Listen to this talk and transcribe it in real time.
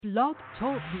Blog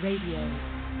Talk Radio.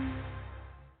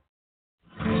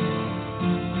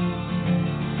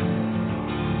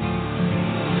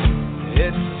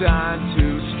 It's time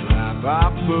to strap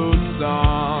our boots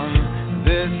on.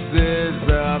 This is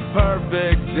the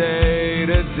perfect day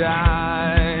to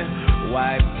die.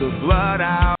 Wipe the blood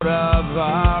out of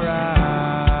our eyes.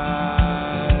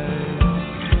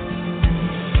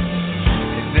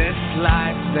 In this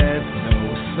life there's no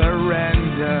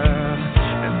surrender,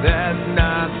 and there's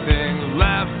nothing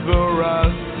left for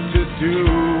us to do.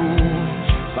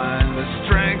 Find the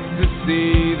strength to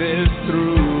see this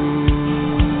through.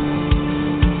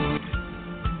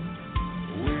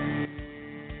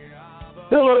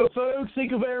 Hello, folks.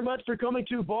 Thank you very much for coming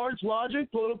to Barnes Logic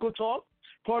Political Talk,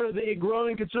 part of the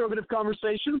growing conservative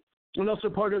conversation, and also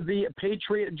part of the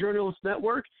Patriot Journalist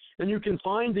Network. And you can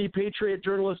find the Patriot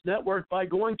Journalist Network by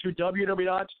going to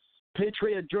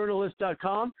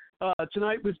www.patriotjournalist.com.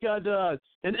 Tonight we've got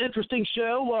an interesting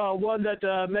show, one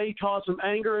that may cause some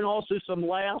anger and also some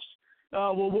laughs.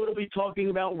 We'll be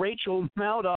talking about Rachel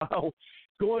Maddow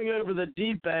going over the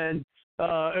deep end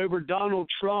over Donald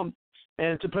Trump,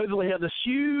 and supposedly had this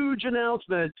huge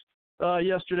announcement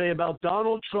yesterday about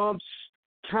Donald Trump's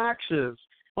taxes.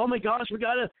 Oh my gosh, we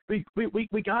got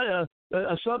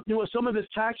some of his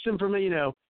tax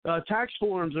information, tax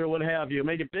forms or what have you.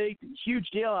 Made a huge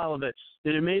deal out of it.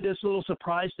 And it made this little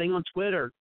surprise thing on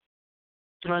Twitter.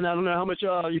 And I don't know how much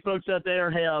you folks out there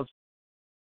have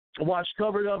watched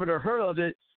covered of it or heard of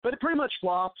it, but it pretty much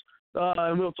flopped.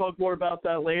 And we'll talk more about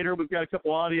that later. We've got a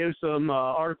couple audio, some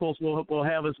articles we'll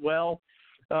have as well.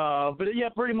 But yeah,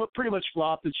 pretty much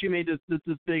flopped. And she made this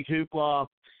big hoopla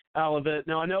out of it.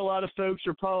 Now I know a lot of folks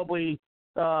are probably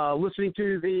listening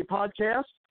to the podcast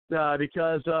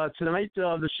because tonight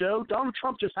the show, Donald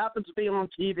Trump just happens to be on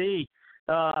TV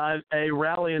at a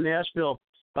rally in Nashville.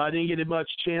 I didn't get much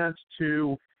chance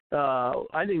to.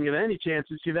 I didn't get any chance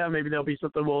to see that. Maybe there'll be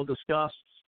something we'll discuss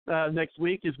next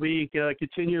week as we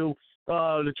continue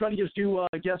to try to get to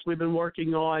guests we've been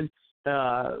working on.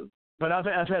 But I've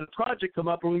had a project come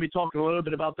up. We're going to be talking a little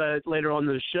bit about that later on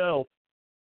in the show.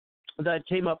 That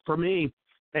came up for me,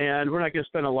 and we're not going to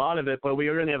spend a lot of it, but we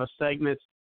are going to have a segment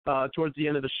towards the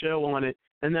end of the show on it,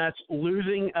 and that's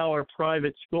losing our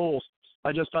private schools.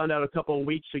 I just found out a couple of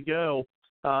weeks ago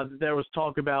there was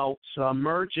talk about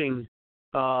merging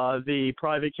the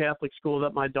private Catholic school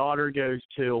that my daughter goes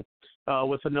to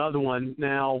with another one.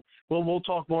 Now, we'll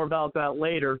talk more about that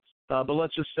later, but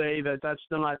let's just say that that's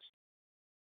not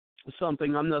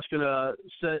something I'm just going to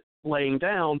sit laying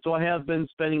down. So I have been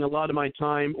spending a lot of my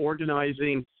time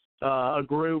organizing a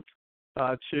group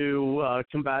to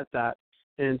combat that.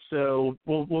 And so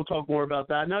we'll talk more about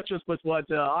that, not just with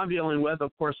what I'm dealing with,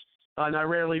 of course, and I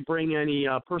rarely bring any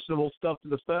personal stuff to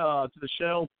the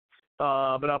show,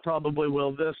 but I probably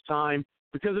will this time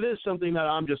because it is something that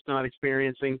I'm just not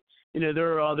experiencing.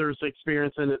 There are others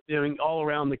experiencing it all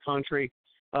around the country.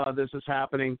 This is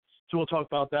happening. So we'll talk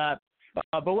about that.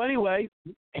 But anyway,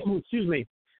 excuse me,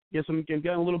 guess I'm getting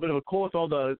a little bit of a cold with all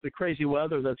the crazy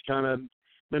weather that's kind of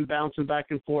been bouncing back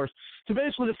and forth. So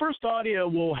basically, the first audio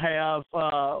we'll have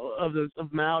of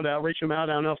Maddow, Rachel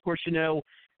Maddow. Now, of course,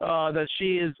 that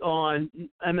she is on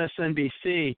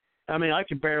MSNBC. I mean, I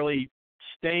could barely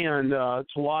stand to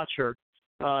watch her.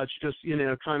 She just,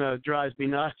 kind of drives me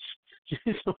nuts.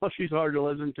 She's hard to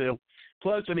listen to.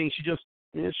 Plus, I mean, she's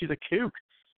a kook.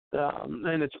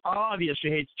 And it's obvious she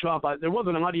hates Trump. There was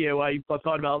an audio I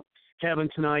thought about having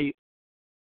tonight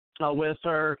with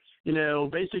her,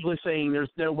 basically saying there's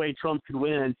no way Trump could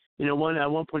win. At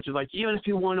one point she's like, even if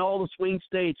he won all the swing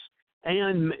states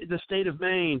and the state of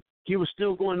Maine, he was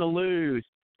still going to lose.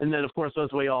 And then, of course,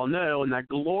 as we all know, in that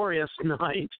glorious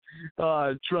night,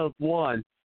 Trump won.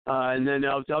 And then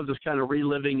I was just kind of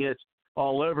reliving it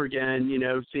all over again,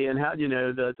 seeing how,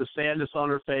 the sadness on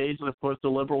her face, and, of course, the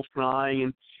liberals crying,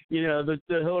 and, the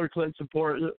Hillary Clinton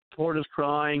supporters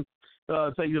crying,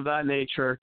 things of that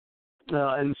nature.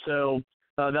 And so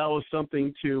that was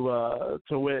something to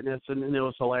witness, and it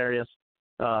was hilarious.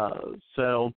 But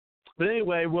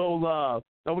anyway, I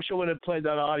wish I would have played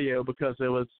that audio because it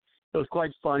was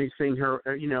quite funny seeing her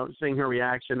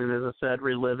reaction, and as I said,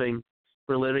 reliving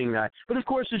that. But of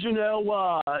course, as she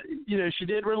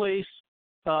did release,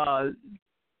 I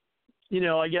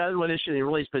guess what is she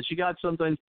released? But she got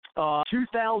something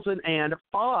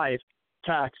 2005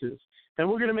 taxes, and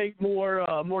we're going to make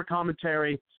more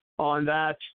commentary on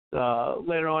that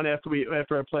later on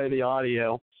after I play the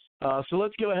audio. So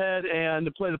let's go ahead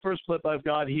and play the first clip I've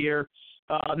got here.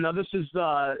 Now this is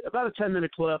about a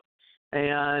 10-minute clip,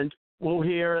 and we'll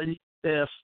hear if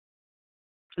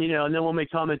and then we'll make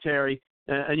commentary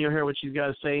and you'll hear what she's got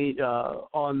to say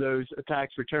on those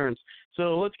tax returns.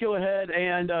 So let's go ahead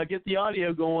and get the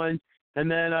audio going, and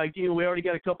then we already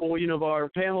got a couple of our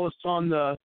panelists on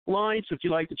the line, so if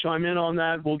you'd like to chime in on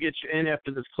that, we'll get you in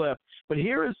after this clip. But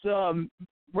here is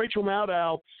Rachel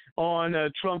Maddow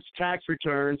on Trump's tax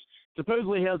returns.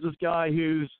 Supposedly has this guy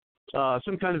who's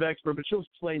some kind of expert, but she'll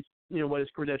explain what his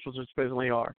credentials supposedly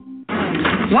are.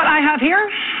 What I have here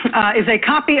is a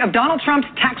copy of Donald Trump's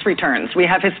tax returns. We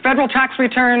have his federal tax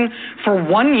return for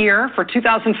 1 year for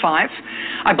 2005.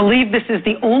 I believe this is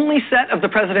the only set of the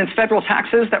president's federal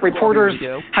taxes that reporters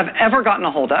have ever gotten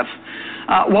a hold of.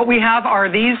 What we have are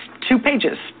these 2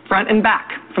 pages, front and back,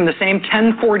 from the same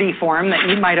 1040 form that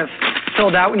you might have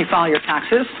filled out when you file your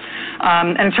taxes.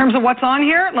 And in terms of what's on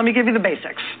here, let me give you the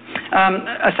basics.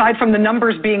 Aside from the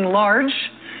numbers being large,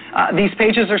 these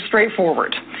pages are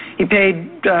straightforward. He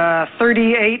paid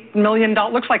 $38 million,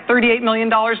 looks like $38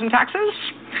 million in taxes.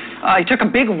 He took a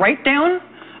big write-down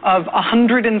of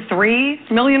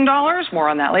 $103 million. More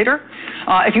on that later.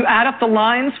 If you add up the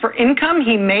lines for income,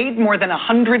 he made more than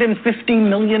 $150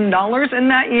 million in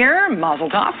that year. Mazel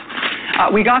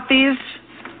tov. We got these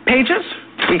pages.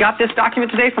 We got this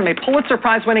document today from a Pulitzer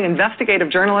Prize-winning investigative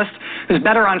journalist who's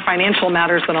better on financial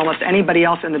matters than almost anybody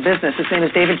else in the business. His name is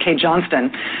David K.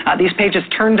 Johnston. These pages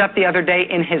turned up the other day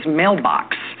in his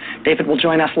mailbox. David will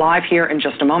join us live here in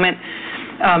just a moment.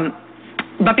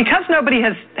 But because nobody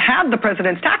has had the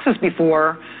president's taxes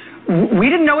before, we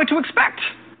didn't know what to expect.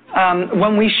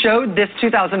 When we showed this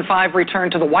 2005 return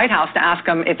to the White House to ask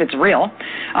them if it's real,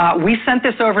 we sent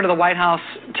this over to the White House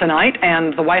tonight,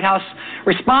 and the White House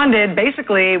responded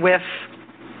basically with,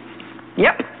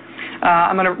 yep.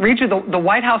 I'm going to read you the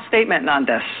White House statement on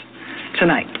this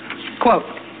tonight. Quote,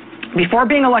 before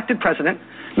being elected president,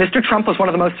 Mr. Trump was one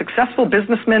of the most successful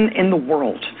businessmen in the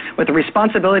world, with a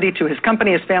responsibility to his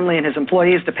company, his family, and his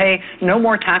employees to pay no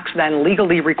more tax than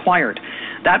legally required.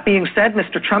 That being said,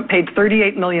 Mr. Trump paid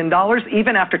 $38 million,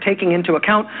 even after taking into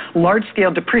account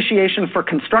large-scale depreciation for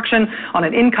construction on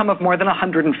an income of more than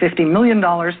 $150 million,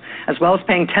 as well as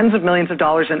paying tens of millions of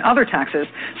dollars in other taxes,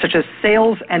 such as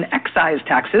sales and excise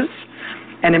taxes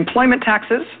and employment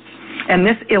taxes. And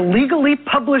this illegally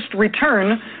published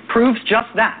return proves just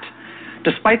that.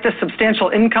 Despite this substantial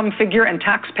income figure and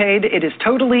tax paid, it is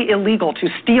totally illegal to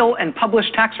steal and publish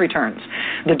tax returns.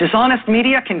 The dishonest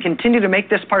media can continue to make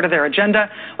this part of their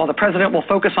agenda, while the president will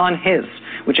focus on his,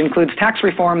 which includes tax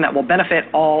reform that will benefit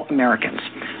all Americans.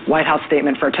 White House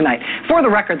statement for tonight. For the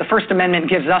record, the First Amendment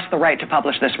gives us the right to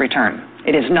publish this return.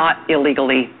 It is not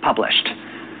illegally published,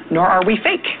 nor are we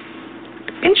fake.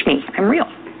 Pinch me, I'm real.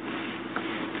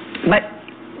 But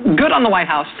good on the White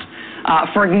House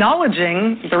for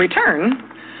acknowledging the return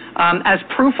as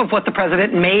proof of what the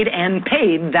president made and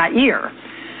paid that year.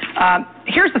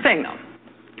 Here's the thing, though.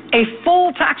 A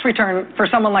full tax return for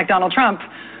someone like Donald Trump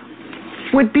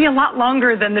would be a lot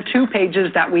longer than the 2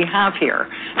 pages that we have here.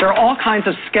 There are all kinds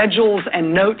of schedules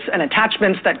and notes and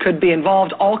attachments that could be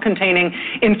involved, all containing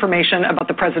information about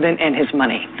the president and his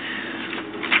money.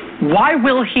 Why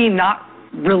will he not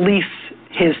release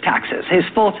his taxes, his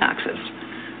full taxes,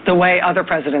 the way other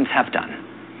presidents have done?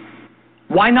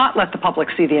 Why not let the public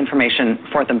see the information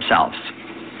for themselves?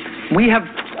 We have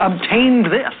obtained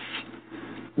this,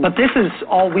 but this is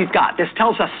all we've got. This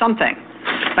tells us something,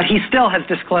 but he still has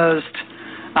disclosed,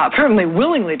 apparently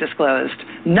willingly disclosed,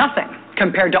 nothing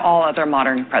compared to all other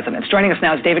modern presidents. Joining us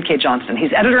now is David K. Johnston.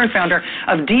 He's editor and founder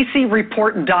of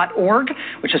DCReport.org,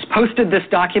 which has posted this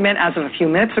document as of a few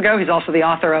minutes ago. He's also the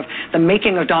author of The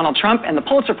Making of Donald Trump and the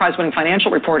Pulitzer Prize-winning financial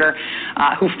reporter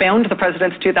who found the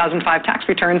president's 2005 tax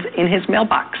returns in his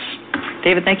mailbox.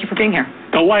 David, thank you for being here.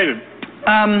 Delighted.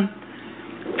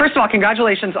 First of all,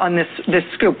 congratulations on this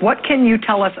scoop. What can you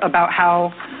tell us about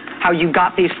how you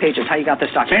got these pages, how you got this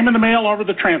document? Came in the mail over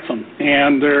the transom,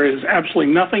 and there is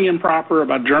absolutely nothing improper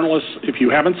about journalists, if you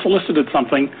haven't solicited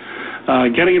something,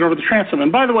 getting it over the transom.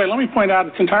 And by the way, let me point out,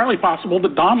 it's entirely possible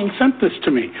that Donald sent this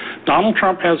to me. Donald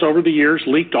Trump has, over the years,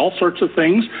 leaked all sorts of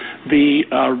things. The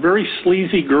very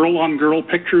sleazy girl-on-girl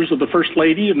pictures of the First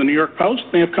Lady in the New York Post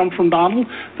may have come from Donald.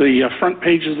 The front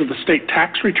pages of the state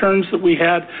tax returns that we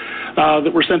had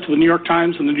that were sent to the New York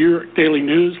Times and the New York Daily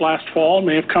News last fall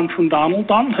may have come from Donald.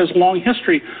 Donald has a long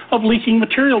history of leaking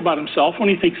material about himself when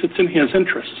he thinks it's in his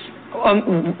interests.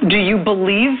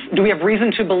 Do we have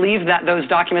reason to believe that those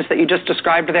documents that you just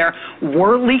described there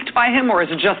were leaked by him, or is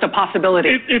it just a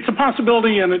possibility? It's a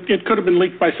possibility, and it could have been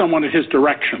leaked by someone at his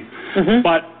direction. Mm-hmm.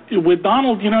 But with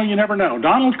Donald, you never know.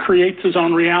 Donald creates his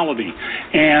own reality,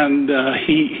 and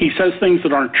he says things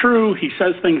that aren't true. He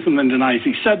says things and then denies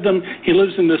he said them. He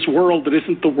lives in this world that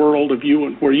isn't the world of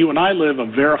where you and I live, of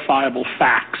verifiable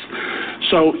facts.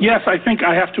 So, yes, I think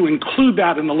I have to include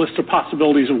that in the list of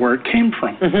possibilities of where it came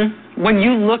from. Mm-hmm. When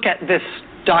you look at this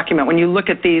document, when you look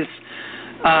at these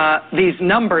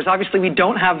numbers, obviously we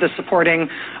don't have the supporting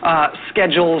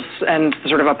schedules and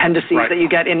sort of appendices that you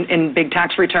get in big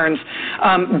tax returns.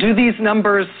 Do these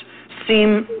numbers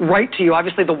seem right to you?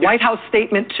 Obviously, the White House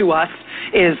statement to us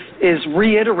is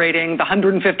reiterating the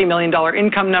 $150 million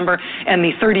income number and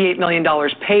the $38 million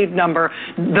paid number.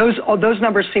 Those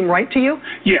numbers seem right to you?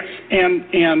 Yes,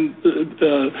 and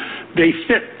they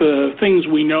fit the things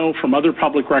we know from other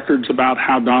public records about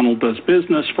how Donald does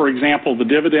business. For example, the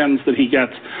dividends that he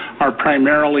gets are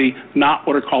primarily not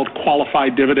what are called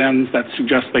qualified dividends. That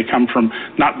suggests they come from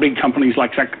not big companies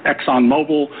like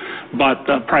ExxonMobil, but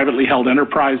privately held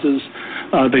enterprises.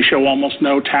 They show almost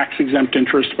no tax-exempt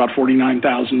interest, about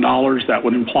 $49,000. That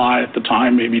would imply at the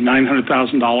time maybe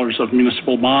 $900,000 of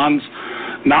municipal bonds.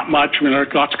 Not much. I mean, there are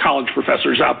lots of college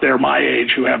professors out there my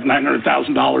age who have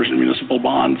 $900,000 in municipal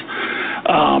bonds.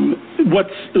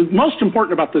 What's most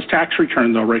important about this tax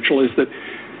return, though, Rachel, is that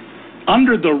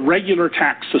under the regular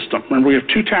tax system, remember we have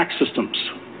two tax systems.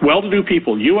 Well-to-do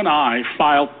people, you and I,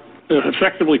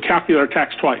 effectively calculate our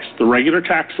tax twice, the regular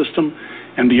tax system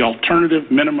and the alternative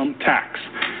minimum tax.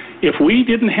 If we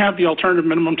didn't have the alternative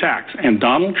minimum tax, and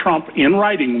Donald Trump in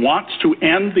writing wants to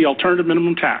end the alternative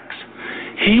minimum tax,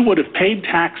 he would have paid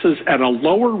taxes at a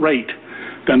lower rate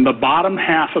than the bottom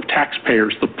half of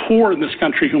taxpayers, the poor in this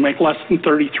country who make less than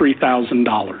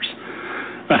 $33,000.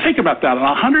 Now think about that.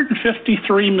 On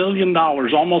 $153 million,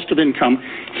 almost of income,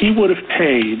 he would have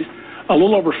paid a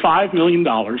little over $5 million,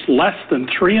 less than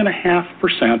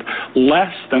 3.5%,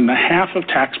 less than the half of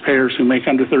taxpayers who make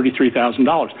under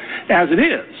 $33,000. As it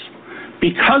is,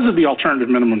 because of the alternative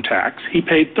minimum tax, he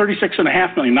paid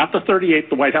 $36.5 million, not the $38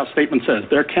 the White House statement says.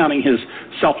 They're counting his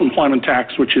self-employment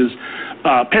tax, which is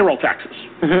payroll taxes.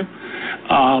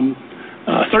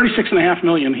 $36.5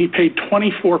 million. He paid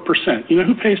 24%. You know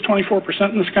who pays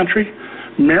 24% in this country?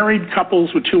 Married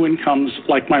couples with two incomes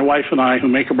like my wife and I who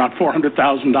make about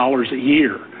 $400,000 a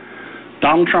year.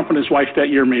 Donald Trump and his wife that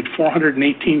year made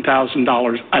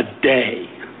 $418,000 a day.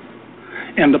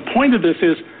 And the point of this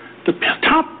is the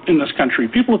top in this country,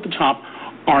 people at the top,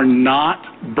 are not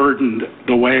burdened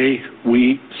the way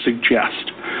we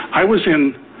suggest. I was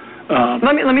in...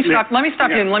 Let me stop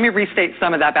you and let me restate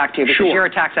some of that back to you, because you're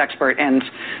a tax expert, and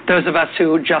those of us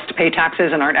who just pay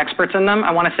taxes and aren't experts in them,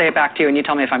 I want to say it back to you and you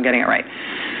tell me if I'm getting it right.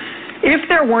 If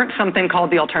there weren't something called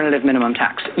the alternative minimum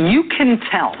tax, you can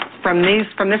tell from this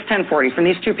 1040, from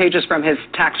these 2 pages from his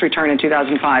tax return in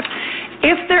 2005,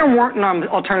 if there weren't an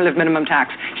alternative minimum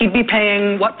tax, he'd be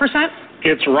paying what percent?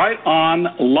 It's right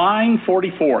on line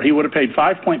 44. He would have paid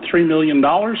 $5.3 million,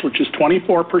 which is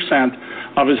 24%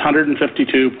 of his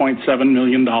 $152.7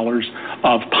 million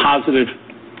of positive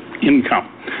income.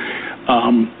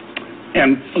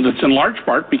 And that's in large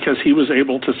part because he was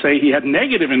able to say he had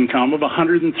negative income of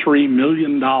 $103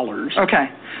 million. Okay.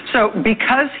 So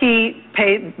because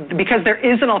there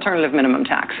is an alternative minimum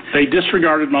tax. They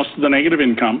disregarded most of the negative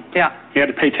income. Yeah. He had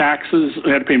to pay taxes,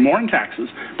 he had to pay more in taxes,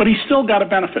 but he still got a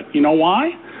benefit. You know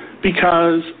why?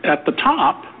 Because at the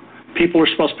top, people are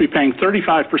supposed to be paying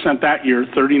 35% that year,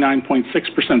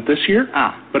 39.6% this year.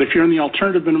 But if you're in the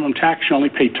alternative minimum tax, you only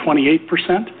pay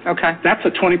 28%. Okay. That's a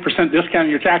 20% discount on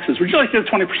your taxes. Would you like to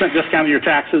get a 20% discount on your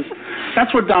taxes?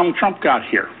 That's what Donald Trump got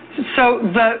here. So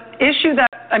the issue that,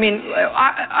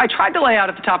 I tried to lay out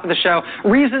at the top of the show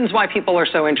reasons why people are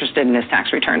so interested in his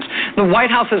tax returns. The White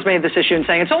House has made this issue and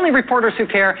saying it's only reporters who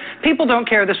care. People don't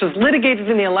care. This was litigated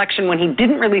in the election when he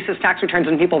didn't release his tax returns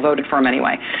and people voted for him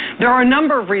anyway. There are a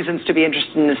number of reasons to be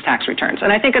interested in his tax returns,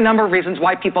 and I think a number of reasons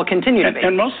why people continue to be.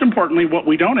 And most importantly, what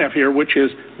we don't have here, which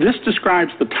is this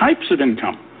describes the types of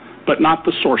income, but not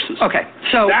the sources. Okay,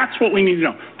 so that's what we need to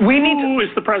know. Who is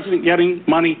the president getting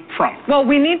money from? Well,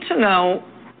 we need to know,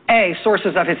 A,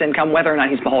 sources of his income, whether or not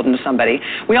he's beholden to somebody.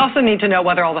 We also need to know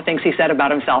whether all the things he said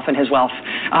about himself and his wealth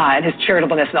and his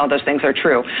charitableness and all those things are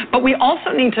true. But we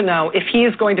also need to know if he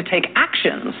is going to take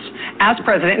actions as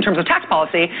president in terms of tax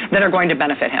policy that are going to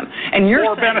benefit him. And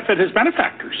or benefit his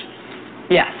benefactors.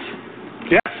 Yes.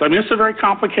 Yes, I mean, it's a very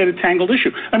complicated, tangled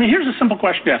issue. I mean, here's a simple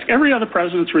question to ask. Every other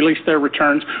president's released their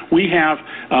returns. We have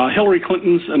Hillary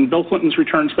Clinton's and Bill Clinton's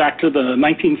returns back to the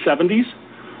 1970s.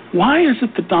 Why is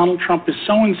it that Donald Trump is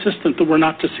so insistent that we're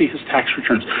not to see his tax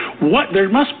returns? There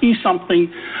must be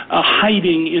something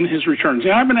hiding in his returns.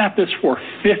 I've been at this for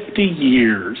 50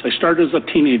 years. I started as a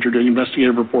teenager doing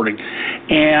investigative reporting,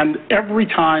 and every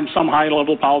time some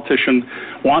high-level politician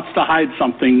wants to hide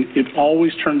something, it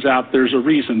always turns out there's a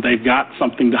reason. They've got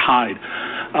something to hide.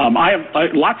 I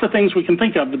have lots of things we can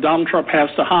think of that Donald Trump has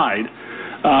to hide,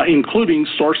 including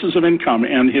sources of income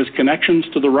and his connections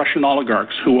to the Russian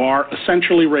oligarchs, who are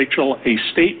essentially, Rachel, a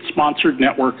state-sponsored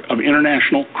network of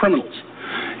international criminals.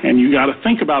 And you got to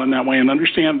think about it in that way and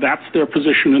understand that's their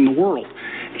position in the world.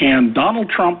 And Donald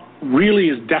Trump really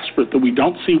is desperate that we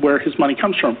don't see where his money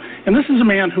comes from. And this is a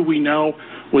man who we know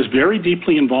was very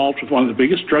deeply involved with one of the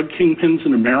biggest drug kingpins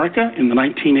in America in the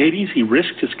 1980s. He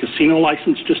risked his casino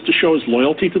license just to show his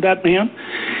loyalty to that man.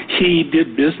 He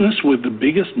did business with the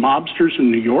biggest mobsters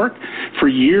in New York. For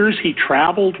years, he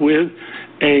traveled with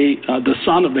the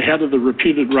son of the head of the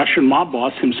reputed Russian mob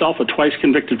boss, himself a twice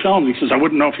convicted felon. He says, I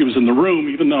wouldn't know if he was in the room,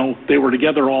 even though they were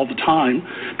together all the time,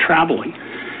 traveling.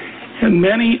 And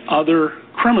many other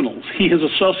criminals he has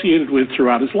associated with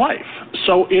throughout his life.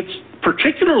 So it's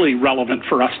particularly relevant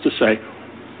for us to say,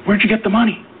 where'd you get the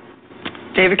money?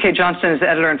 David K. Johnston is the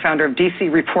editor and founder of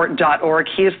DCReport.org.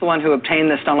 He is the one who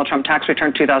obtained this Donald Trump tax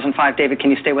return 2005. David,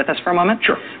 can you stay with us for a moment?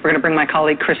 Sure. We're going to bring my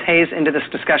colleague Chris Hayes into this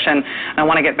discussion. And I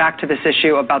want to get back to this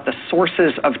issue about the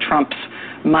sources of Trump's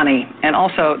money and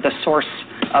also the source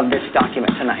of this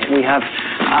document tonight. We have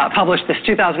published this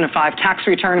 2005 tax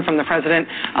return from the president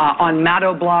on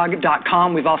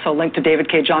maddowblog.com. We've also linked to David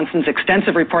K. Johnston's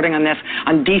extensive reporting on this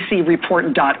on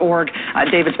DCReport.org.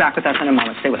 David's back with us in a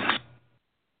moment. Stay with us.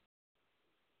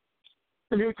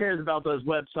 And who cares about those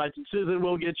websites? And Susan,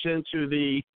 we'll get you into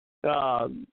the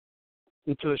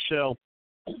show.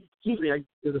 Excuse me, I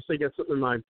just think that's something in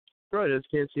my throat I just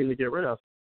can't seem to get rid of.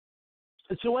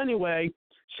 And so anyway,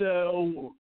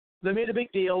 so they made a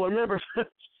big deal. Remember,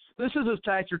 this is his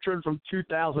tax return from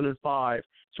 2005.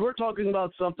 So we're talking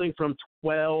about something from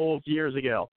 12 years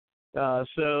ago.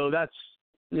 So that's,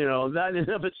 that in and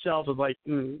of itself is like,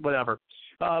 whatever.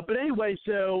 But anyway,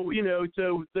 so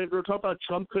they were talking about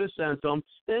Trump could have sent them.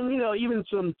 And, even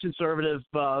some conservative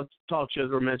talk shows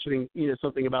were mentioning,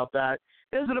 something about that.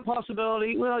 Is it a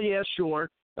possibility? Well, yeah, sure.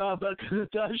 But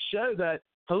it does show that,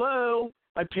 hello,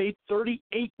 I paid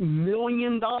 $38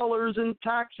 million in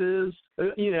taxes,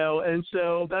 and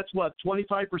so that's what,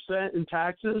 25% in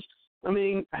taxes? I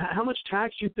mean, how much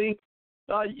tax do you think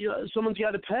someone's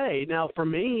got to pay? Now, for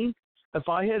me, if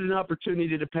I had an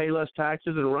opportunity to pay less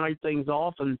taxes and write things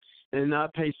off and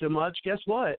not pay so much, guess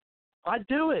what? I'd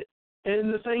do it.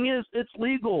 And the thing is, it's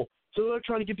legal. So they're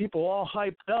trying to get people all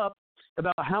hyped up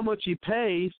about how much he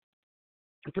pays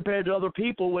compared to other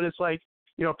people when it's like,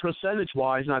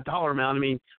 percentage-wise, not dollar amount. I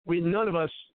mean, none of us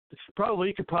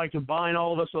you could probably combine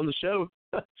all of us on the show,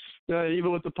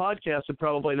 even with the podcast, would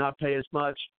probably not pay as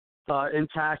much in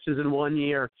taxes in 1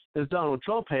 year as Donald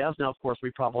Trump has. Now, of course, we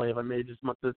probably haven't made as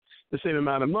much the same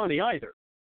amount of money either.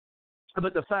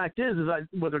 But the fact is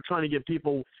what they're trying to get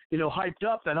people, hyped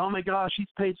up that, oh my gosh, he's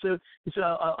paid so it's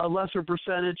a lesser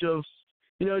percentage of,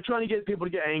 trying to get people to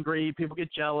get angry, people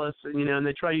get jealous, and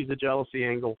they try to use the jealousy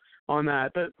angle on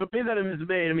that. But be that as it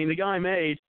may, I mean, the guy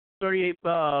made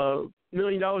 $38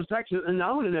 million taxes, and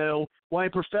I want to know why a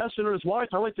professor or his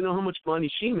wife, I'd like to know how much money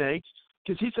she makes,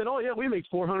 because he said, oh, yeah, we make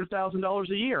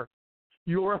 $400,000 a year.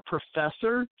 You're a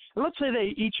professor? And let's say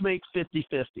they each make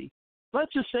 50-50.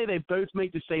 Let's just say they both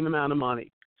make the same amount of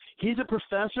money. He's a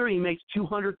professor. He makes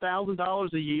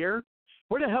 $200,000 a year.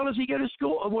 Where the hell does he go to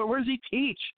school? Where does he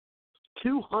teach?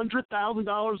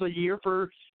 $200,000 a year for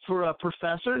a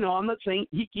professor? No, I'm not saying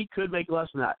he could make less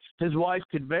than that. His wife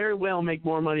could very well make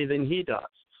more money than he does.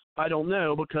 I don't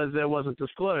know because that wasn't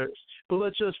disclosed. But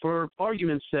let's just, for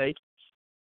argument's sake,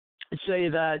 say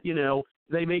that,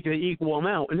 they make an equal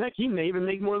amount. And heck, he may even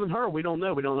make more than her. We don't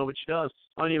know. We don't know what she does.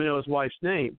 I don't even know his wife's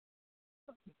name.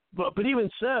 But even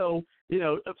so,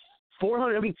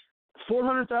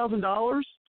 $400,000,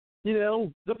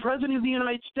 the president of the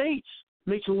United States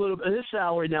makes a little bit. His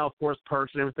salary now, of course,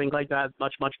 perks and everything like that,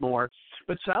 much, much more.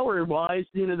 But salary-wise,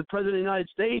 the president of the United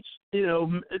States,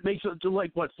 it makes it to like,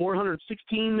 what,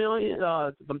 416 million,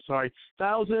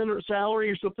 thousand or salary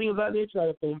or something of that nature. I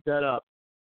have to look that up.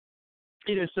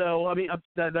 So, I mean,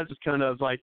 that just kind of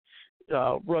like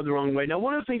rubbed the wrong way. Now,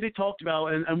 one of the things they talked about,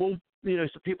 and we'll,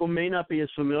 so people may not be as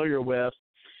familiar with,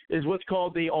 is what's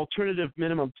called the alternative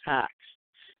minimum tax.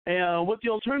 And what the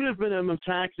alternative minimum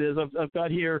tax is, I've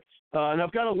got here, and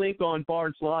I've got a link on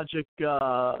Barnes Logic,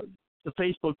 the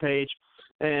Facebook page.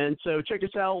 And so check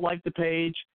us out, like the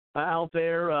page out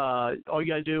there. All you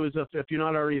got to do is, if you're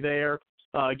not already there,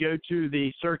 go to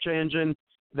the search engine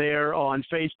there on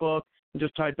Facebook and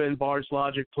just type in Bard's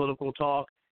Logic Political Talk,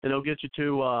 and it'll get you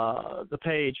to the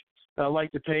page.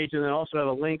 Like the page, and then also have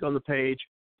a link on the page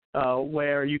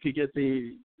where you could get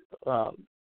the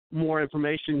more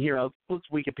information here. It's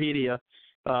Wikipedia,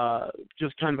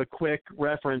 just kind of a quick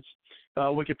reference,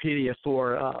 Wikipedia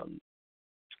for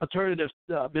alternative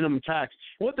minimum tax.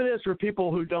 What that is for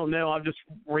people who don't know, I'll just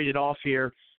read it off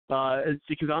here. It's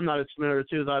because I'm not as familiar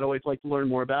too, as I'd always like to learn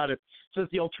more about it. It says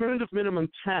the alternative minimum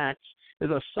tax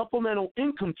is a supplemental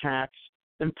income tax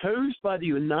imposed by the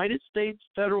United States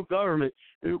federal government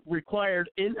required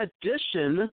in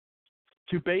addition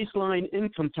to baseline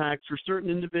income tax for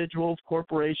certain individuals,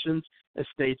 corporations,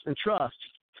 estates, and trusts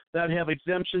that have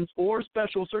exemptions or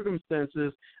special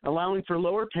circumstances allowing for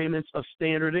lower payments of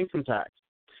standard income tax.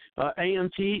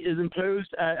 AMT is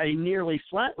imposed at a nearly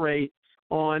flat rate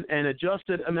on an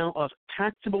adjusted amount of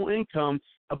taxable income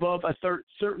above a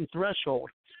certain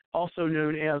threshold, also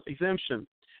known as exemption.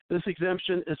 This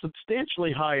exemption is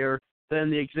substantially higher than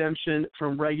the exemption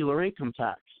from regular income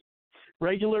tax.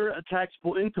 Regular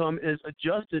taxable income is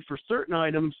adjusted for certain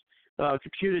items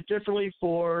computed differently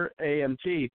for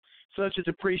AMT, such as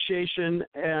depreciation,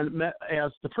 and I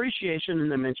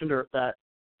mentioned that,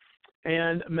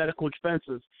 and medical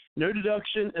expenses. No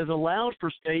deduction is allowed for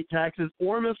state taxes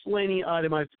or miscellaneous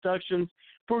itemized deductions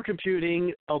for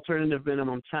computing alternative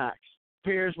minimum tax.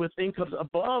 Payers with incomes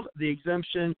above the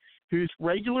exemption whose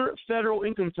regular federal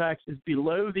income tax is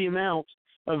below the amount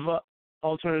of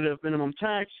alternative minimum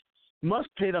tax must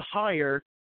pay the higher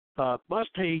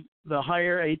AMT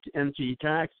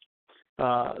tax.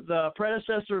 The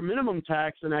predecessor minimum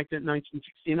tax enacted in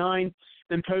 1969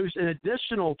 imposed an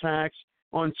additional tax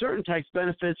on certain tax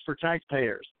benefits for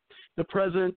taxpayers. The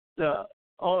present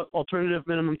alternative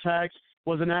minimum tax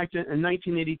was enacted in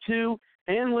 1982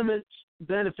 and limits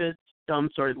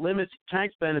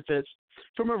tax benefits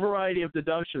from a variety of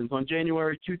deductions. On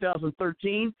January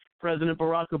 2013, President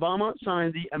Barack Obama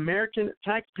signed the American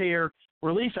Taxpayer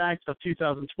Relief Act of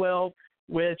 2012,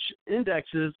 which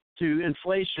indexes to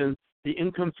inflation the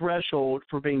income threshold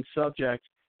for being subject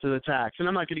to the tax. And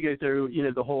I'm not going to go through,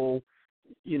 the whole,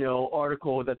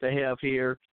 article that they have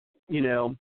here,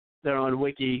 they're on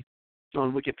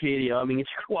Wikipedia. I mean, it's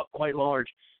quite large.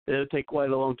 It'll take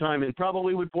quite a long time and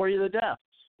probably would bore you to death.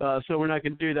 So we're not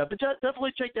going to do that. But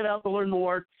definitely check that out to learn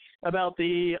more about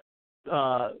the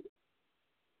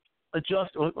I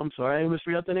almost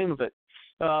forgot the name of it,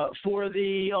 for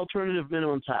the alternative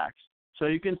minimum tax. So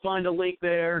you can find a link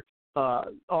there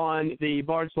on the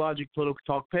Bard's Logic Political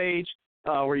Talk page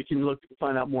where you can look to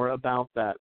find out more about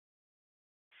that.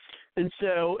 And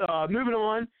so moving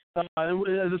on, as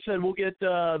I said, we'll get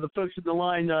the folks in the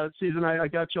line. Susan, I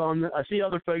got you on. I see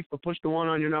other folks, but push the 1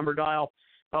 on your number dial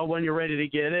when you're ready to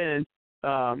get in.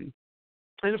 And,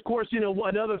 of course,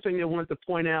 another thing they wanted to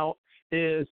point out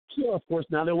is, of course,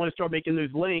 now they want to start making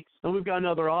those links. And we've got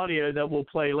another audio that we'll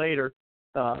play later.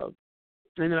 And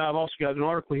then I've also got an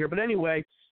article here. But anyway,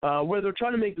 where they're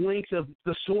trying to make links of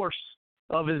the source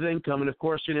of his income. And, of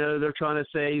course, they're trying to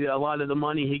say a lot of the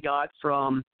money he got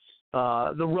from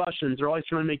the Russians. They're always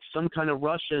trying to make some kind of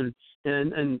Russian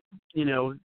and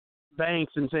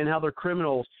banks and saying how they're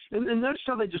criminals. And notice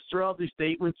how they just throw out these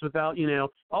statements without,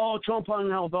 Trump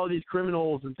hung out with all these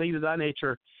criminals and things of that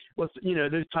nature. With,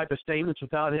 those type of statements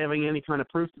without having any kind of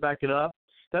proof to back it up.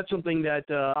 That's something that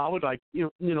I would like,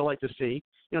 like to see.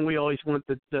 We always want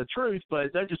the truth,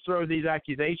 but they just throw these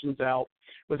accusations out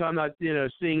without not,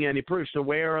 seeing any proof. So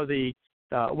where's the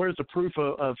proof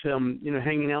of him,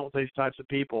 hanging out with these types of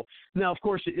people? Now, of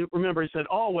course, remember he said,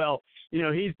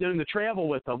 he's doing the travel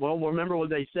with them. Well, remember what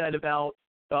they said about,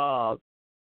 I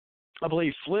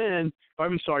believe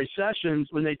Sessions,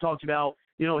 when they talked about,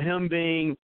 him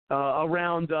being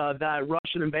around that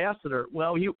Russian ambassador.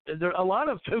 Well, there a lot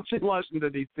of folks in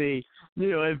Washington, D.C.,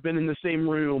 have been in the same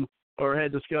room or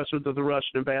had discussions with the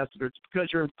Russian ambassador. It's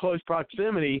because you're in close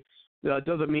proximity.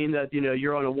 Doesn't mean that,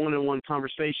 you're on a one-on-one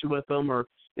conversation with them or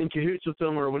in cahoots with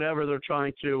them or whatever they're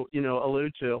trying to,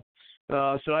 allude to.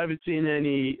 So I haven't seen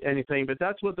anything, but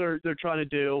that's what they're trying to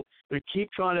do. They keep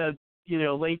trying to,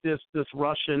 link this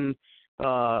Russian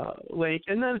link.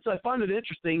 And then I find it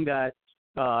interesting that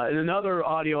in another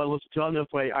audio I listened to, I don't know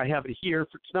if I have it here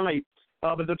for tonight,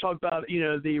 but they're talking about,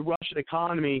 the Russian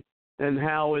economy and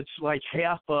how it's like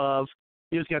half of,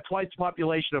 it's got twice the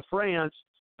population of France,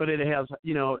 but it has,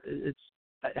 it's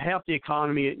half the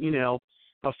economy,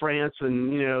 of France.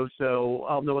 And, so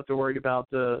I don't know what they're worried about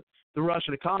the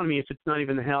Russian economy if it's not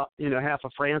even half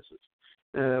of France's.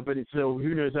 So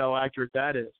who knows how accurate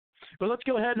that is. But let's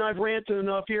go ahead, and I've ranted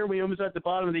enough here. We're almost at the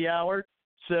bottom of the hour.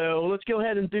 So let's go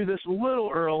ahead and do this a little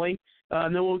early,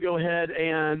 and then we'll go ahead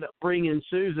and bring in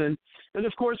Susan. And,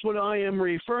 of course, what I am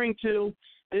referring to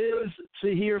is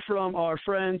to hear from our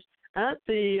friends at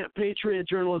the Patriot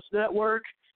Journalist Network,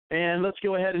 and let's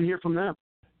go ahead and hear from them.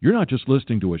 You're not just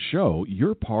listening to a show,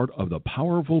 you're part of the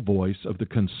powerful voice of the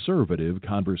conservative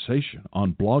conversation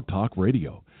on Blog Talk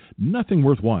Radio. Nothing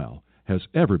worthwhile has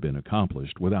ever been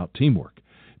accomplished without teamwork.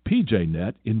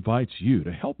 PJNet invites you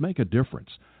to help make a difference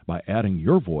by adding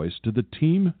your voice to the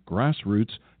team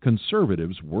grassroots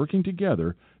conservatives working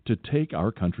together to take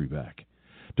our country back.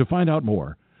 To find out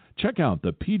more, check out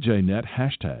the PJNet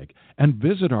hashtag and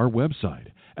visit our website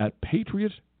at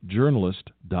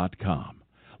patriotjournalist.com.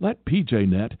 Let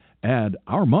PJNet add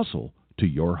our muscle to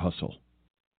your hustle.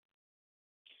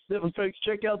 Folks,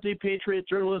 check out the Patriot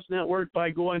Journalist Network by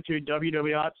going to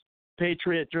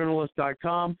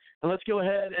www.patriotjournalist.com. And let's go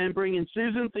ahead and bring in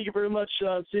Susan. Thank you very much,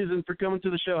 Susan, for coming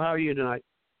to the show. How are you tonight?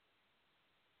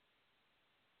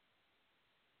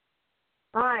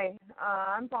 Hi,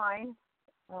 I'm fine.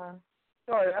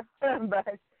 Sort of,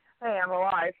 but hey, I'm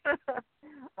alive.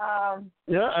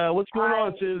 What's going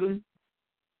on, Susan?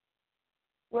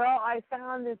 Well, I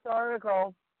found this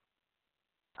article.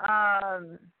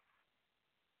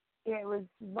 It was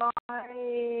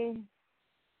by,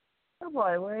 oh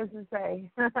boy, where does it say?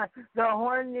 The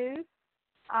Horn News.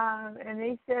 And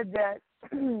they said that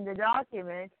the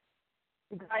document,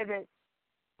 the guy that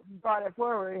brought it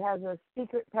forward, has a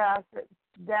secret past that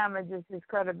damages his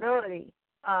credibility.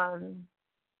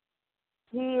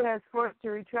 He has forced to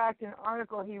retract an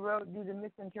article he wrote due to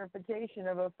misinterpretation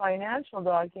of a financial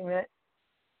document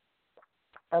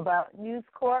about News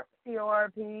Corp,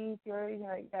 C-O-R-P,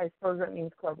 I suppose that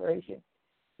means corporation.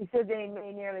 He said they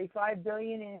made nearly $5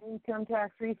 billion in income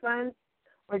tax refunds,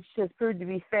 which has proved to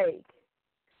be fake.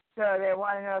 So they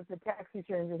want to know if the tax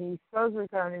returns that he supposedly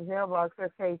found in his mailbox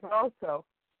are fake also.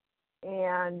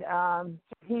 And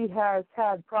he has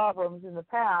had problems in the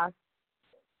past.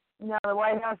 Now, the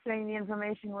White House saying the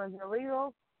information was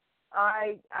illegal,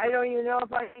 I don't even know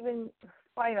if I even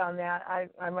fight on that.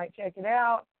 I might check it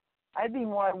out. I'd be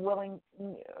more willing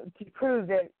to prove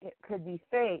that it could be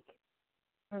fake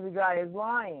if the guy is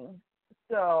lying.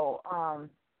 So,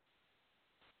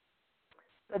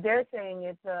 but they're saying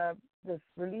it's the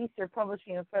release or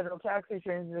publishing of federal tax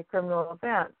returns is a criminal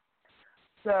offense.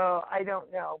 So I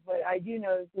don't know, but I do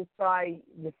know this guy,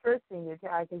 the first thing to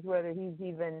attack is whether he's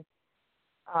even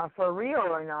for real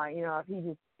or not. You know, if he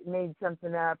just made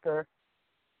something up, or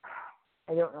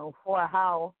I don't know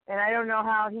how, and I don't know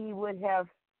how he would have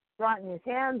gotten his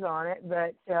hands on it,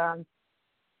 but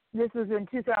this was in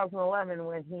 2011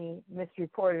 when he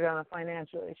misreported on a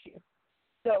financial issue.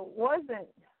 So it wasn't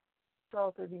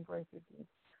 12, 13, 14, 15,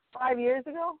 5 years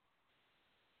ago.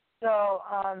 So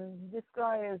this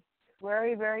guy is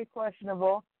very, very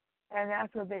questionable, and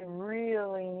that's what they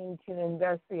really need to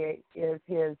investigate is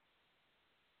his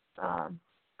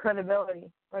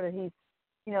credibility, whether he's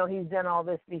done all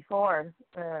this before,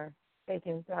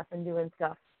 taking stuff and doing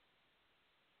stuff.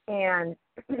 And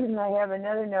I have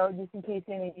another note, just in case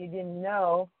any of you didn't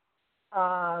know.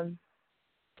 I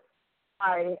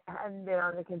haven't been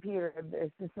on the computer.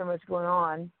 There's just so much going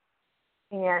on.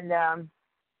 And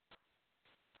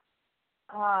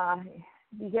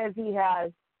because he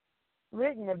has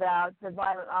written about the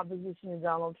violent opposition to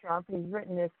Donald Trump, he's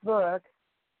written this book,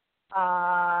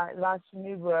 launched a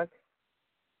new book.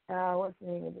 What's the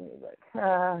name of the new book?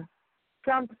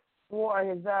 Trump's War,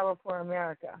 His Battle for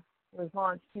America. Was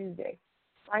launched Tuesday.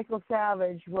 Michael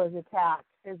Savage was attacked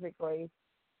physically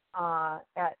at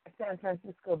a San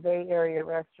Francisco Bay Area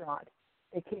restaurant.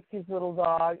 They kicked his little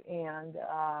dog and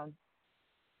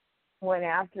went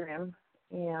after him,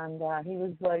 and he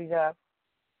was bloodied up.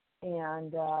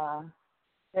 And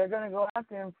they're going to go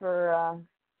after him for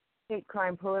hate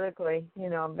crime politically,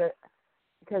 but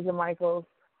because of Michael's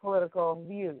political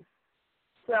views.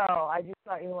 So I just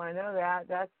thought you want to know that.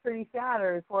 That's pretty sad. A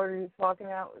reporter just walking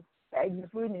out with bags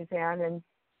of food in his hand and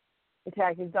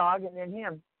attack his dog and then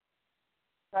him.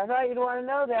 So I thought you'd want to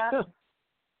know that.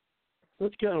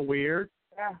 That's kind of weird.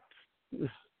 Yeah.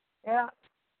 Yeah.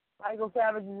 Michael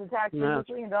Savage is attacked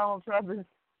physically, and Donald Trump is.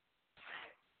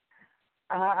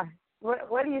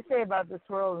 What do you say about this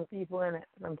world and people in it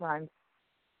sometimes?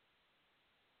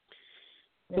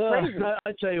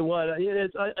 I tell you what,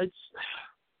 it's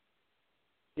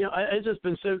just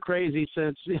been so crazy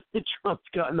since Trump's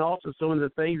gotten office. Some of the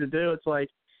things to do, it's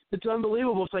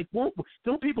unbelievable. It's like,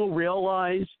 don't people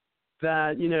realize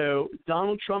that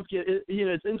Donald Trump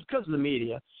it's because of the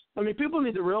media. I mean, people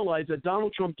need to realize that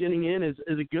Donald Trump getting in is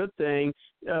a good thing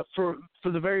for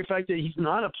the very fact that he's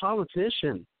not a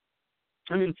politician.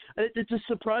 I mean, it just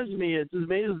surprises me. It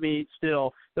amazes me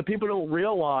still that people don't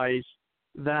realize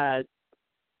that,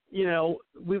 you know,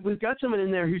 we've got someone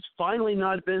in there who's finally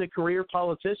not been a career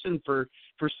politician for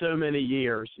so many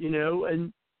years, you know,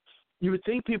 and you would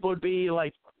think people would be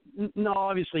like, no,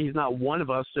 obviously he's not one of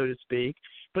us, so to speak,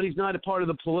 but he's not a part of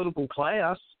the political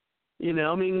class. You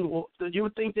know, I mean, well, you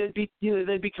would think they'd be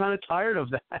kind of tired of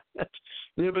that,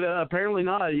 you know, but apparently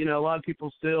not. You know, a lot of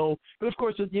people still, but of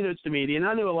course, you know, it's the media, and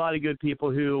I know a lot of good people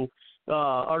who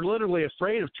are literally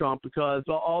afraid of Trump because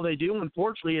all they do,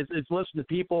 unfortunately, is listen to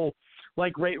people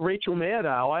like Rachel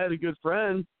Maddow. I had a good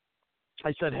friend.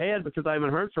 I said had because I haven't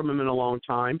heard from him in a long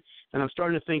time, and I'm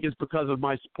starting to think it's because of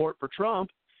my support for Trump,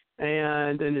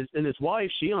 and his wife.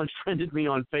 She unfriended me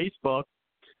on Facebook,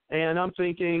 and I'm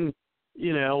thinking,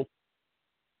 you know,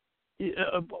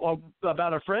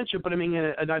 about our friendship, but I mean,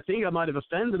 and I think I might have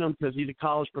offended him because he's a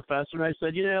college professor. And I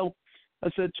said, you know,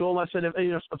 I said to him, I said,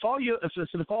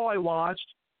 if all I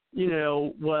watched, you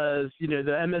know, was, you know,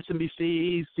 the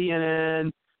MSNBC,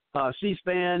 CNN,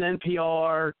 C-SPAN,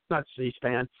 NPR, not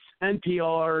C-SPAN,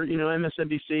 NPR, you know,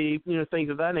 MSNBC, you know, things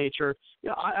of that nature, you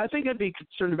know, I think I'd be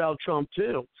concerned about Trump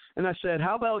too. And I said,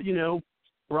 how about, you know,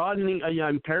 broadening,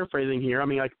 I'm paraphrasing here. I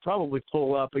mean, I could probably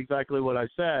pull up exactly what I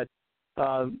said.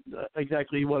 To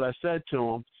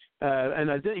him,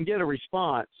 and I didn't get a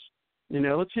response. You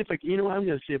know, let's see if I'm going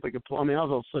to see if I can pull. I mean, that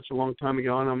was such a long time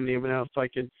ago, and I don't even know if I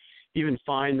can even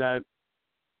find that.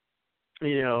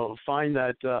 You know,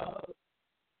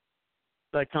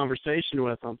 that conversation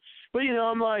with him. But you know,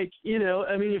 I'm like, you know,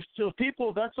 I mean, if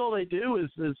people, that's all they do is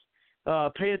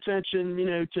pay attention, you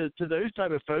know, to those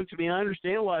type of folks. I mean, I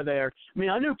understand why they're. I mean,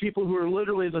 I know people who are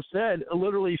literally, as I said,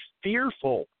 literally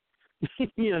fearful.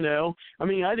 You know, I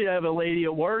mean, I did have a lady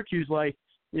at work who's like,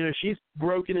 you know, she's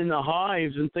broken into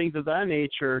hives and things of that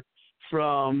nature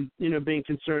from, you know, being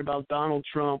concerned about Donald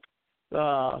Trump,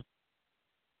 you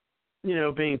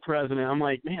know, being president. I'm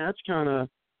like, man, that's kind of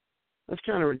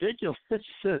ridiculous.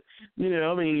 You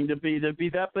know, I mean, to be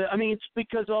that, but I mean, it's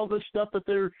because all the stuff that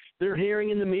they're hearing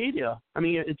in the media. I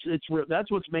mean, that's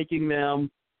what's making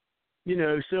them, you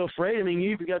know, so afraid. I mean,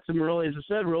 you've got some really, as I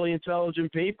said, really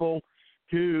intelligent people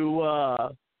who,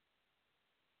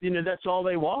 you know, that's all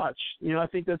they watch. You know, I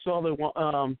think that's all they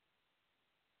want.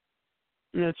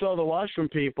 You know, it's all they watch from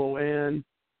people. And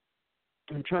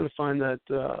I'm trying to find that,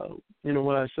 you know,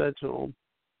 what I said to them.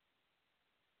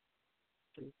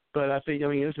 But I think, I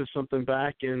mean, this is something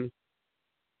back in,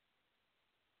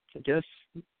 I guess,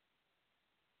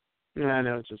 I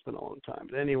know it's just been a long time.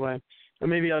 But anyway,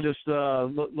 maybe I'll just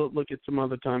look at some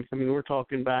other time. I mean, we're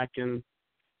talking back in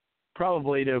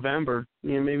probably November,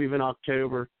 you know, maybe even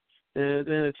October. And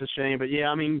then it's a shame. But, yeah,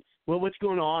 I mean, what's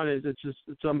going on is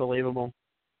it's unbelievable.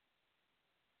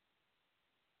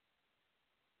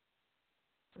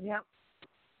 Yep.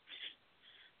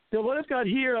 So what I've got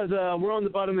here is we're on the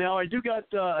bottom of the hour. I do got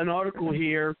an article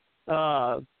here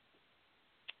that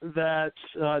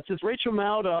it says Rachel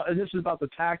Maddow, and this is about the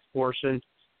tax portion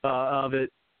of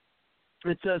it.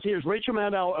 It says here's Rachel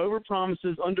Maddow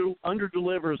overpromises,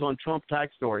 underdelivers on Trump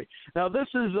tax story. Now this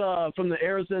is from the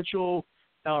AirCentral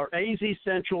or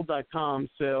azcentral.com.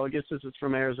 So I guess this is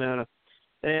from Arizona,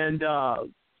 and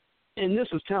this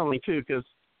is telling too because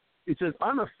it says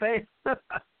I'm a fan.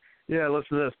 Yeah,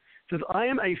 listen to this. It says I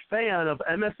am a fan of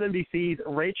MSNBC's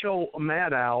Rachel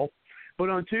Maddow, but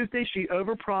on Tuesday she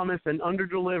overpromised and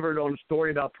underdelivered on a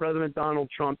story about President Donald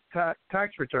Trump's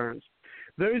tax returns.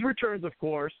 Those returns, of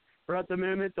course, are at the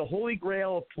moment the holy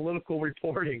grail of political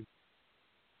reporting.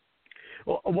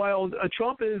 While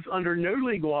Trump is under no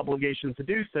legal obligation to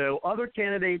do so, other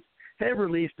candidates have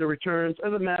released their returns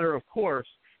as a matter of course.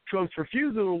 Trump's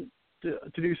refusal to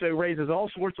do so raises all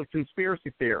sorts of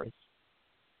conspiracy theories.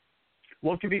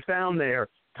 What can be found there?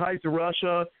 Ties to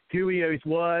Russia, who he owes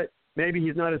what, maybe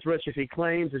he's not as rich as he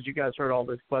claims, as you guys heard all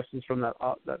those questions from that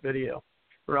video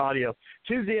or audio.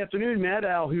 Tuesday afternoon,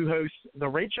 Maddow, who hosts the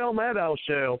Rachel Maddow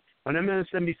Show on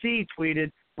MSNBC,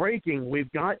 tweeted, breaking,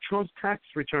 we've got Trump's tax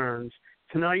returns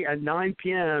tonight at 9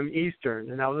 p.m.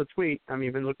 Eastern. And that was a tweet. I'm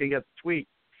even looking at the tweet.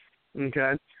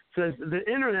 Okay. It says, the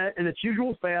internet, in its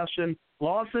usual fashion,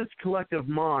 lost its collective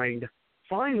mind.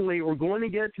 Finally, we're going to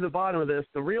get to the bottom of this,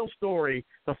 the real story,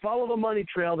 the follow the money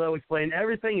trail that will explain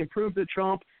everything and prove that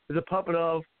Trump is a puppet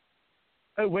of,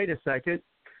 oh, wait a second.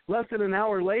 Less than an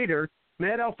hour later,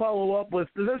 Maddow follow up with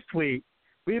this tweet.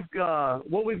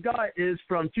 What we've got is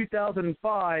from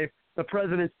 2005, the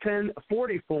president's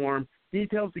 1040 form.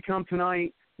 Details to come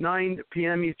tonight, 9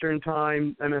 p.m. Eastern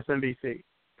Time, MSNBC.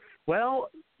 Well,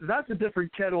 that's a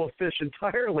different kettle of fish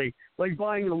entirely, like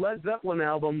buying the Led Zeppelin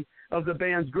album of the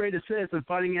band's greatest hits and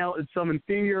finding out it's some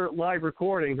inferior live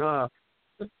recording, huh?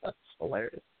 That's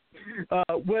hilarious.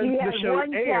 When he the had show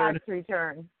one aired, tax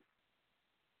return.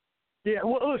 yeah,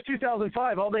 well, it was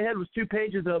 2005. All they had was 2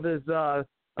 pages of his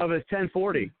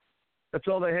 1040. That's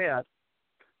all they had.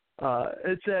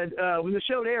 It said when the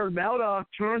show aired, Maddow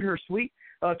took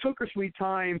her sweet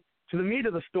time to the meat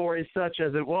of the story, such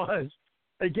as it was.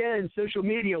 Again, social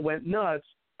media went nuts,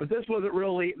 but this wasn't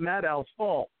really Maddow's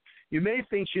fault. You may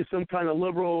think she's some kind of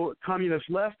liberal communist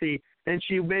lefty, and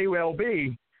she may well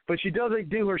be, but she doesn't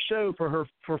do her show for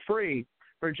free.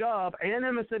 Her job, and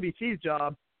MSNBC's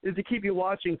job, is to keep you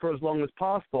watching for as long as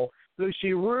possible. So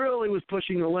she really was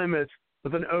pushing the limits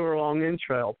with an overlong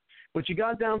intro. When she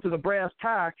got down to the brass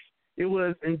tacks, it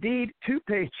was indeed 2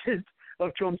 pages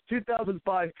of Trump's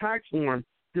 2005 tax form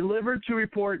delivered to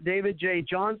report David J.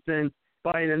 Johnson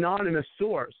by an anonymous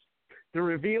source. The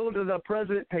reveal that the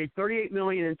president paid $38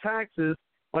 million in taxes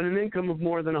on an income of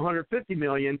more than $150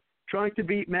 million. Trying to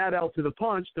beat Maddow to the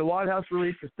punch, the White House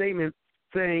released a statement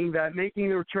saying that making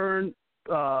the return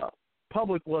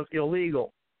public was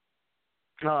illegal.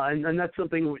 And that's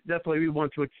something definitely we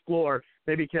want to explore.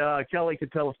 Maybe Kelly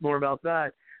could tell us more about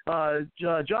that.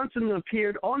 Johnson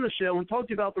appeared on the show and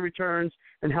talked about the returns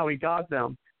and how he got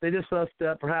them. They discussed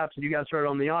that perhaps, if you guys heard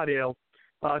on the audio,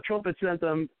 Trump had sent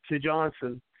them to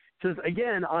Johnson. Says,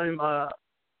 again, I'm a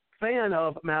fan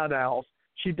of Maddow's.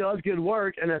 She does good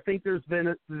work, and I think there's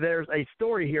a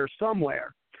story here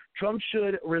somewhere. Trump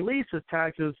should release his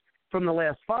taxes from the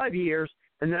last 5 years,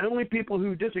 and the only people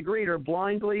who disagreed are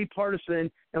blindly partisan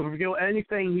and will forgo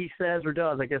anything he says or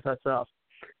does. I guess that's us.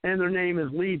 And their name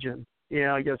is Legion.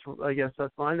 Yeah, I guess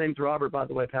that's my name's Robert, by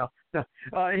the way, pal.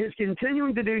 His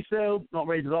continuing to do so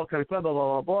raises all kinds of blah, blah,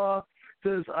 blah, blah.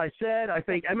 Says, I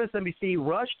think MSNBC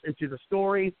rushed into the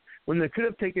story when they could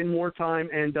have taken more time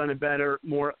and done a better,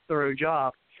 more thorough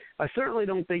job. I certainly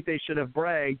don't think they should have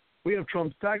bragged. We have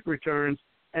Trump's tax returns,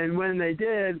 and when they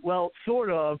did, well,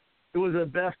 sort of, it was a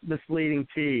best misleading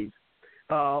tease.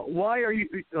 Why are you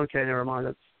 – okay, never mind.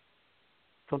 That's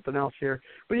something else here.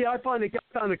 But, yeah, I found it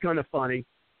kind of funny,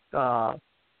 that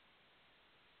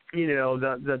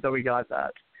we got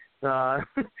that.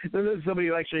 There's somebody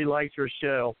who actually likes her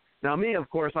show. Now, me, of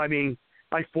course, I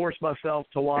force myself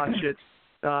to watch it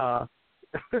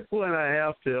when I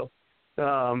have to,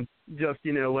 for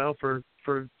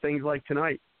things like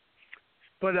tonight.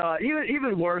 But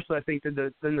even worse, I think, than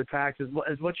the taxes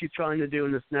is what she's trying to do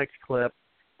in this next clip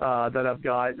that I've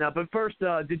got. Now, but first,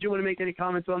 did you want to make any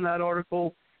comments on that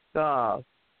article? Did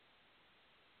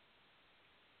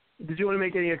you want to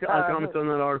make any comments on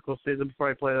that article, Susan,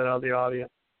 before I play that out of the audio?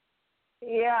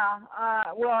 Yeah,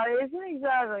 well, it isn't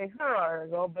exactly her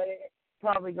article, but it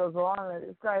probably goes along with it.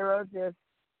 This guy wrote this,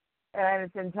 and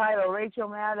it's entitled, Rachel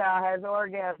Maddow has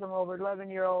orgasm over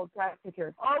 11-year-old tax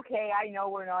return. Okay, I know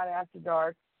we're not after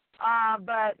dark,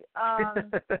 but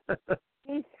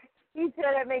he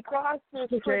said it may cost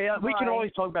this. Okay, we can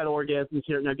always talk about orgasms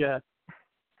here. Now, go ahead.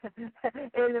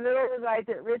 In the middle of the night,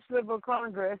 that rich liberal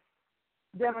Congress,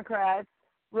 Democrats,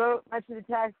 wrote much of the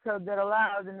tax code that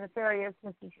allowed the nefarious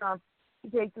Mr. Trump to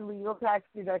take the legal tax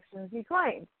deductions he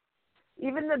claimed.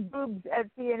 Even the boobs at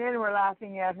CNN were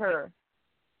laughing at her.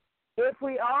 If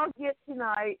all we get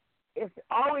tonight is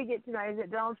that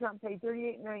Donald Trump paid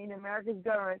 $38 million to America's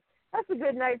government, that's a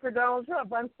good night for Donald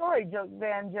Trump. I'm sorry,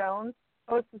 Van Jones,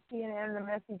 host of CNN, The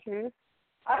Messy Truth.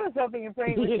 I was hoping and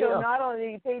praying to show not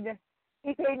only did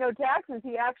he paid no taxes,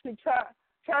 he actually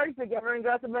charged the government and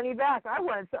got the money back. I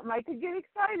wanted something I could get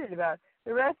excited about.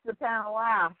 The rest of the panel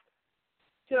laughed.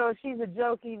 So she's a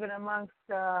joke even amongst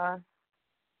the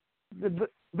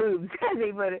boobs, as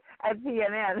they put it, at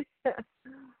CNN.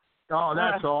 Oh,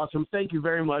 that's awesome. Thank you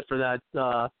very much for that,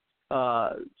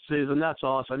 Susan. That's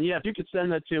awesome. Yeah, if you could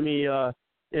send that to me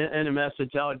in a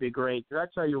message, that would be great. I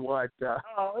tell you what,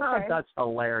 okay. That's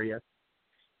hilarious.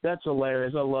 That's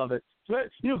hilarious. I love it.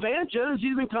 But, Van Jones,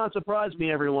 he's been kind of surprised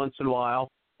me every once in a while.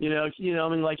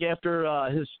 Like after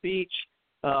his speech,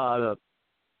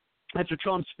 after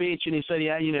Trump's speech, and he said,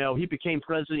 he became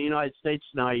president of the United States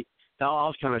tonight. Now, I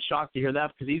was kind of shocked to hear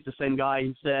that because he's the same guy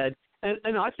he said,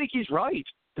 and I think he's right,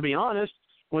 to be honest,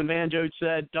 when Van Jones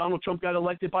said Donald Trump got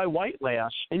elected by white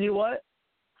lash. And you know what?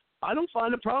 I don't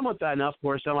find a problem with that. Now, of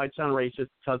course, that might sound racist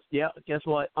because, guess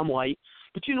what? I'm white.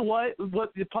 But you know what?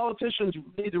 What the politicians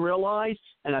need to realize,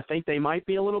 and I think they might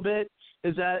be a little bit,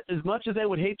 is that as much as they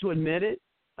would hate to admit it,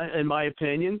 in my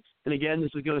opinion, and again,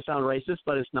 this is going to sound racist,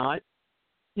 but it's not,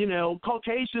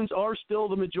 Caucasians are still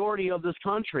the majority of this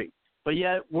country, but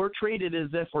yet we're treated as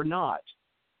if we're not.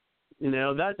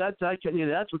 That's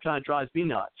what kind of drives me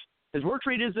nuts, is we're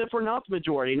treated as if we're not the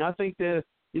majority. And I think that,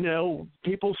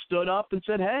 people stood up and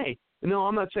said, hey,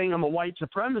 I'm not saying I'm a white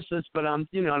supremacist, but and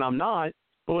I'm not.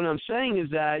 But what I'm saying is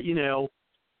that, you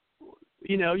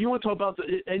want to talk about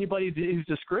anybody who's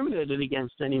discriminated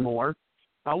against anymore.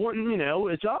 I wouldn't,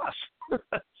 it's us.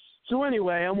 So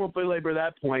anyway, I won't belabor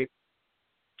that point.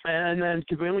 And then,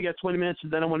 because we only got 20 minutes,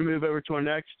 and then I want to move over to our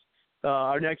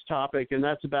next topic, and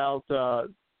that's about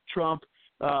Trump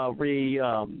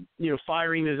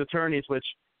firing his attorneys, which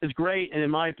is great, and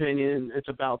in my opinion, it's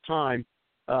about time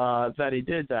that he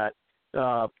did that.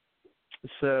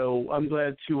 So I'm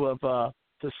glad to have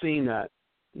seen that.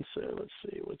 And so let's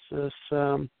see, what's this?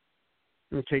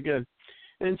 Okay, good.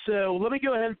 And so let me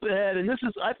go ahead, and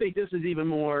I think this is even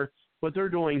more, what they're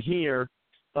doing here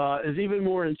is even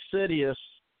more insidious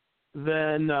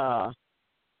than.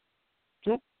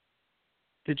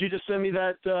 Did you just send me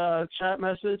that chat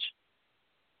message?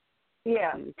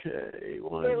 Yeah. Okay.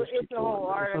 It's a whole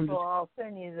article. I'll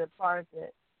send you the part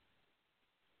that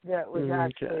was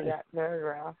actually that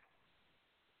paragraph.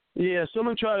 Yeah,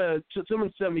 someone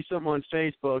sent me something on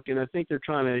Facebook, and I think they're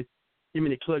trying to get me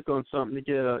to click on something to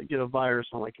get a virus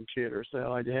on my computer,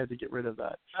 so I had to get rid of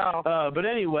that. Oh. But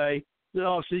anyway,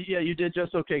 so yeah, you did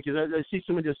just okay, because I see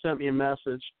someone just sent me a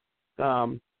message,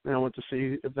 and I want to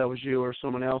see if that was you or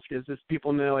someone else, because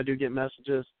people know I do get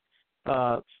messages,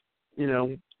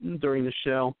 during the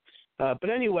show. But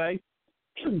anyway,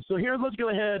 so here, let's go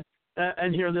ahead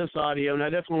and hear this audio, and I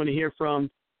definitely want to hear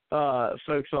from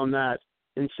folks on that.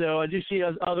 And so I do see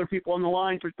other people on the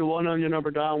line. For the one on your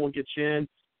number dial, we'll get you in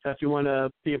if you want to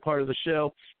be a part of the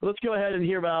show. But let's go ahead and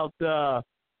hear about her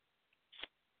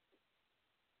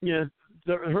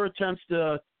attempts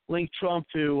to link Trump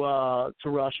to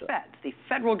Russia. Feds, the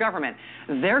federal government,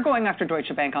 they're going after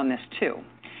Deutsche Bank on this too.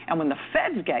 And when the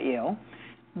feds get you,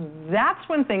 that's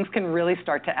when things can really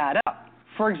start to add up.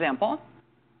 For example,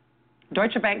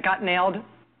 Deutsche Bank got nailed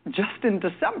just in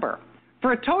December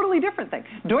for a totally different thing.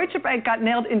 Deutsche Bank got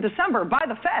nailed in December by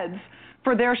the feds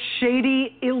for their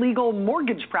shady, illegal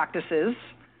mortgage practices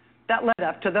that led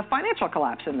up to the financial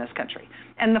collapse in this country.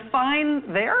 And the fine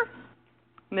there,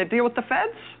 in the deal with the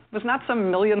feds, was not some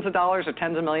millions of dollars or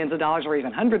tens of millions of dollars or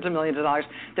even hundreds of millions of dollars.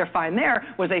 Their fine there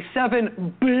was a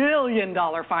 $7 billion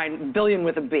fine, billion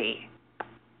with a B.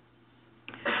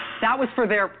 That was for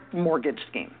their mortgage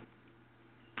scheme.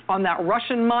 On that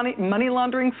Russian money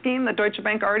laundering scheme that Deutsche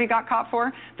Bank already got caught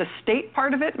for, the state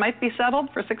part of it might be settled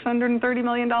for $630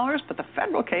 million, but the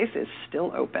federal case is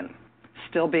still open,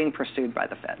 still being pursued by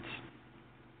the feds.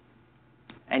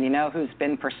 And you know who's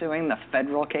been pursuing the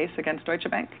federal case against Deutsche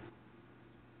Bank?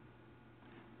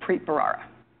 Preet Bharara,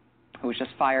 who was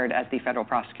just fired as the federal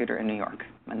prosecutor in New York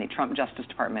when the Trump Justice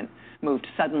Department moved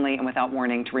suddenly and without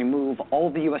warning to remove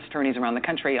all the U.S. attorneys around the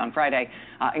country on Friday,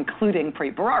 including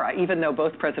Preet Bharara, even though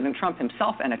both President Trump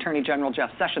himself and Attorney General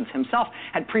Jeff Sessions himself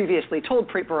had previously told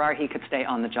Preet Bharara he could stay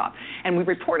on the job. And we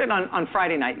reported on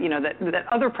Friday night, that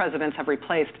other presidents have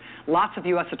replaced lots of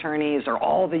U.S. attorneys or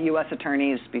all the U.S.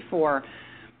 attorneys before.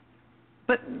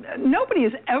 But nobody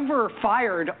has ever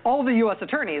fired all the U.S.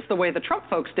 attorneys the way the Trump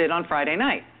folks did on Friday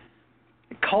night.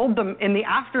 Called them in the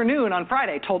afternoon on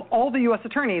Friday, told all the U.S.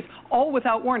 attorneys, all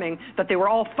without warning, that they were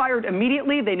all fired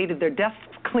immediately, they needed their desks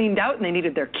cleaned out, and they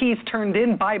needed their keys turned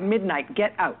in by midnight.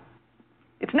 Get out.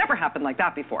 It's never happened like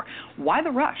that before. Why the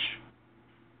rush?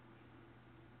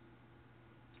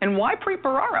 And why Preet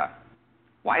Bharara?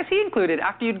 Why is he included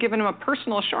after you'd given him a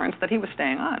personal assurance that he was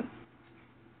staying on?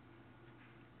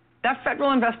 That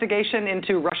federal investigation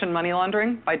into Russian money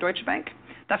laundering by Deutsche Bank,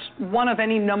 that's one of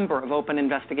any number of open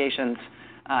investigations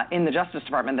in the Justice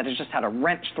Department that has just had a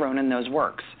wrench thrown in those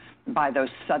works by those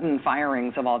sudden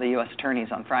firings of all the U.S. attorneys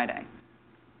on Friday.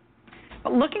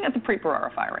 But looking at the Preet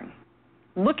Bharara firing,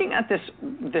 looking at this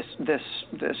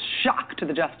shock to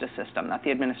the justice system that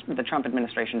the Trump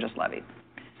administration just levied,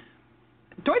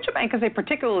 Deutsche Bank is a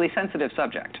particularly sensitive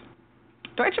subject.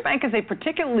 Deutsche Bank is a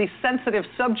particularly sensitive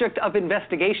subject of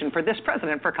investigation for this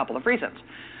president for a couple of reasons.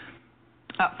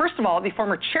 First of all, the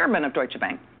former chairman of Deutsche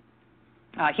Bank,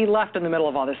 he left in the middle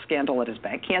of all this scandal at his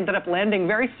bank. He ended up landing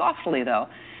very softly, though,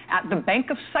 at the Bank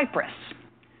of Cyprus.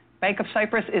 Bank of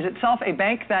Cyprus is itself a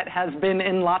bank that has been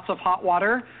in lots of hot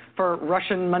water for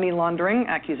Russian money laundering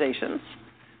accusations.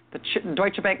 The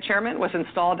Deutsche Bank chairman was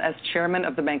installed as chairman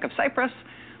of the Bank of Cyprus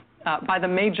by the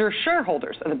major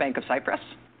shareholders of the Bank of Cyprus.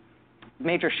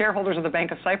 Major shareholders of the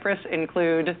Bank of Cyprus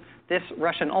include this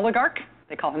Russian oligarch.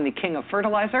 They call him the king of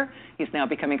fertilizer. He's now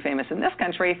becoming famous in this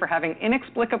country for having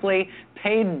inexplicably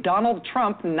paid Donald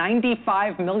Trump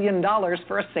 $95 million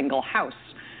for a single house.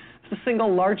 It's the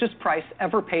single largest price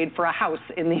ever paid for a house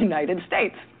in the United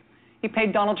States. He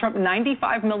paid Donald Trump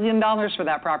 $95 million for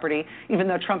that property, even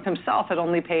though Trump himself had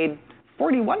only paid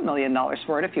 $41 million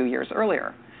for it a few years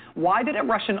earlier. Why did a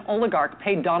Russian oligarch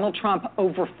pay Donald Trump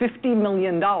over $50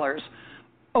 million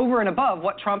over and above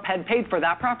what Trump had paid for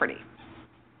that property?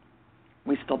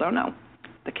 We still don't know.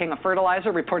 The king of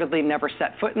fertilizer reportedly never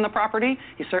set foot in the property.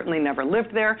 He certainly never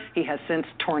lived there. He has since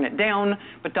torn it down,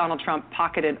 but Donald Trump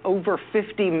pocketed over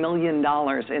 $50 million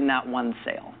in that one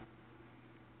sale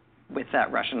with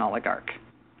that Russian oligarch,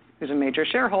 who's a major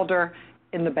shareholder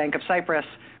in the Bank of Cyprus,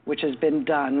 which has been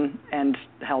done and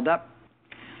held up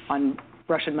on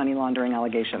Russian money laundering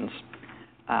allegations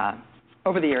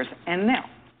over the years. And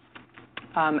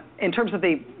now, in terms of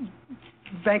the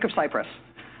Bank of Cyprus,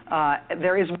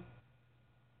 there is...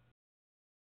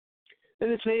 And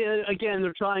it's, again,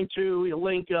 they're trying to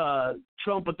link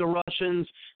Trump with the Russians,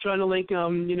 trying to link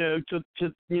them, to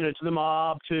the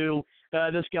mob, to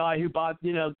this guy who bought,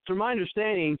 from my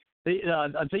understanding,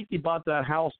 I think he bought that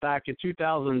house back in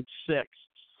 2006,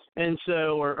 and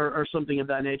so, or something of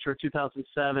that nature,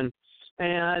 2007.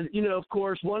 And, of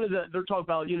course, they're talking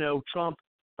about, Trump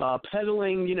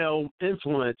peddling,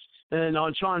 influence. And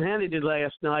on Sean Hannity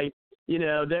last night, he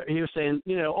was saying,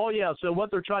 oh, yeah, so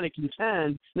what they're trying to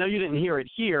contend, now you didn't hear it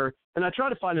here, and I tried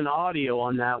to find an audio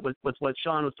on that with what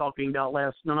Sean was talking about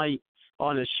last night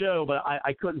on his show, but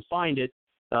I couldn't find it.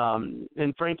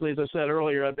 And frankly, as I said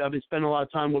earlier, I've been spending a lot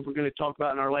of time what we're going to talk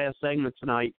about in our last segment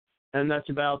tonight, and that's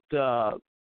about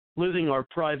losing our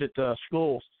private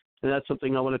schools, and that's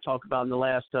something I want to talk about in the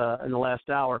last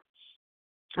hour.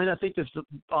 And I think this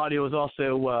audio is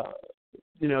also,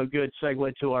 a good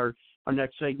segue to our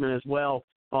next segment as well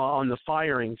on the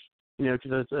firings,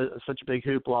 because it's such a big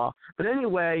hoopla. But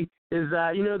anyway, is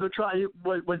that, they're trying,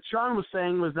 what Sean was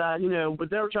saying was that, what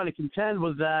they were trying to contend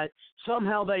was that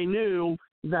somehow they knew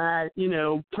that,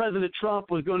 President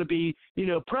Trump was going to be,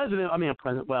 president,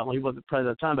 well, he wasn't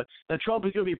president at the time, but that Trump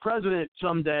was going to be president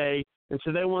someday, and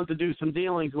so they wanted to do some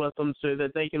dealings with him so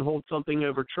that they can hold something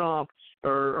over Trump,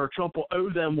 or Trump will owe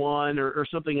them one, or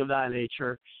something of that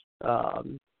nature.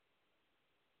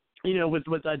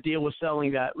 With that deal with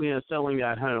selling that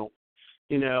home,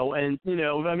 and,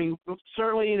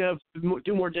 certainly,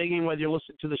 do more digging, whether you're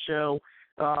listening to the show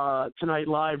tonight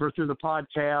live or through the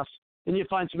podcast, and you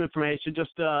find some information, just,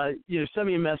 send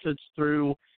me a message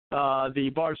through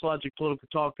the Bars Logic Political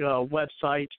Talk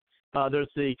website. There's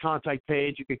the contact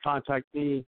page. You can contact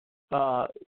me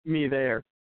there.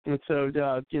 And so,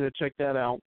 check that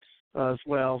out as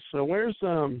well. So where's,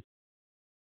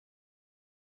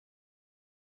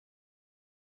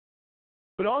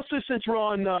 but also, since we're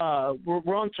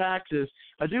on taxes,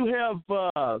 I do have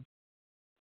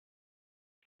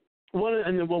one,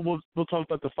 and then we'll talk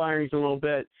about the firings in a little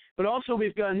bit. But also,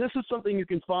 we've got, and this is something you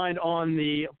can find on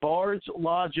the Bars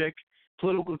Logic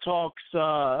Political Talks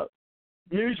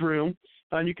newsroom,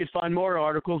 and you can find more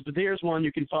articles. But here's one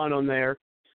you can find on there.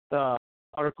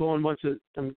 Article, and once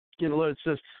I'm getting loaded, it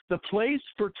says the place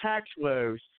for tax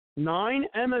woes. 9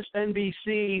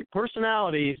 MSNBC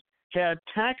personalities had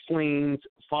tax liens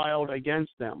filed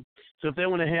against them. So if they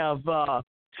want to have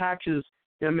taxes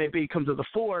that maybe come to the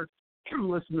fore,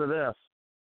 listen to this.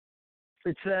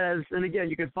 It says, and again,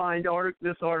 you can find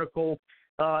this article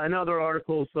and other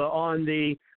articles on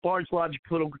the Bars Logic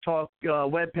Political Talk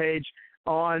webpage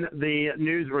on the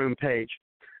newsroom page.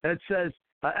 And it says,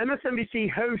 MSNBC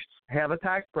hosts have a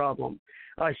tax problem.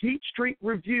 A Heat Street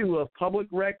review of public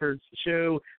records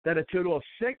show that a total of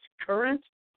 6 current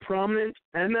prominent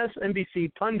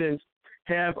MSNBC pundits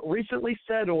have recently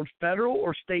settled federal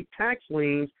or state tax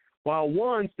liens, while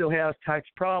one still has tax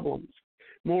problems.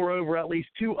 Moreover, at least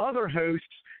 2 other hosts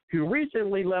who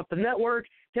recently left the network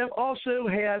have also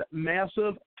had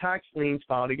massive tax liens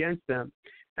filed against them.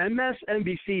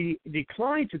 MSNBC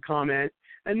declined to comment,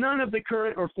 and none of the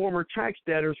current or former tax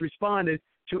debtors responded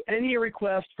to any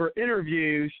request for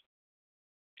interviews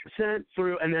sent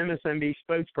through an MSNBC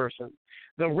spokesperson.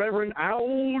 The Reverend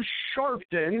Al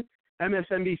Sharpton,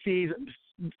 MSNBC's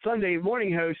Sunday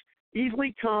morning host,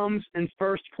 easily comes in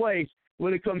first place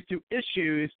when it comes to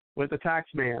issues with the tax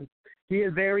man. He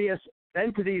has various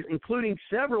entities, including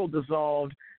several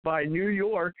dissolved by New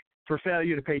York for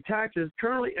failure to pay taxes,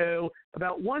 currently owe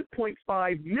about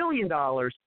 $1.5 million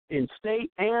in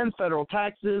state and federal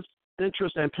taxes,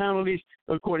 interest, and penalties,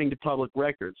 according to public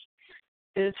records.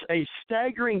 It's a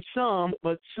staggering sum,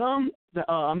 but down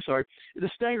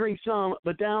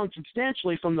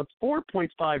substantially from the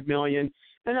 $4.5 million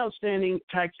in outstanding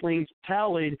tax liens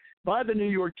tallied by the New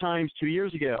York Times 2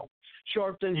 years ago.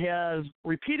 Sharpton has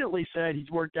repeatedly said he's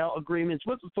worked out agreements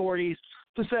with authorities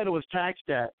to settle his tax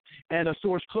debt, and a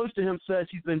source close to him says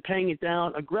he's been paying it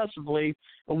down aggressively,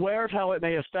 aware of how it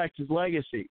may affect his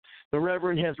legacy. The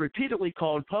Reverend has repeatedly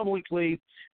called publicly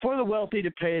for the wealthy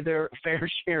to pay their fair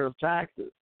share of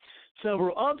taxes.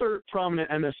 Several other prominent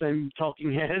MSM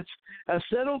talking heads have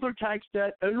settled their tax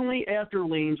debt only after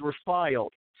liens were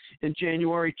filed. In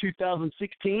January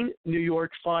 2016, New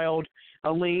York filed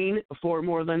a lien for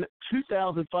more than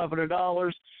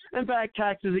 $2,500 and back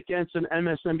taxes against an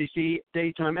MSNBC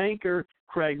daytime anchor,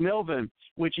 Craig Melvin,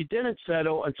 which he didn't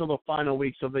settle until the final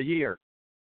weeks of the year.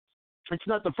 It's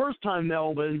not the first time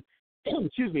Melvin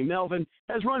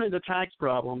has run into tax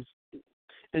problems.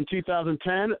 In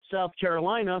 2010, South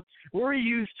Carolina, where he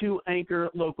used to anchor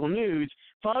local news,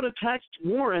 filed a tax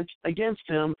warrant against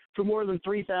him for more than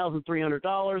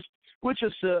 $3,300, which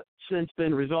has since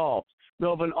been resolved.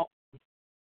 Melvin,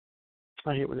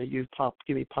 I hate when they give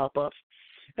me pop-ups.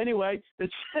 Anyway,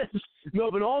 it says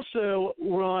Melvin also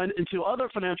run into other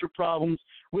financial problems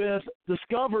with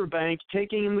Discover Bank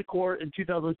taking him to court in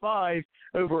 2005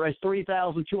 over a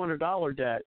 $3,200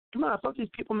 debt. Come on, I thought these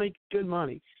people make good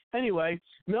money. Anyway,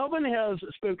 Melvin has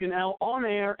spoken out on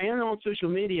air and on social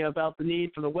media about the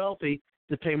need for the wealthy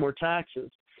to pay more taxes.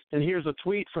 And here's a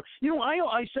tweet from,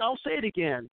 I'll say it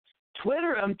again.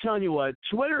 Twitter, I'm telling you what,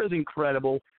 Twitter is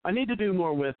incredible. I need to do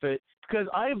more with it because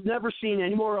I have never seen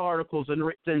any more articles than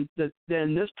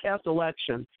this past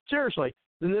election. Seriously,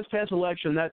 than this past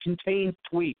election that contains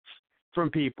tweets from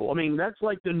people. I mean, that's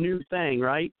like the new thing,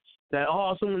 right? That,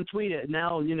 someone tweeted.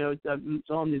 Now, it's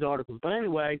on these articles. But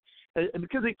anyway,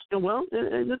 because it's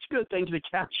a good thing to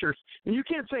capture. And you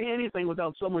can't say anything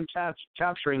without someone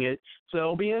capturing it. So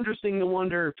it'll be interesting to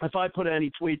wonder if I put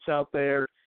any tweets out there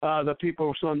that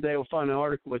people someday will find an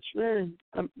article, which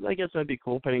I guess that'd be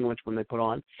cool, depending on which one they put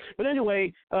on. But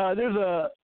anyway, there's a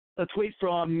tweet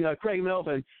from Craig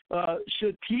Melvin.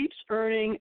 Should peeps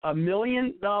earning $1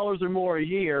 million or more a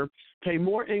year pay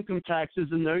more income taxes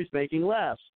than those making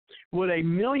less? Would a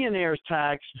millionaire's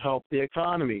tax help the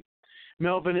economy?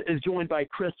 Melvin is joined by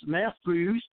Chris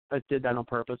Matthews. I did that on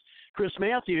purpose. Chris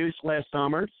Matthews, last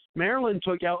summer, Maryland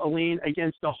took out a lien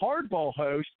against the Hardball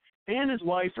host and his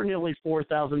wife for nearly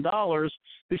 $4,000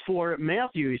 before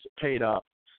Matthews paid up.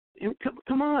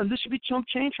 Come on, this should be chump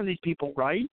change for these people,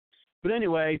 right? But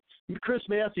anyway, Chris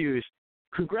Matthews,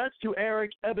 congrats to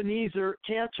Eric Ebenezer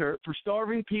Cantor for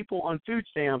starving people on food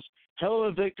stamps. Hell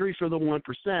of a victory for the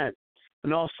 1%.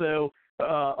 And also,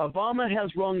 Obama has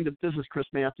rung this is Chris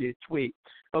Matthews' tweet.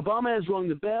 Obama has rung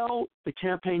the bell. The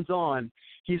campaign's on.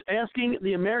 He's asking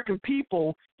the American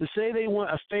people to say they want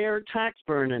a fair tax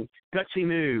burden. Gutsy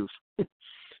move.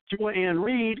 Joanne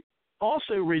Reed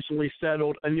also recently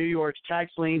settled a New York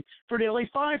tax lien for nearly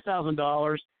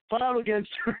 $5,000 filed against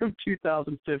her in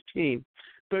 2015.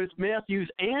 Both Matthews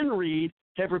and Reed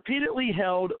have repeatedly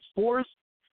held forth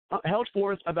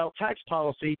about tax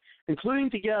policy, including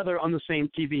together on the same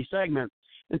TV segment.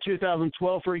 In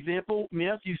 2012, for example,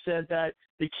 Matthews said that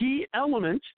the key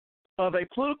element of a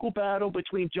political battle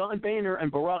between John Boehner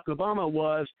and Barack Obama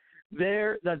was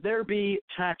that there be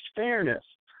tax fairness.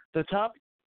 The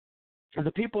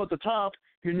people at the top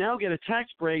who now get a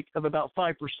tax break of about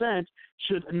 5%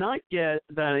 should not get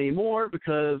that anymore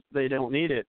because they don't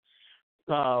need it.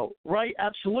 Right,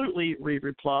 absolutely, Reed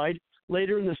replied.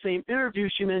 Later in the same interview,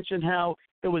 she mentioned how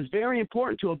it was very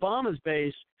important to Obama's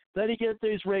base that he get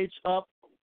those rates up,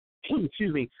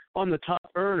 on the top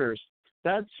earners.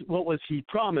 That's what he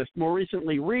promised. More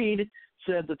recently, Reed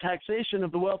said the taxation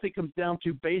of the wealthy comes down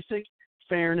to basic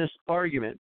fairness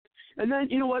argument. And then,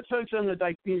 you know what, folks, I'm going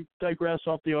to digress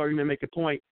off the argument and make a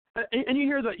point. And you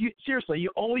hear that, seriously,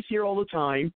 you always hear all the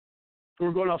time,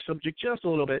 we're going off subject just a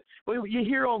little bit, but you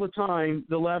hear all the time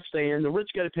the left saying the rich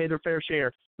got to pay their fair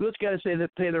share. The rich got to say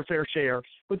that pay their fair share.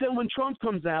 But then when Trump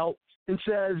comes out and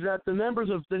says that the members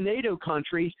of the NATO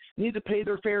countries need to pay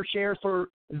their fair share for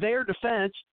their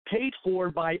defense paid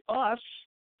for by us,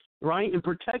 right, and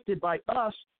protected by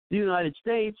us, the United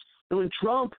States, and when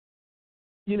Trump,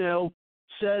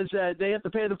 says that they have to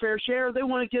pay their fair share, they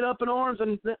want to get up in arms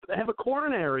and have a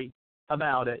coronary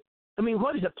about it. I mean,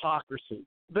 what hypocrisy.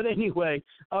 But anyway,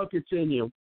 I'll continue.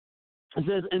 It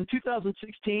says in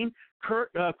 2016,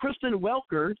 Kristen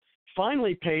Welker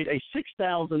finally paid a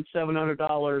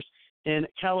 $6,700 in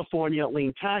California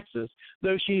lien taxes.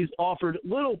 Though she's offered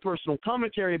little personal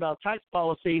commentary about tax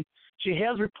policy, she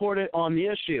has reported on the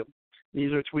issue.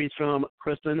 These are tweets from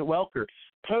Kristen Welker.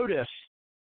 POTUS,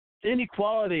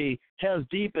 inequality has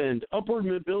deepened. Upward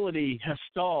mobility has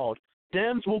stalled.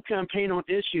 Dems will campaign on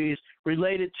issues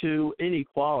related to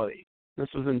inequality. This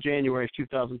was in January of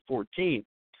 2014.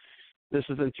 This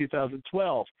is in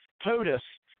 2012. POTUS,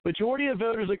 majority of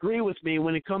voters agree with me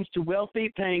when it comes to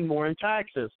wealthy paying more in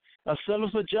taxes. A subtle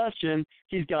suggestion,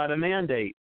 he's got a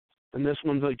mandate. And this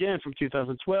one's again from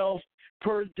 2012.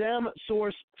 Per Dem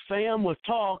source FAM with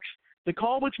talks, The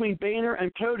call between Boehner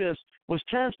and POTUS was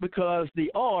tense because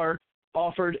the R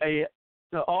offer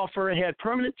had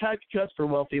permanent tax cuts for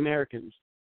wealthy Americans.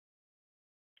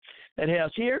 It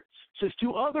has here, since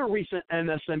two other recent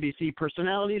MSNBC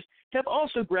personalities have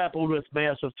also grappled with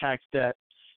massive tax debt.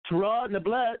 Tarad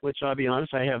Nablet, which I'll be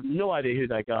honest, I have no idea who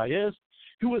that guy is,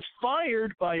 who was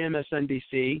fired by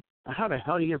MSNBC. How the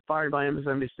hell do you get fired by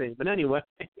MSNBC? But anyway,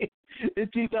 in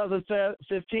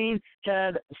 2015,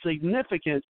 had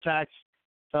significant tax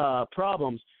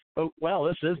problems. Oh, well,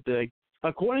 this is big.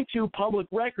 According to public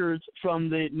records from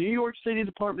the New York City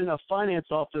Department of Finance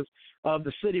office of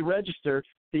the City Register,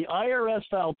 the IRS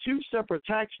filed two separate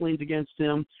tax liens against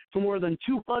him for more than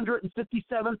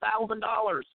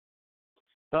 $257,000,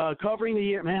 covering the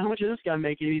year. Man, how much is this guy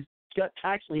making? He's got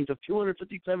tax liens of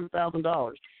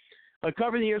 $257,000,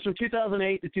 covering the years from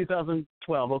 2008 to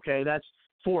 2012. Okay, that's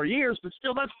 4 years, but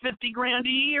still, that's $50,000 a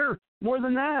year. More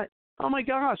than that. Oh my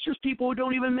gosh, there's people who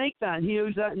don't even make that, and he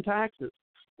owes that in taxes.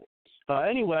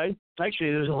 Anyway,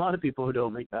 actually, there's a lot of people who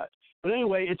don't make that. But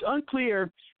anyway, it's unclear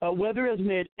whether he has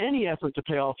made any effort to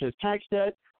pay off his tax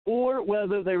debt or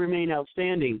whether they remain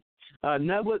outstanding.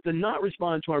 Neblet did not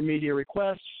respond to our media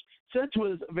requests sent to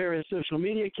his various social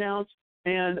media accounts,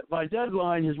 and by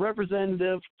deadline, his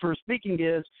representative for speaking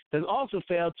gigs has also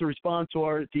failed to respond to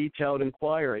our detailed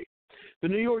inquiry. The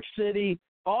New York City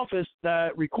office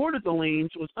that recorded the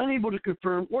liens was unable to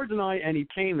confirm or deny any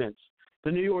payments.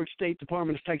 The New York State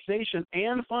Department of Taxation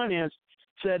and Finance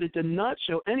said it did not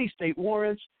show any state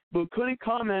warrants, but couldn't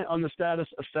comment on the status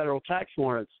of federal tax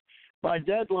warrants. By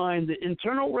deadline, the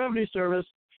Internal Revenue Service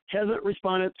hasn't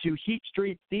responded to Heat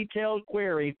Street's detailed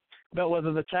query about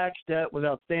whether the tax debt was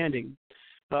outstanding.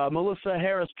 Melissa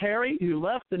Harris Perry, who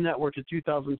left the network in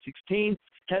 2016,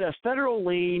 had a federal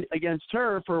lien against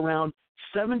her for around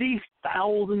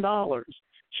 $70,000.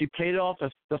 She paid it off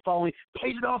the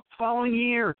following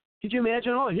year. Could you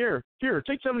imagine? Oh, here,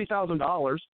 take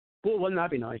 $70,000. Well, wouldn't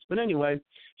that be nice? But anyway,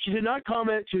 she did not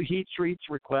comment to Heat Street's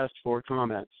request for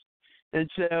comments. And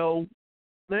so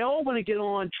they all want to get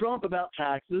on Trump about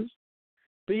taxes,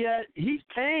 but yet he's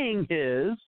paying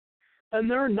his, and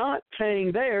they're not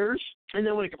paying theirs, and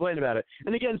they want to complain about it.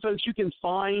 And again, folks, you can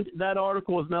find that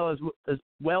article as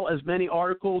well as many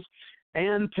articles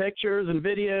and pictures and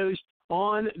videos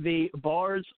on the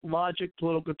Bard's Logic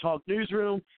Political Talk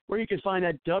newsroom, where you can find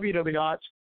at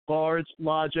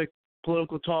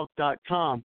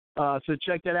www.bardslogicpoliticaltalk.com. So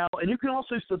check that out. And you can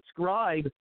also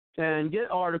subscribe and get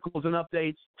articles and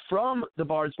updates from the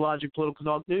Bard's Logic Political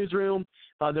Talk newsroom.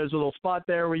 There's a little spot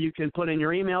there where you can put in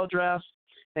your email address.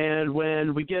 And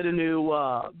when we get a new,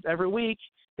 every week,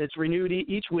 it's renewed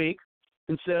each week.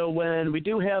 And so when we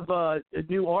do have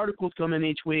new articles come in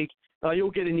each week,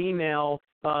 you'll get an email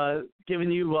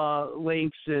giving you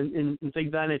links and things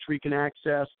of that nature where you can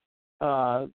access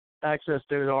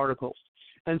those articles.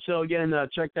 And so, again,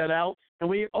 check that out. And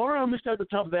we are almost at the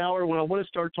top of the hour when I want to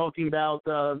start talking about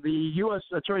the U.S.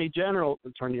 attorneys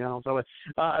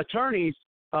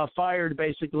fired,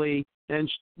 basically, and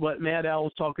what Maddow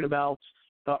was talking about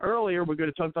earlier. We're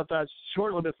going to talk about that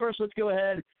shortly. But first, let's go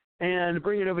ahead and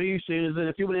bring it over to you, Susan.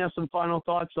 If you want to have some final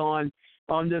thoughts on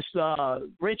this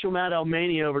Rachel Maddow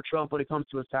mania over Trump when it comes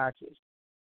to his taxes.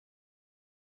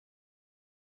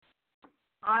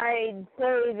 I'd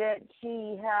say that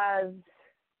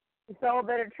it's all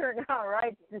better turned out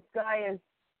right. This guy is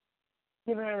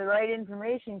giving her the right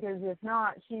information, because if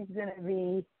not, she's going to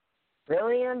be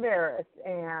really embarrassed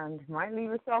and might leave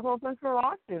herself open for a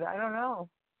lawsuit. I don't know.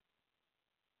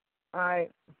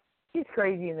 She's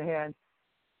crazy in the head.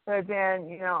 But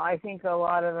then, I think a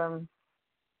lot of them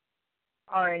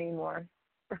are anymore.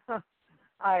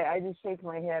 I just shake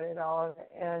my head at all of it.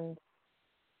 And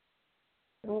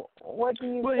what do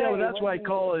you say? Well, that's why I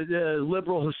call it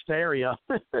liberal hysteria.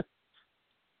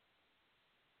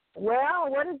 Well,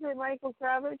 what is it, Michael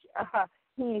Savage?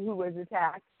 He who was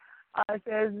attacked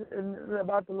says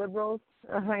about the liberals.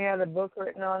 I had a book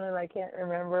written on it. I can't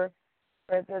remember.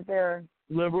 But that they're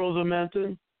liberals are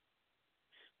mentioned.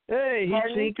 Hey, Heat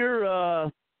Seeker. I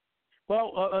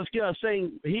was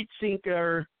saying, Heat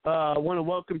Seeker, want to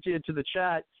welcome you to the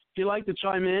chat. If you'd like to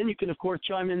chime in, you can, of course,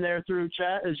 chime in there through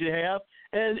chat as you have.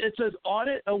 And it says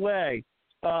audit away.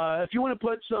 If you want to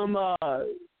put some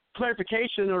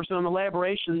clarification or some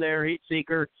elaboration there, Heat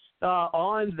Seeker,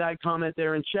 on that comment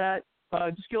there in chat,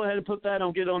 just go ahead and put that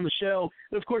on, get on the show.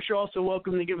 And, of course, you're also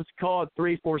welcome to give us a call at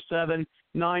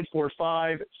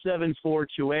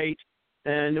 347-945-7428.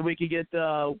 And we could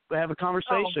have a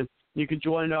conversation. You can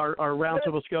join our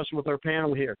roundtable discussion with our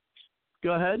panel here.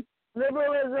 Go ahead.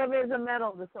 Liberalism is a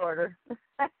mental disorder.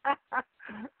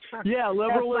 Yeah,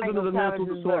 liberalism is a mental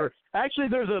disorder. Actually,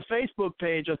 there's a Facebook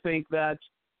page. I think there's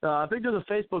a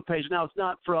Facebook page now. It's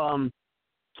not from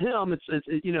him. It's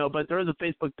but there is a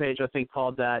Facebook page I think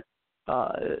called that.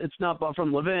 It's not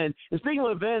from Levin. And speaking of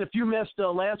Levin, if you missed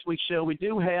last week's show, we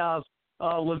do have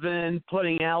Levin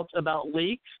putting out about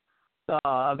leaks,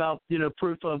 about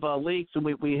proof of leaks, and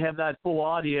we have that full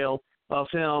audio of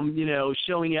him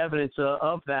showing evidence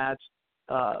of that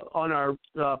on our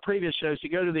previous shows. So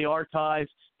you go to the archives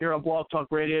here on Blog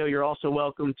Talk Radio. You're also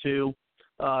welcome to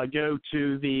go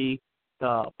to the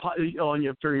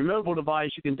for your mobile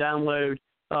device. You can download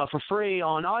for free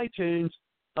on iTunes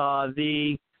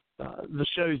the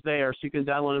shows there, so you can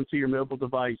download them to your mobile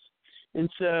device. And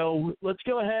so let's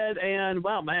go ahead and,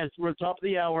 wow, man, we're at the top of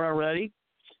the hour already.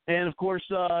 And, of course,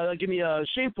 give me a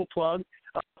shameful plug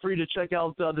for you to check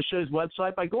out the show's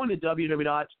website by going to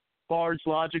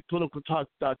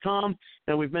www.bardslogicpoliticaltalk.com.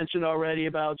 And we've mentioned already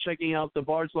about checking out the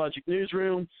Bard's Logic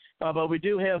newsroom, but we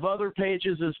do have other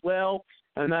pages as well,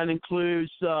 and that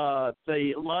includes the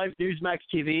live Newsmax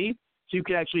TV. So you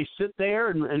can actually sit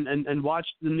there and watch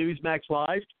the Newsmax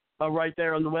live right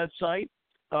there on the website.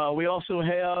 We also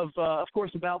have, of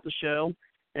course, about the show,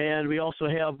 and we also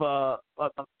have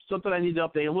something I need to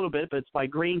update a little bit, but it's my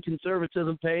Green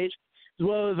Conservatism page, as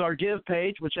well as our Give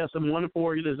page, which has some wonderful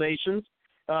organizations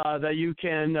that you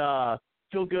can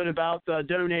feel good about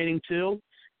donating to.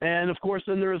 And, of course,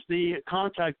 then there's the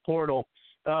contact portal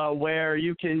where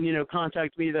you can,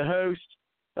 contact me, the host,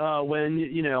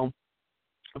 when,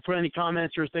 for any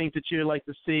comments or things that you'd like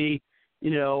to see,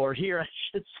 or hear, I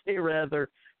should say, rather,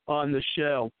 on the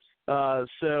show.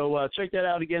 So check that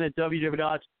out again at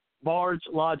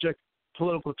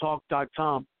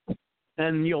www.bardslogicpoliticaltalk.com.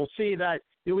 And you'll see that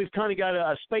we've kind of got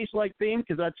a space-like theme,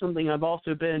 because that's something I've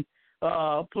also been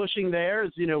pushing there,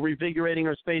 is, revigorating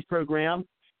our space program.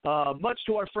 Much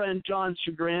to our friend John's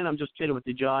chagrin. I'm just kidding with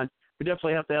you, John. We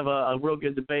definitely have to have a real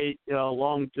good debate,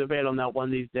 long debate on that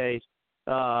one these days.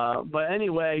 But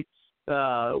anyway,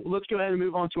 let's go ahead and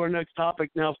move on to our next topic.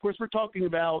 Now, of course, we're talking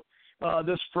about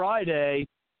this Friday.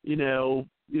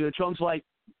 Trump's like,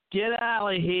 get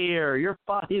out of here. You're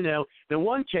in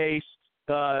one case,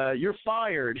 you're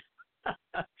fired.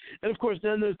 And of course,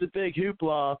 then there's the big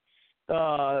hoopla,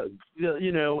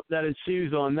 that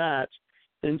ensues on that.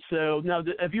 And so now,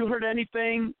 have you heard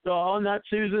anything on that,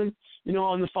 Susan?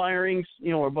 On the firings,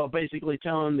 or basically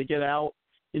telling them to get out,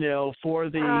 for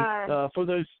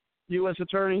those U.S.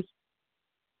 attorneys?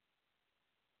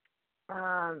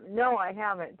 No, I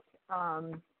haven't.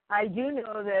 I do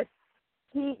know that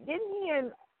I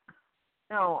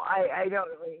don't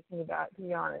know anything about it, to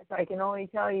be honest. I can only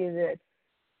tell you that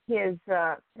his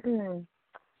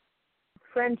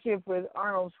friendship with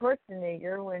Arnold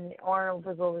Schwarzenegger when Arnold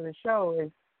was over the show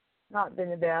has not been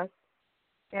the best.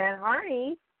 And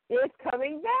Arnie is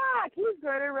coming back. He's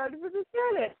going to run for the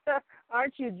Senate.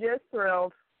 Aren't you just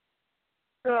thrilled?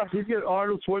 He's got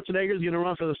Arnold Schwarzenegger's going to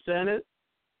run for the Senate?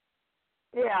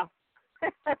 Yeah.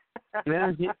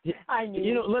 Man, I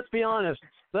knew. Let's be honest.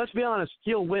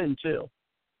 He'll win too.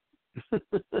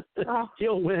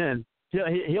 He'll win.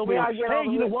 He'll be. Hey,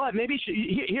 you know what? Maybe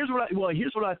here's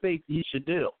what I think he should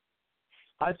do.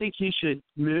 I think he should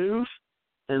move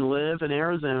and live in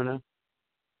Arizona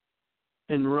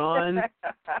and run.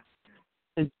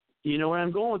 And you know where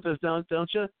I'm going with this, don't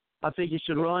you? I think he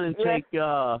should run and take.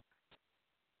 McCain.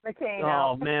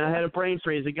 Oh man, I had a brain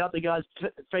freeze. It got the guy's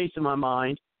face in my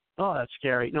mind. Oh, that's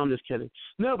scary. No, I'm just kidding.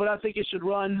 No, but I think he should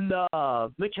run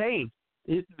McCain.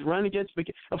 Run against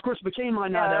McCain. Of course, McCain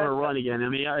might not ever run again. I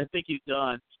mean, I think he's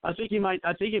done. I think he might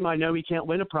know he can't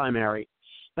win a primary.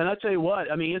 And I tell you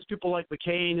what, I mean, it's people like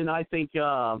McCain, and I think,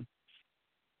 oh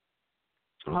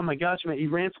my gosh, man, he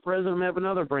ran for president. I'm having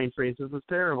another brain freeze. This is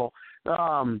terrible.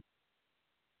 McCain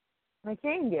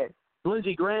did.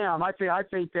 Lindsey Graham. I think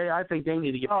they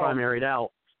need to get primaried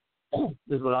out.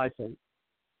 Is what I think.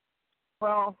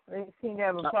 Well, they seem to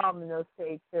have a problem in those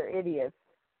states. They're idiots.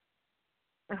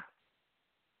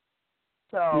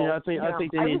 So yeah, I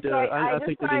think they need to. I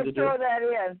think they need to throw that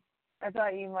in. I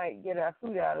thought you might get a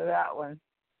hoot out of that one.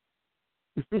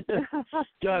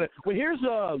 Got it. Well, here's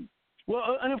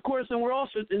and of course, and we're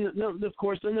also then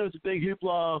there's a big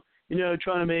hoopla,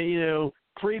 trying to make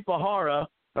Preet Bharara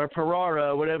or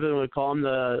Perara, whatever they would call him,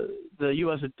 the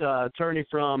U.S. attorney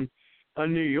from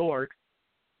New York.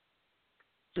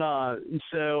 And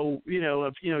so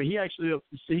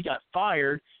he got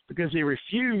fired because he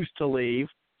refused to leave.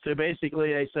 So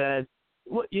basically, they said,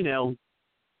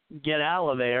 get out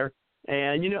of there.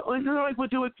 And and they're like, we'll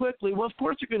do it quickly. Well, of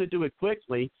course they're going to do it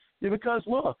quickly because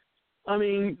look, I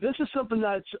mean, this is something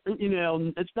that's,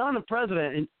 it's not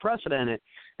unprecedented.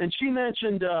 And she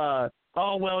mentioned,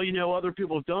 other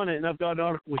people have done it, and I've got an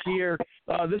article here.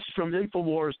 This is from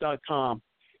Infowars.com,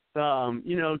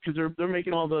 because they're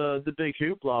making all the big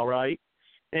hoopla, right?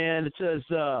 And it says,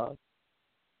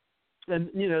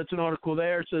 it's an article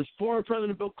there. It says, former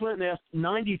President Bill Clinton asked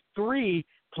 93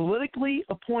 politically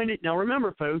appointed, now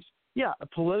remember, folks,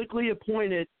 politically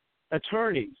appointed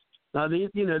attorneys. Now,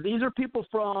 these are people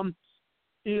from,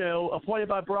 appointed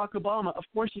by Barack Obama. Of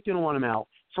course he's going to want him out.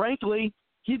 Frankly,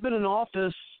 he's been in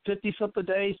office 50-something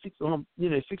days,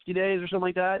 60 days or something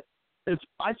like that.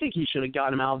 I think he should have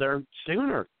gotten him out of there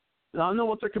sooner. I don't know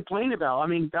what they're complaining about. I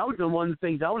mean, that would have been one of the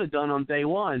things I would have done on day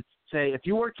one. Say, if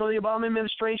you work for the Obama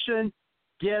administration,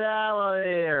 get out of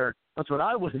there. That's what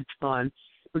I would have done.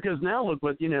 Because now look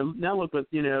what what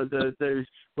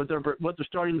they're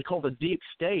starting to call the deep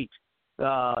state.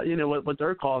 What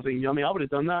they're causing. I mean, I would have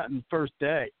done that in the first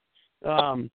day.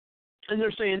 And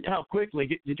they're saying how quickly.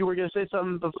 Did you were going to say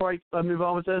something before I move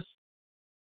on with this?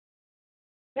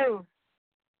 Who?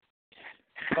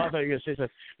 I thought you were going to say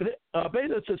something. But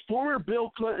basically it says former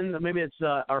Bill Clinton, maybe it's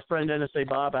our friend NSA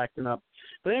Bob acting up.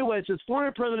 But anyway, it says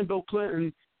former President Bill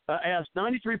Clinton asked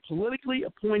 93 politically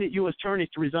appointed U.S. attorneys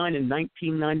to resign in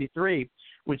 1993,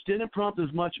 which didn't prompt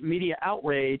as much media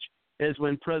outrage as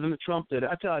when President Trump did it.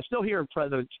 I tell you, I still hear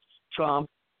President Trump.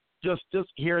 Just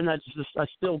hearing that, it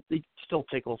still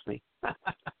tickles me to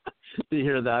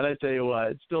hear that. I tell you what,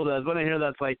 it still does. When I hear that,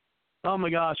 it's like, oh my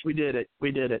gosh, we did it.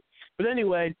 But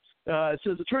anyway, it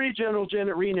says Attorney General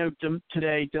Janet Reno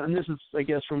today, and this is, I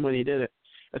guess, from when he did it.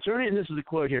 And this is a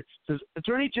quote here. It says,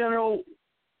 Attorney General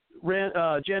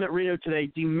Janet Reno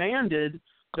today demanded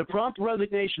the prompt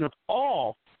resignation of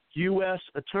all U.S.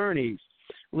 attorneys,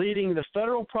 leading the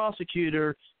federal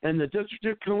prosecutor and the District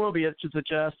of Columbia to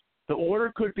suggest the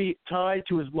order could be tied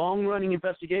to his long-running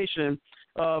investigation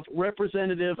of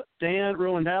Representative Dan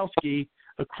Rowandowski,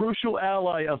 a crucial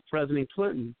ally of President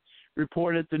Clinton,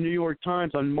 reported the New York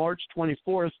Times on March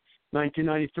 24th,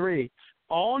 1993.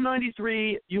 All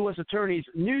 93 U.S. attorneys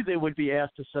knew they would be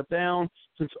asked to step down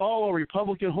since all are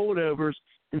Republican holdovers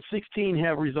and 16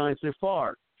 have resigned so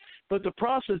far. But the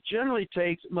process generally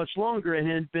takes much longer and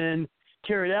had been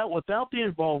carried out without the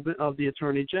involvement of the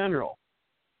Attorney General.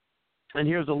 And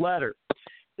here's a letter.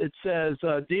 It says,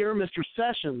 Dear Mr.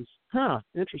 Sessions,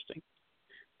 interesting.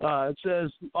 It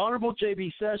says, Honorable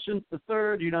J.B. Sessions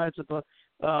III, United States,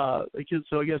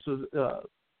 so I guess it was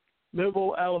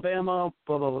Mobile, Alabama,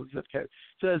 blah, blah, blah. Okay. It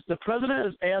says, the President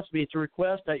has asked me to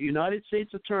request that United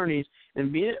States attorneys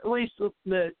immediately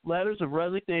submit letters of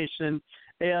resignation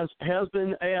as has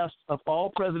been asked of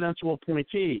all presidential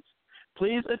appointees.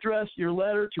 Please address your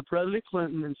letter to President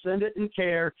Clinton and send it in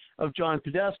care of John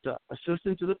Podesta,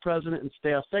 Assistant to the President and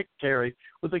Staff Secretary,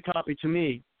 with a copy to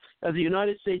me. As a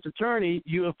United States Attorney,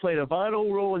 you have played a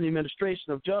vital role in the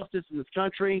administration of justice in this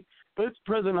country. Both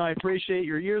President and I appreciate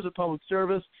your years of public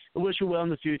service and wish you well in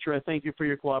the future. I thank you for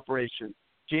your cooperation.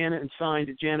 Janet, and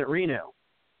signed Janet Reno.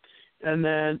 And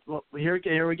then here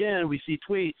again, we see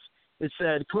tweets. It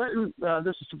said, Clinton,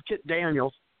 this is from Kit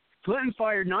Daniels, Clinton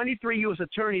fired 93 U.S.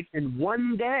 attorneys in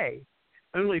one day.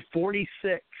 Only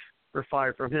 46 were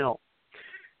fired from Hill.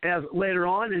 As later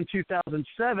on in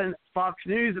 2007, Fox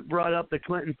News brought up the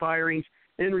Clinton firings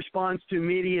in response to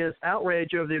media's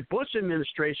outrage over the Bush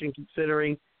administration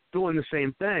considering doing the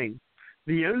same thing.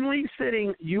 The only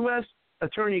sitting U.S.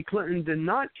 attorney Clinton did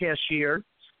not cashier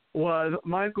was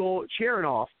Michael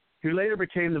Chernoff, who later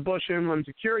became the Bush Homeland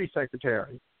Security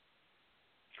Secretary.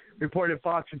 Reported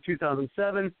Fox in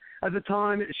 2007. At the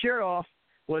time, Chernoff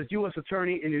was U.S.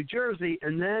 attorney in New Jersey,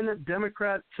 and then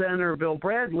Democrat Senator Bill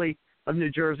Bradley of New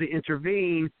Jersey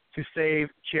intervened to save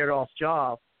Chernoff's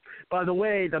job. By the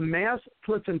way, the mass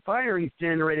Clinton firings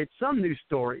generated some news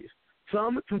stories,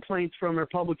 some complaints from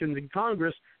Republicans in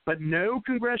Congress, but no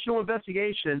congressional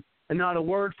investigation and not a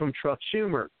word from Chuck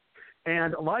Schumer.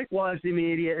 And likewise, the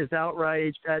media is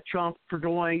outraged at Trump for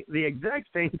doing the exact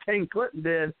same thing Clinton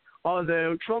did,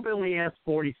 although Trump only asked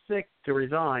 46 to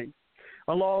resign.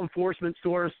 A law enforcement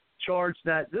source charged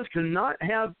that this could not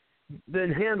have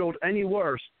been handled any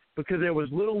worse because there was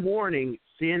little warning,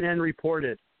 CNN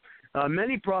reported.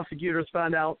 Many prosecutors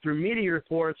found out through media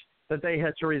reports that they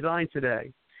had to resign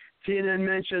today. CNN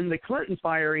mentioned the Clinton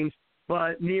firings,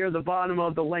 but near the bottom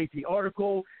of the lengthy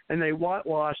article, and they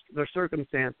whitewashed their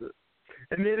circumstances.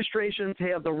 Administrations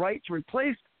have the right to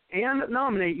replace and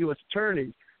nominate U.S.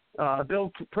 attorneys.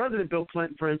 President Bill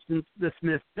Clinton, for instance,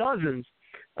 dismissed dozens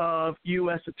of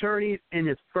U.S. attorneys in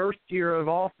his first year of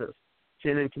office.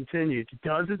 CNN continued.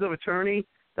 Dozens of attorneys?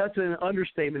 That's an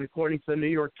understatement, according to the New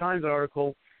York Times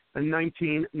article in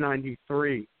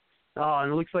 1993.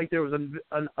 And it looks like there was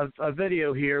a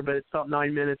video here, but it's about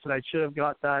 9 minutes, and I should have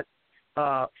got that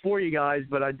for you guys,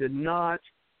 but I did not.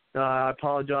 I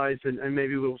apologize, and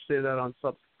maybe we'll say that on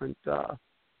subsequent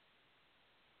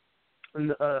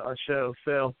show.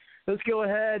 So let's go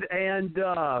ahead and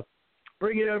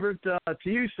bring it over to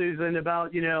you, Susan,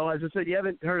 about, as I said, you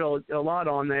haven't heard a lot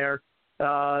on there.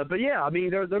 But, yeah, I mean,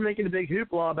 they're making a big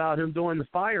hoopla about him doing the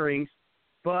firings.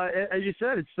 But, as you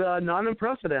said, it's not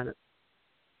unprecedented.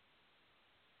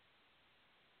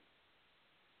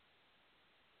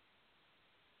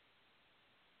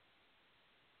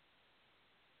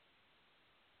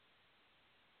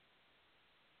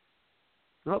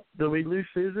 Oh, did we lose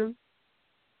Susan?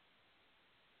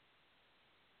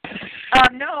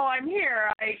 No, I'm here.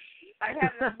 I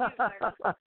had it on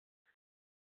mute.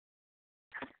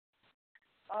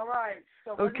 All right.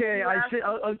 So okay, I see.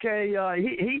 Okay,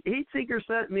 Heat Seeker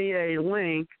sent me a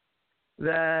link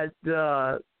that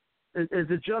is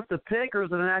it just a pic or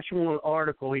is it an actual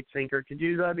article? Heat Seeker, could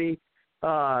you let me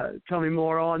tell me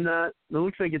more on that? It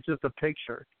looks like it's just a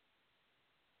picture.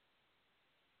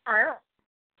 I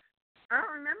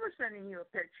don't remember sending you a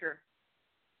picture.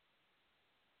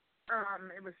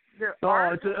 It was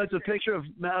it's a picture of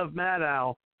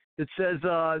Maddow. It says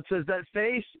that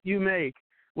face you make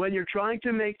when you're trying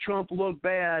to make Trump look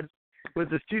bad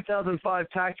with his 2005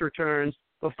 tax returns,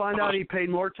 but find out he paid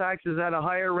more taxes at a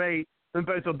higher rate than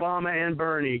both Obama and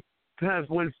Bernie. That's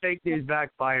when fake news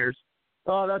backfires.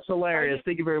 Oh, that's hilarious.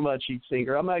 Thank you very much, Heat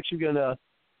Seeker. I'm actually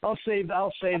I'll save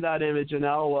that image and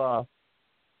I'll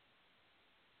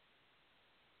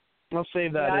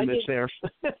save that image there.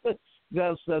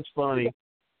 That's funny.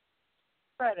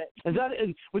 Credit.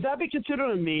 Would that be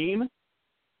considered a meme?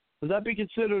 Would that be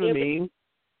considered a meme?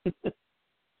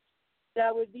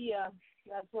 That would be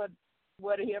that's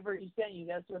whatever he sent you,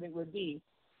 that's what it would be.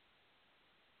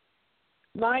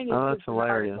 Mine is that's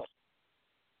hilarious.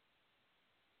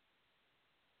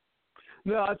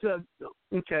 No,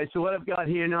 okay. So what I've got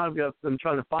here now, I'm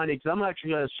trying to find it because I'm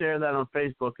actually going to share that on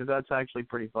Facebook because that's actually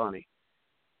pretty funny.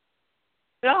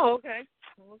 Oh, okay.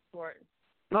 I'll look for it.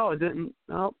 No, it didn't.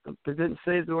 No, it didn't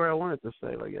save to where I wanted to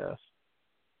save, I guess.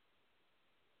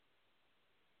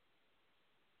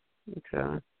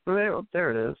 Okay. Well,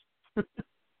 there it is.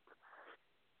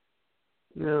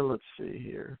 Yeah, let's see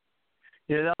here.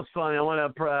 Yeah, that was funny. I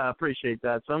want to appreciate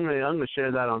that. So I'm gonna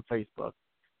share that on Facebook.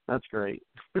 That's great.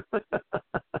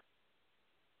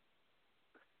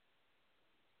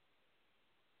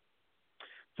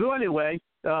 So anyway,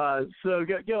 so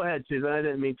go ahead, Susan. I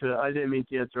didn't mean to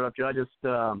interrupt you. I just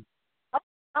I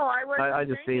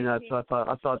just seen that, so I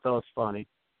thought that was funny.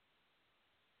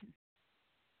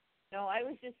 No, I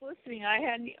was just listening. I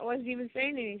wasn't even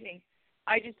saying anything.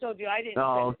 I just told you I didn't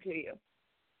send it to you.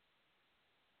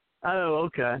 Oh,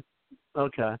 okay.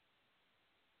 Okay.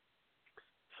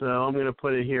 So I'm going to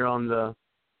put it here on it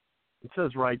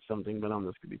says write something, but I'm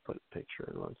just going to be put a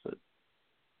picture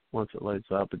once it loads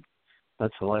up.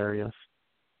 That's hilarious.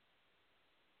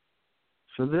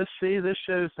 So this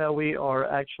shows how we are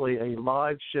actually a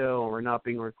live show and we're not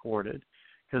being recorded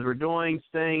because we're doing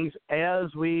things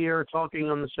as we are talking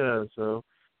on the show. So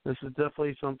this is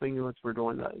definitely something that we're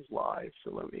doing that is live.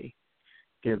 So let me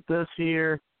get this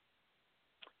here.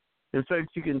 And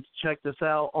folks, you can check this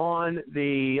out on I'm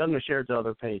going to share it to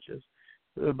other pages,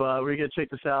 but we're going to check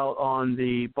this out on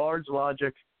the Bard's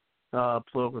Logic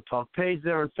Political Talk page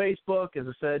there on Facebook. As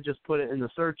I said, just put it in the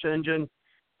search engine,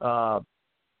 and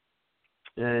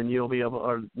you'll be able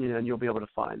to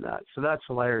find that. So that's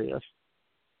hilarious.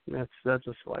 That's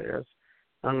just hilarious.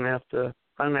 I'm gonna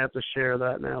have to share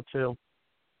that now too.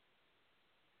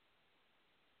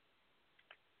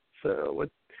 So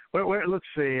where let's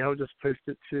see. I'll just post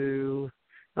it to.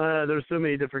 There's so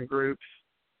many different groups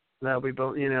that we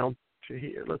both to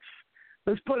here. Let's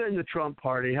put it in the Trump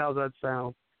party. How's that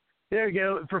sound? There you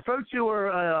go. For folks who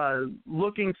are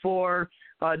looking for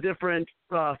different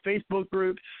Facebook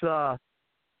groups, and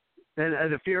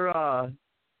if you're a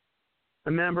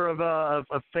member of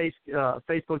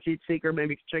Facebook Heat Seeker,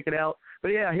 maybe you can check it out. But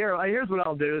yeah, here's what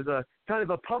I'll do is a kind of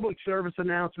a public service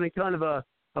announcement, kind of a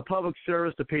public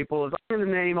service to people. Is I'm going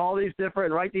to name all these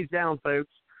different, write these down,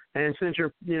 folks. And since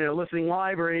you're listening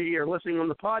live or you're listening on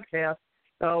the podcast,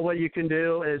 what you can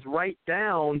do is write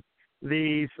down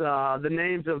these the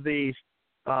names of these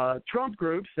Trump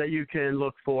groups that you can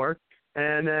look for,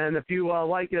 and then if you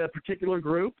like a particular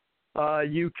group,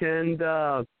 you can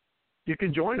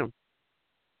join them.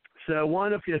 So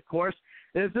one, of course,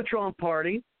 is the Trump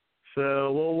Party.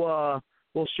 So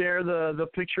we'll share the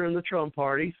picture in the Trump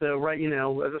Party. So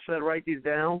as I said, write these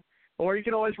down. or you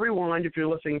can always rewind if you're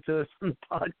listening to this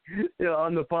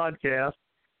on the podcast.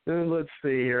 And let's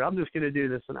see here. I'm just going to do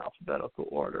this in alphabetical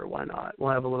order. Why not?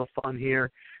 We'll have a little fun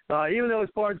here. Even though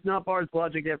it's not Bard's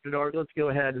Logic After Dark, let's go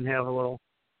ahead and have a little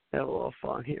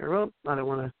fun here. Well, I don't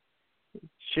want to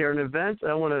share an event.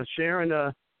 I want to share in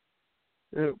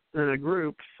a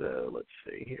group. So let's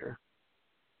see here.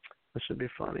 This should be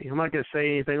funny. I'm not going to say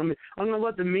anything. I'm going to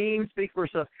let the meme speak for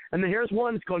itself. And then here's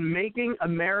one. It's called Making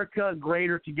America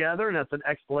Greater Together, and that's an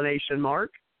exclamation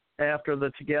mark after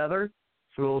the together.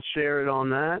 So we'll share it on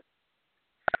that.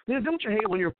 Don't you hate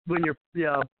when you're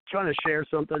trying to share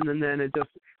something and then it just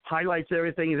highlights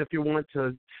everything as if you want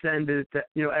to send it,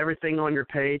 everything on your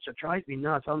page? It drives me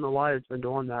nuts. I don't know why it's been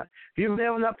doing that. Have you been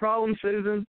having that problem,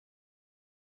 Susan?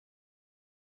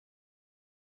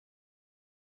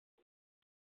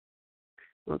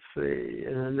 Let's see.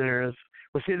 And there's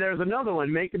another one,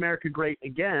 Make America Great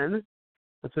Again.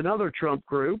 That's another Trump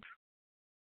group.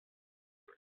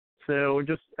 So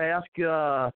just ask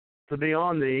to be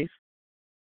on these.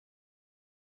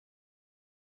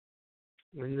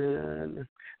 And then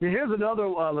here's another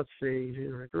one. Let's see.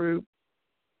 Here's a group.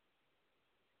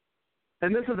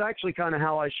 And this is actually kind of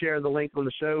how I share the link on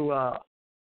the show,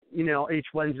 each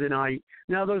Wednesday night.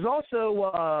 Now, there's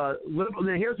also,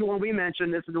 here's the one we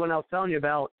mentioned. This is the one I was telling you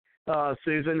about,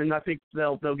 Susan, and I think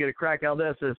they'll get a crack out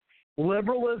of this, is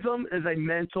liberalism is a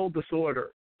mental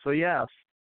disorder. So, yes,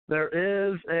 there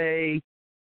is a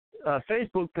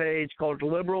Facebook page called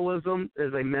Liberalism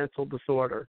is a Mental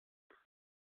Disorder.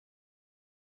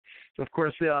 Of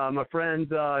course, my friends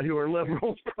who are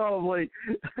liberals probably,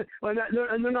 and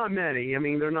they're not many. I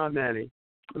mean, they're not many.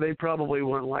 They probably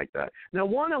wouldn't like that. Now,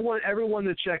 one I want everyone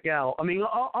to check out. I mean,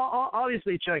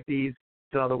 obviously check the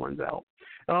other ones out.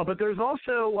 But there's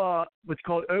also what's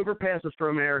called Overpasses for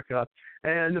America.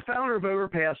 And the founder of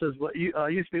Overpasses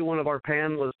used to be one of our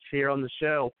panelists here on the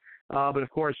show. But, of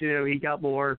course, he got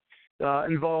more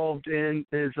involved in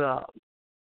his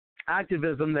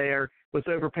activism there with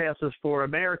Overpasses for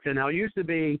America. Now, it used to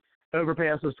be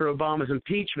Overpasses for Obama's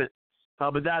impeachment,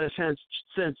 but that has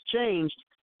since changed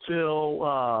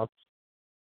to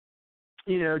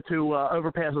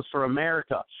Overpasses for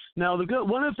America. Now,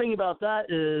 one of the things about that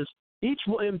is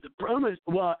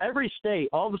every state,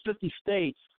 all the 50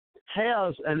 states,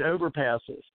 has an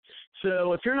Overpasses.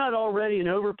 So if you're not already an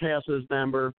Overpasses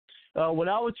member, what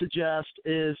I would suggest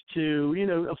is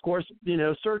to, of course,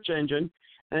 search engine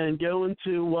and go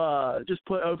into just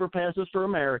put Overpasses for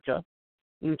America,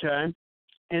 okay?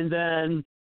 And then,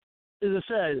 as I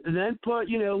said, and then put,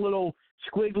 little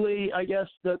squiggly, I guess,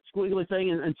 that squiggly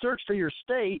thing, and search for your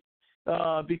state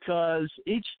because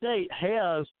each state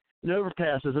has an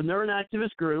Overpasses, and they're an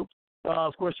activist group.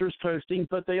 Of course, there's posting,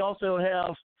 but they also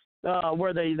have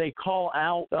where they call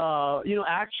out,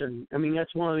 action. I mean,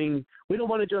 we don't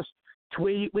want to just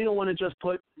tweet. We don't want to just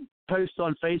put posts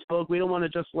on Facebook. We don't want to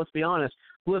just, let's be honest,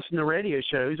 listen to radio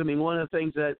shows. I mean, one of the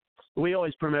things that we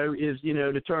always promote is,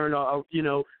 to turn a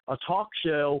talk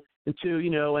show into,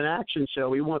 an action show.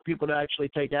 We want people to actually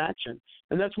take action.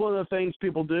 And that's one of the things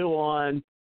people do on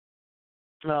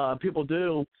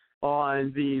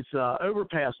these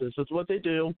Overpasses. That's what they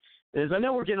do. Is, I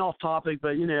know we're getting off topic,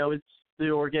 but, it's the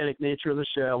organic nature of the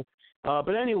show.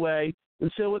 But anyway,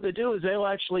 and so what they do is they'll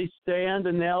actually stand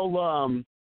and they'll, go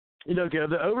to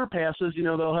the Overpasses,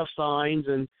 they'll have signs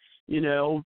and,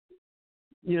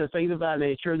 things of that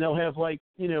nature. And they'll have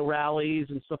rallies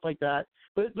and stuff like that.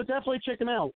 But definitely check them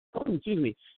out. Excuse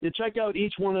me. You check out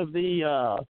each one of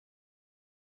the,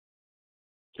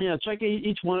 check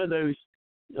each one of those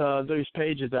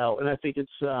pages out. And I think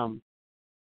it's,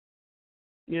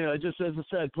 just as I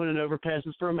said, put in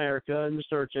Overpasses for America in the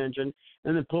search engine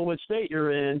and then pull what state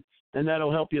you're in, and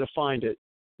that'll help you to find it.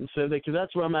 And so because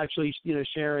that's where I'm actually,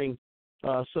 sharing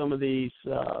some of these,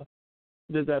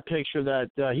 that picture that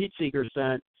Heat Seeker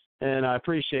sent, and I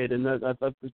appreciate it. And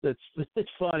it's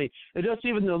funny. And just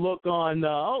even the look on,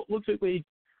 looks like we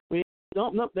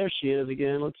nope, there she is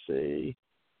again. Let's see.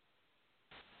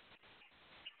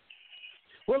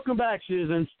 Welcome back,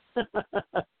 Susan.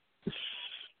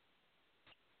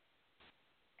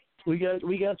 We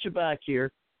got you back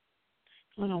here.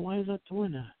 I don't know, why is that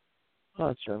doing that? Oh,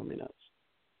 it's driving me nuts.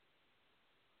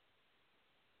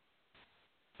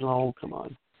 Oh, come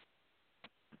on.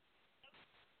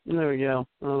 There we go.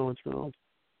 I don't know what's going on.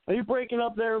 Are you breaking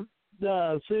up there,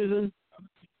 Susan?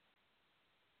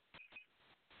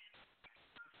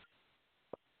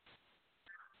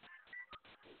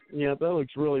 Yeah,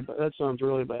 that sounds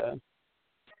really bad.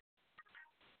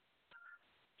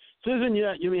 Susan,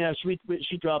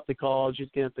 she dropped the call. She's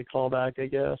going to have to call back, I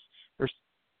guess. Or,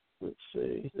 let's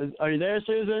see. Are you there,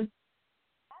 Susan?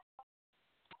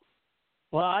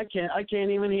 Well, I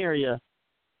can't even hear you.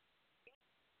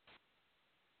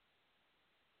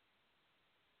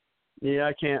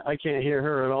 Yeah, I can't hear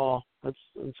her at all. That's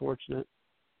unfortunate.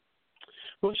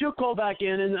 Well, she'll call back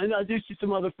in, and I do see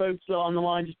some other folks on the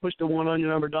line. Just push the 1 on your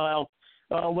number dial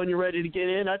when you're ready to get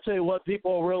in. I tell you what,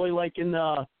 people are really liking.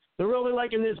 They're really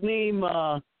liking this meme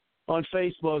on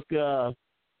Facebook.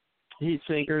 Heat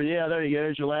sinker. Yeah, there you go.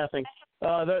 There's your laughing.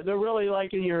 They're really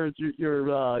liking your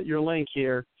link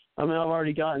here. I mean, I've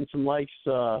already gotten some likes.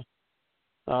 I've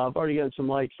already gotten some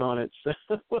likes on it. So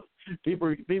people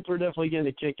are definitely getting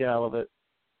a kick out of it.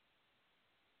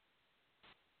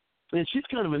 And she's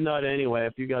kind of a nut anyway,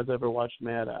 if you guys ever watched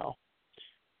Maddow.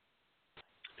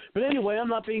 But anyway, I'm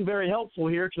not being very helpful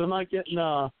here because I'm not getting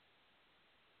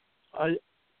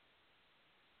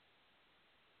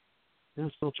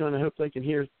I'm still trying to hope they can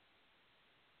hear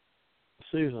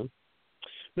Susan.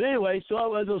 But anyway,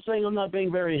 so as I was saying, I'm not being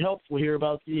very helpful here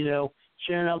about,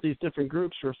 sharing out these different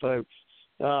groups for folks.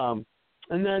 And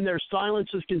then there's Silence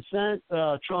is Consent,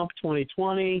 Trump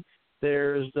 2020.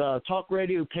 There's Talk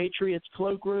Radio Patriots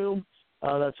Cloakroom.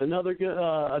 That's another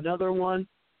one.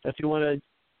 If you want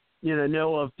to,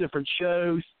 know of different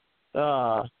shows.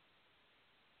 So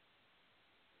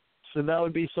that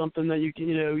would be something that you can,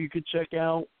 you could check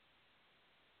out.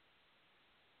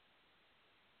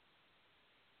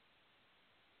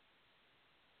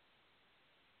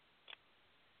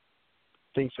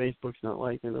 I think Facebook's not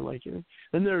liking it. They're liking it.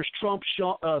 Then there's Trump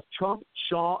Strong.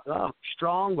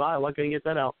 Wow, I couldn't get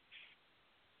that out.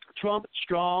 Trump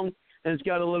Strong, and it's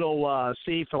got a little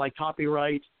C for like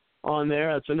copyright on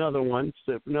there. That's another one.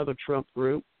 It's another Trump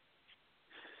group.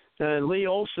 And Lee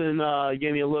Olson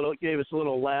gave us a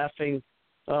little laughing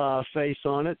face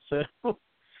on it. So I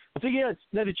think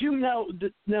now did you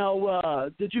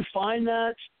find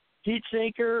that heat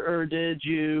sinker, or did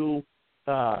you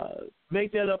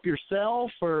make that up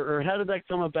yourself, or how did that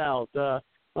come about?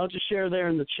 I'll just share there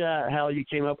in the chat how you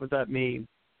came up with that meme,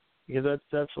 because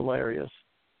that's hilarious.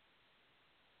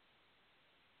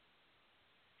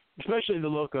 Especially the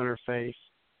look on her face.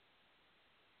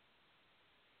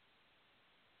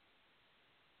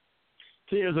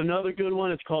 See, there's another good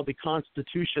one. It's called The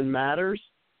Constitution Matters.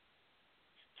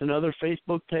 It's another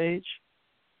Facebook page.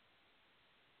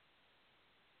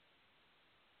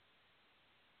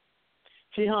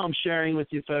 See how I'm sharing with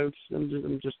you folks?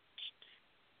 I'm just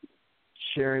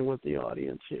sharing with the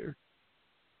audience here.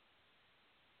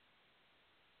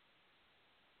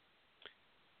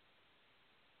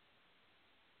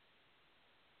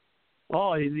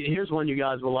 Oh, here's one you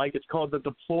guys will like. It's called The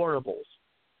Deplorables.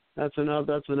 That's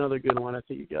another good one I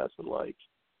think you guys would like,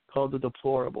 called The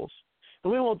Deplorables.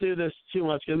 And we won't do this too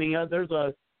much. I mean, as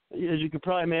you can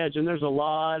probably imagine, there's a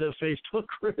lot of Facebook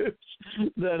groups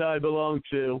that I belong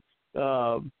to.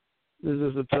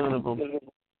 There's a ton of them.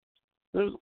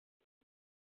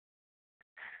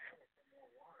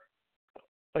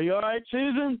 Are you all right,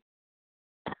 Susan?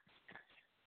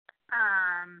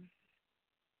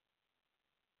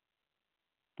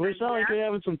 Well, it sounds like you're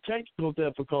having some technical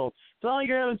difficulties. It sounds like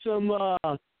you're having some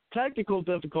technical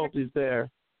difficulties there.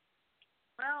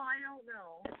 Well, I don't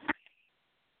know.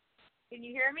 Can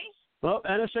you hear me? Well,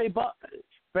 NSA Bob,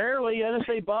 barely.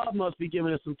 NSA Bob must be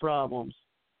giving us some problems.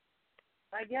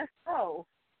 I guess so.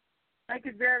 I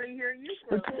could barely hear you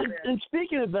for a little bit. And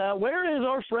speaking of that, where is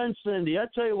our friend Cindy? I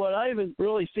tell you what, I haven't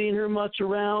really seen her much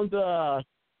around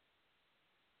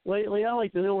lately. I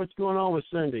like to know what's going on with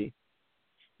Cindy.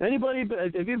 Anybody?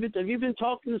 Have you been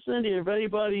talking to Cindy? If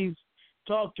anybody's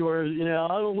talked to her, I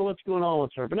don't know what's going on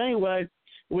with her. But anyway,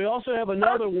 we also have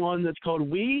another one that's called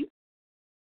We.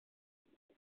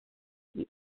 She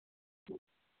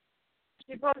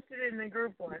posted it in the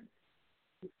group one.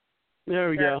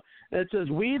 There we go. It says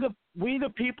we the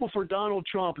people for Donald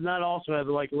Trump, and that also has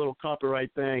like a little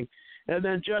copyright thing. And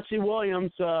then Jesse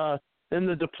Williams in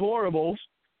the Deplorables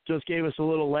just gave us a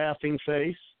little laughing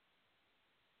face.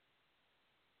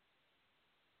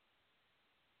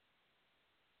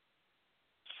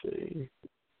 Let's see.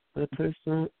 Did I post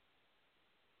that?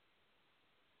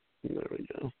 There we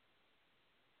go.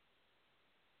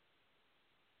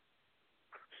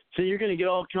 So you're going to get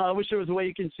all. I wish there was a way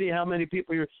you can see how many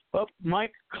people you're. Oh,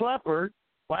 Mike Klepper.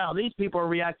 Wow, these people are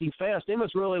reacting fast. They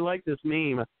must really like this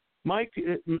meme. Mike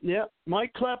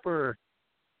Klepper.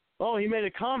 Oh, he made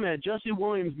a comment. Jesse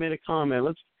Williams made a comment.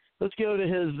 Let's go to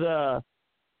his.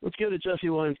 Let's go to Jesse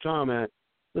Williams' comment.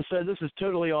 This said this is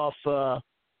totally off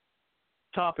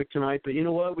topic tonight, but you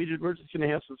know what? We're just going to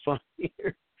have some fun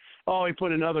here. Oh, he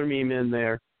put another meme in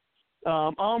there.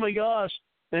 Oh my gosh,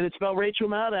 and it's about Rachel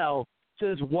Maddow.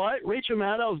 says, what? Rachel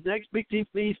Maddow's next Big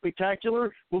TV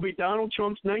spectacular will be Donald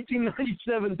Trump's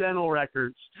 1997 dental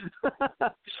records.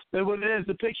 And what it is,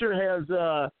 the picture has,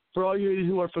 for all you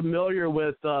who are familiar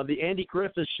with the Andy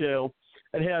Griffith Show,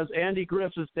 it has Andy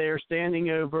Griffith there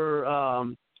standing over, oh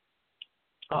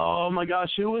my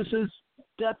gosh, who was his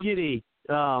deputy?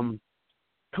 Come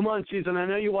on, Susan, I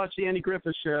know you watch the Andy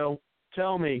Griffith Show.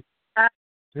 Tell me,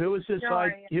 who was his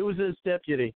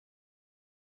deputy?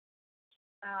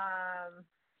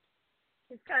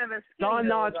 He's kind of a skinny Don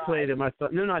little Knotts guy. played him. I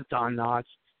thought. No, not Don Knotts.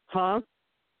 Huh?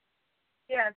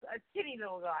 Yes, a skinny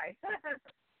little guy.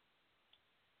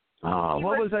 Oh,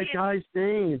 what was that guy's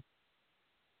name?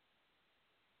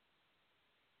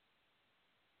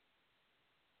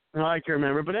 I can't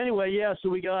remember. But anyway, yeah, so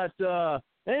we got,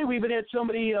 we even had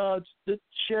somebody to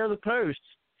share the post.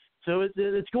 So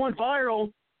it's going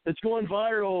viral. It's going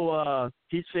viral,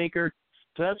 Heat Sinker.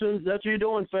 So that's what you're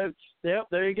doing, folks. Yep,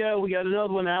 there you go. We got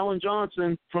another one, Alan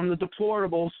Johnson from the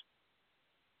Deplorables.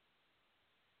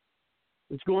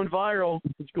 It's going viral.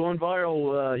 It's going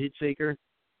viral, Heat Seeker.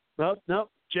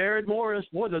 Nope. Jared Morris.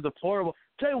 Boy, the Deplorables.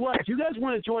 Tell you what, if you guys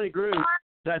want to join a group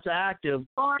that's active,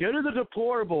 go to the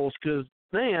Deplorables because,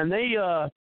 man, they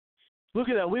look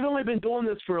at that. We've only been doing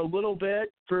this for a little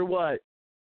bit, for what,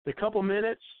 a couple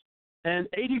minutes, and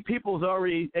 80 people's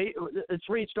already.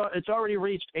 It's already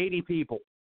reached 80 people.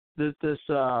 This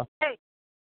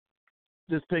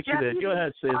picture did. Go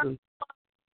ahead, Susan.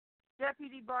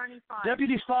 Deputy Barney Fife.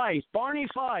 Deputy Fife. Barney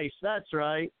Fife. That's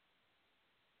right.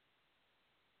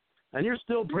 And you're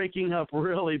still breaking up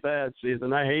really bad,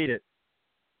 Susan. I hate it.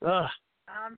 Ugh.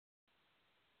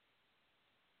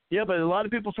 Yeah, but a lot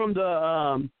of people from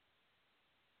the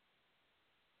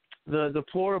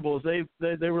Deplorables, they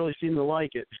really seem to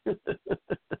like it.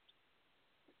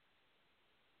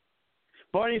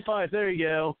 Barney Fife, there you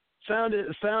go. Found it,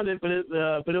 but it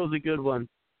was a good one.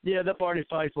 Yeah, that Barney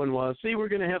Fife one was. See, we're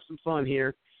going to have some fun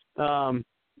here, and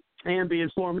be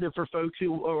informative for folks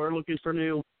who are looking for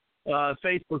new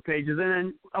Facebook pages. And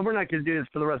then we're not going to do this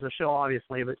for the rest of the show,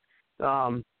 obviously, but I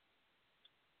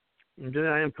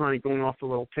am kind of going off a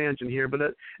little tangent here. But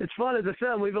it's fun. As I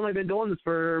said, we've only been doing this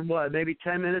for, maybe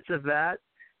 10 minutes of that,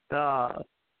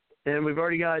 and we've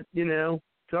already got, it's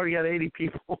already got 80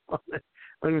 people on it.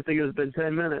 I don't even think it's been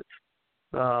 10 minutes.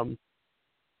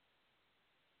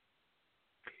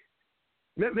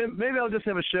 Maybe I'll just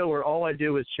have a show where all I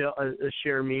do is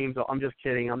share memes. I'm just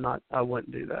kidding. I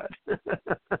wouldn't do that.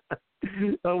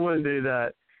 I wouldn't do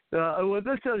that. Well, if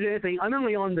this tells you anything, I'm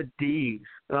only on the D's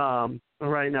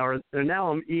right now. Or now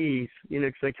I'm E's,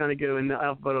 because they kind of go in the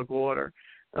alphabetical order.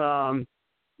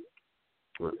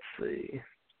 Let's see.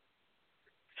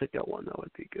 Check out one that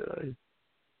would be good.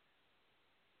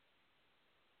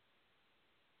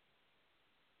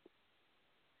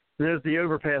 There's the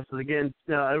overpasses again.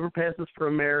 Overpasses for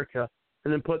America,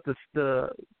 and then put the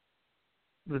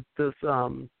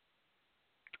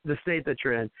state that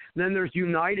you're in. And then there's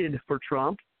United for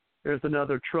Trump. There's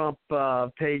another Trump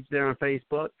page there on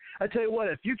Facebook. I tell you what,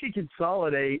 if you could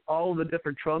consolidate all of the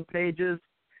different Trump pages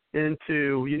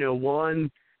into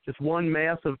one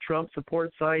massive Trump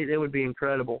support site, it would be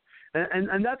incredible.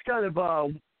 And that's kind of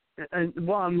and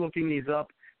while I'm looking these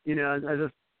up, I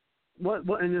just.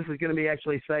 And this is going to be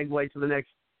actually segue to the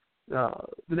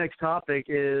next topic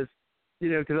is,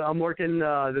 because I'm working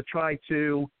to try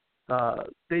to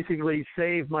basically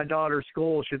save my daughter's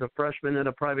school. She's a freshman at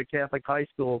a private Catholic high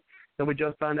school that we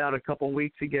just found out a couple of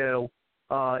weeks ago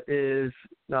is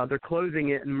they're closing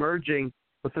it and merging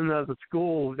with another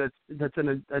school that's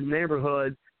in a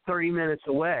neighborhood 30 minutes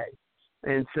away.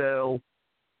 And so,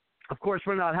 of course,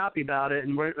 we're not happy about it,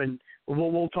 and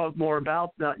we'll talk more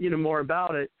about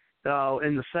it.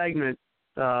 In the segment,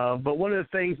 but one of the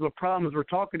things, the problems we're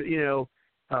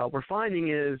finding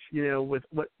is,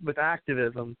 with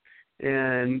activism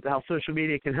and how social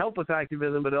media can help with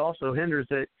activism, but it also hinders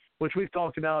it, which we've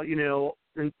talked about, in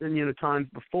times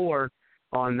before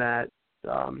on that.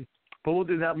 But we'll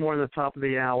do that more in the top of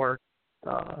the hour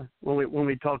when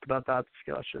we talk about that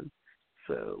discussion.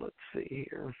 So let's see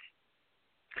here. And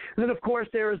then, of course,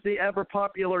 there is the ever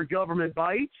popular Government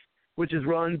Bites, which is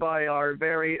run by our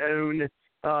very own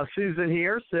Susan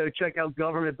here. So check out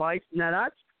Government Bites. Now,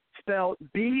 that's spelled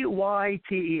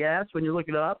B-Y-T-E-S when you look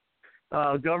it up.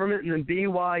 Government and then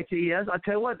B-Y-T-E-S. I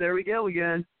tell you what, there we go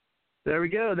again. There we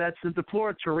go. That's the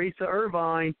Teresa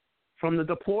Irvine from the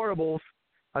Deplorables.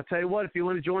 I tell you what, if you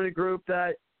want to join a group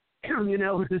that,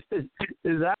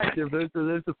 is active,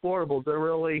 those Deplorables, they're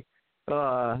really,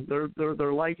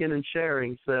 they're liking and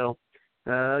sharing. So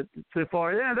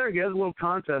far, yeah, there you go. There's a little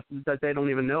contest that they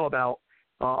don't even know about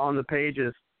on the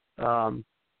pages.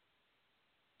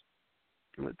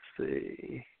 Let's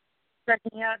see.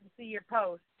 Checking out to see your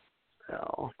post.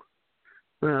 Oh.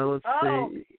 Well, let's see.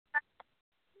 Oh,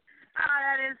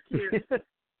 that is cute.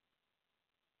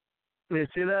 You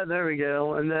see that? There we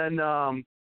go. And then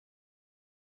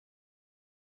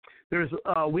there's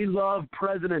We Love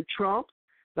President Trump.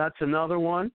 That's another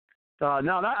one.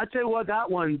 Now, I tell you what, that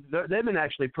one, they've been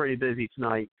actually pretty busy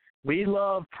tonight. We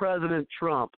Love President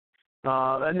Trump.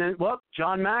 And then,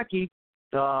 John Mackey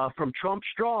from Trump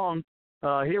Strong,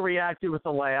 he reacted with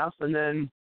a laugh. And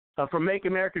then from Make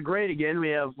America Great Again, we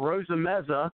have Rosa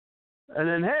Meza. And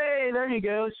then, hey, there you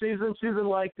go, Susan. Susan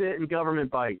liked it, and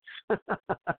Government Bites. I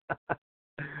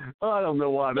don't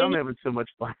know why, but I'm having so much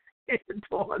fun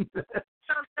doing this.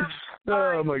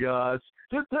 Oh, my gosh.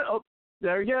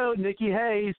 There you go, Nikki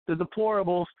Hayes, the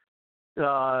Deplorables.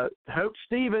 Hope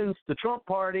Stevens, the Trump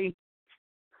Party.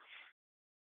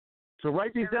 So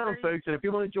write these down, folks, and if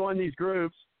you want to join these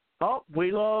groups,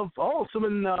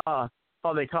 someone,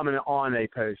 they commented on a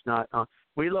post, not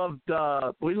we love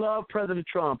President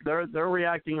Trump. They're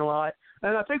reacting a lot,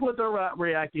 and I think what they're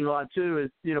reacting a lot too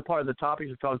is part of the topics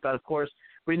we talked about. Of course,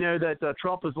 we know that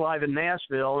Trump was live in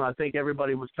Nashville, and I think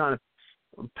everybody was kind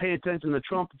of paying attention to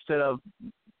Trump instead of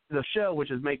the show,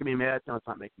 which is making me mad. No, it's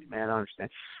not making me mad. I understand,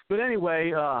 but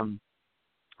anyway,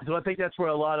 so I think that's where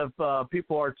a lot of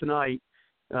people are tonight.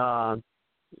 I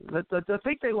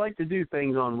think they like to do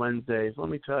things on Wednesdays. Let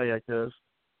me tell you, because.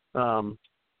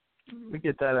 We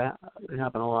get that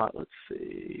happen a lot. Let's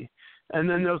see. And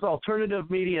then there's alternative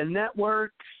media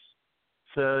networks.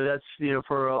 So that's,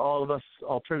 for all of us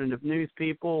alternative news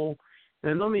people.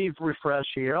 And let me refresh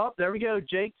here. Oh, there we go.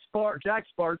 Jack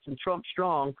Sparks and Trump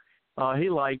Strong. He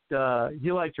liked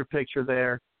your picture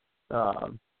there.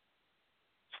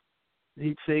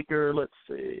 Heat Seeker. Let's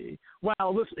see.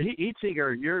 Wow, listen, Heat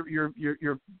Seeker, you're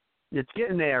it's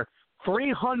getting there.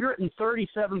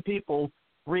 337 people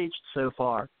reached so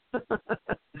far.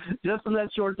 Just in that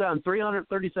short time,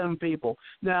 337 people.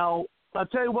 Now, I'll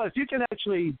tell you what, if you can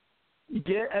actually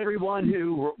get everyone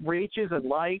who reaches and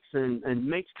likes and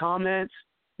makes comments,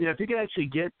 if you can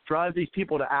actually drive these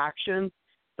people to action,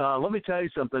 let me tell you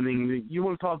something. I mean, you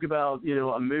want to talk about,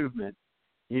 a movement.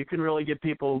 You can really get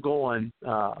people going.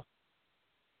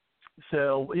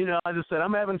 So, as I said,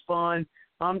 I'm having fun.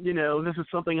 This is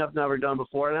something I've never done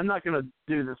before, and I'm not going to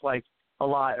do this like a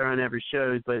lot or on every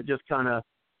show, but it just kind of,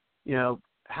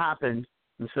 happened,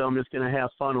 and so I'm just going to have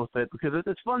fun with it because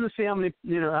it's fun to see how many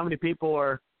people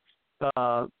are,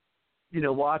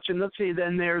 watching. Let's see.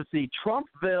 Then there's the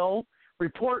Trumpville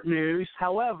Report News.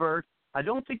 However, I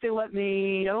don't think they let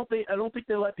me. I don't think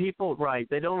they let people. Right.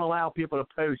 They don't allow people to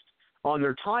post on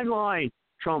their timeline.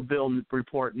 Trumpville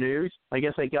Report News. I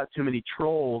guess they got too many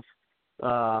trolls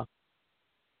in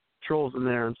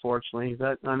there. Unfortunately,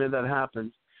 I know that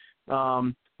happens.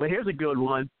 But here's a good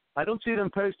one. I don't see them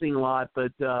posting a lot,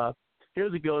 but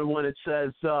here's a good one. It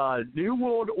says New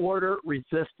World Order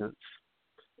Resistance.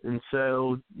 And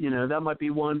so, that might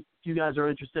be one, if you guys are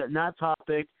interested in that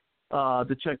topic,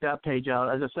 to check that page out.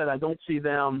 As I said, I don't see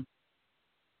them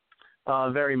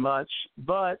very much,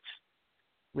 but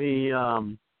we,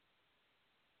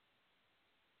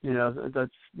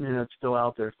 that's, it's still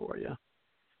out there for you.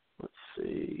 Let's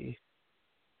see.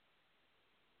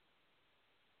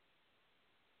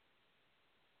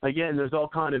 Again, there's all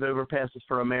kind of overpasses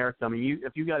for America. I mean,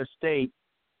 if you got a state,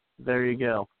 there you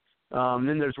go.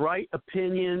 Then there's Right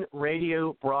Opinion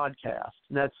Radio Broadcast.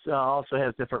 And that's also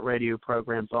has different radio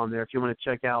programs on there if you want to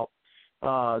check out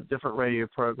different radio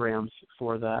programs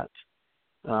for that.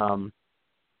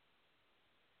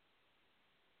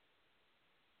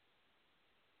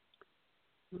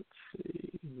 Let's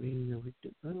see. We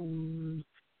get that one.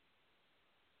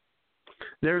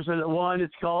 There's one.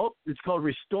 It's called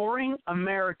Restoring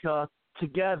America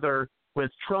Together with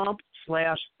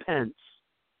Trump/Pence.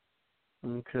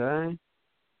 Okay.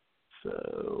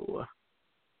 So,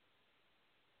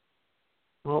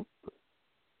 well,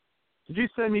 did you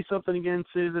send me something again,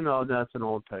 Susan? Oh, that's an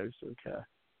old post. Okay.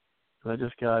 I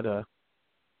just got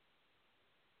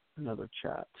another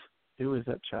chat. Who is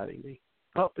that chatting me?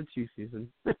 Oh, it's you,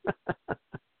 Susan.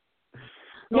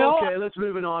 No, okay, let's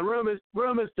move it on. Room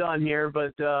is done here,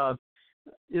 but as I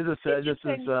said, this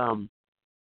is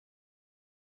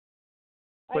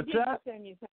what's that?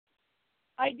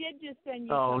 I did just send you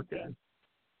something. Okay.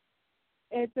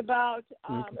 It's about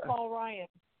Paul Ryan.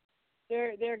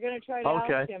 They're going to try to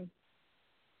oust him.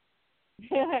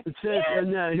 It says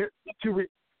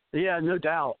no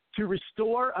doubt. To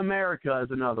Restore America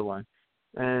is another one,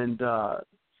 and so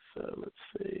let's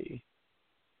see.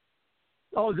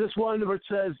 Oh, this one where it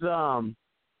says,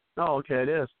 okay, it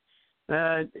is.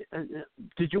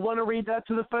 Did you want to read that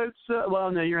to the folks?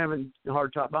 Well, no, you're having a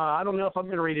hard time. I don't know if I'm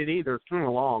going to read it either. It's kind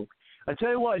of long. I tell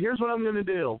you what, here's what I'm going to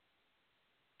do.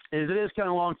 It is kind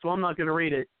of long, so I'm not going to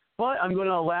read it. But I'm going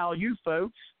to allow you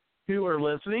folks who are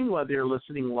listening, whether you're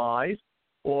listening live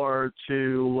or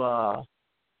to,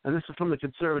 and this is from the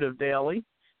Conservative Daily.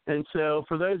 And so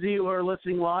for those of you who are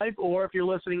listening live, or if you're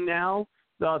listening now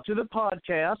to the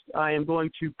podcast, I am going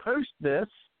to post this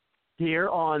here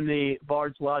on the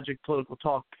Bard's Logic Political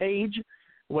Talk page,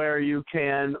 where you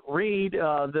can read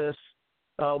this,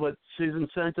 what Susan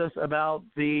sent us about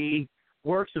the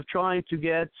works of trying to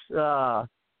get Paul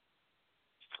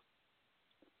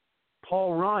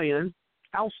Ryan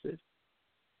ousted.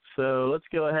 So let's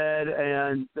go ahead,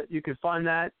 and you can find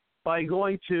that by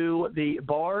going to the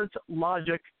Bard's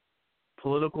Logic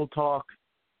Political Talk.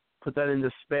 Put that in the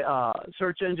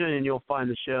search engine, and you'll find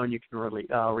the show, and you can really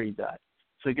read that.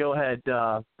 So go ahead.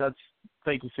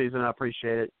 Thank you, Susan. I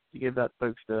appreciate it. You give that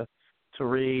folks to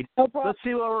read. No problem. Let's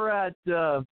see where we're at.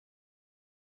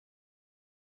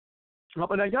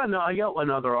 But I got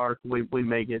another article we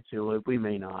may get to it. We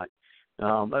may not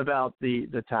about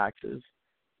the taxes.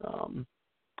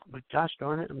 But gosh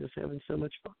darn it, I'm just having so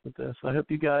much fun with this. I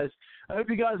hope you guys are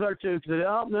too.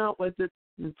 Because it's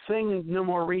saying no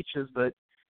more reaches, but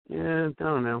yeah, I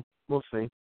don't know. We'll see.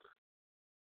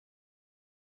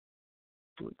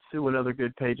 Let's see what other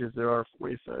good pages there are for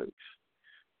you folks.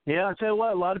 Yeah, I tell you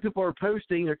what, a lot of people are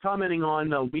posting. They're commenting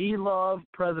on we love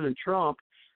President Trump,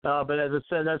 but as I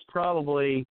said, that's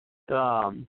probably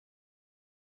about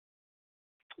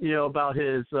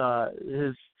his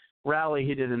rally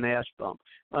he did in Nashville.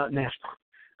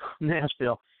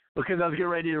 Because I was getting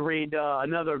ready to read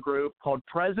another group called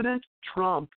President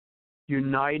Trump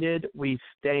United We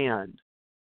Stand.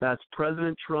 That's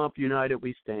President Trump United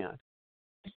We Stand.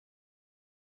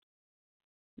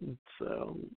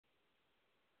 So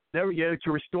there we go.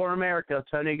 To Restore America,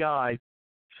 Tony Guy.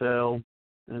 So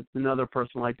that's another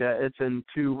person like that. It's in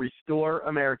To Restore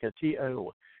America,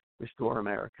 T-O, Restore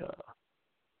America.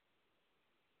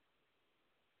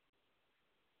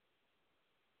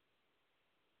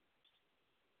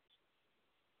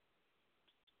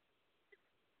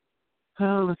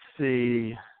 Let's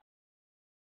see.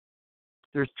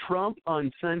 There's Trump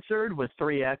Uncensored with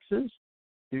 3 X's.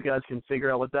 You guys can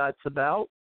figure out what that's about.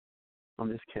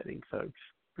 I'm just kidding, folks.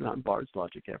 We're not in Bard's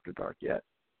Logic After Dark yet.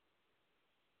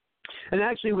 And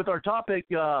actually, with our topic,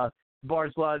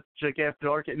 Bard's Logic After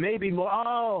Dark, it may be more.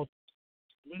 Oh,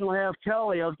 we don't have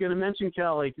Kelly. I was going to mention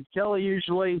Kelly, because Kelly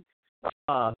usually,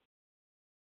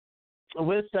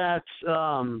 with that,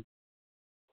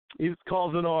 he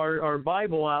calls it our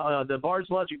Bible, the Bard's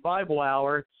Logic Bible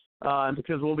Hour,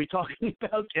 because we'll be talking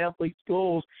about Catholic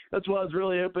schools. That's why I was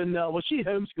really hoping. Well, she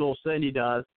homeschools. Cindy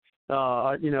does.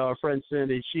 Our friend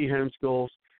Cindy, she homeschools.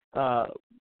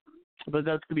 But that's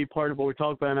going to be part of what we're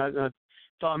talking about. And I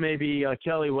thought maybe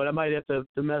Kelly would. I might have to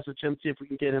message him, see if we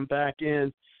can get him back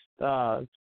in. And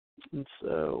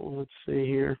so let's see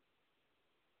here.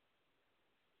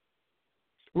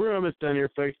 We're almost done here,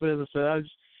 folks. But as I said,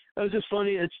 it was just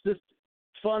funny. It's just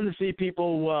fun to see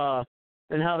people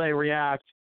and how they react,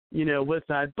 with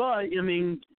that. But, I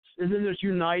mean, and then there's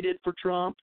United for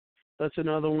Trump. That's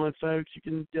another one, folks. You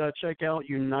can check out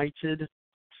United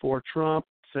for Trump.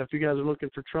 So if you guys are looking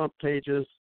for Trump pages,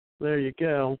 there you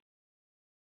go.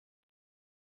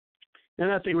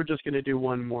 And I think we're just going to do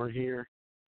one more here.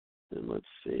 And let's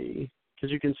see.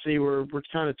 Because you can see we're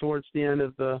kind of towards the end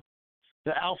of the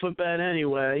alphabet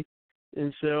anyway.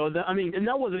 And so, and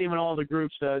that wasn't even all the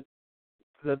groups that,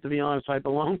 to be honest, I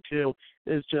belong to.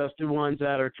 It's just the ones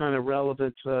that are kind of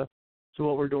relevant to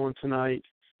what we're doing tonight.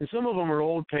 And some of them are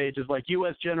old pages, like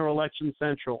U.S. General Election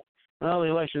Central. Well, the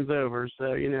election's over,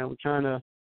 so, we kind of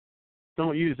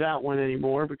don't use that one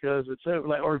anymore because it's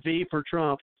over. Or V for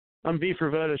Trump. V for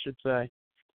vote, I should say.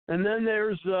 And then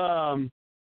there's,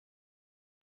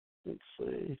 let's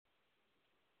see.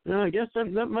 I guess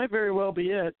that might very well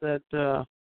be it. That,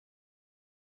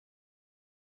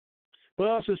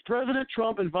 well, it says President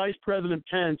Trump and Vice President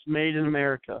Pence made in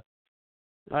America.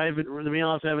 To be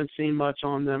honest, I haven't seen much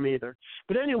on them either.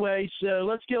 But anyway, so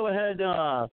let's go ahead,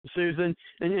 Susan,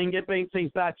 and get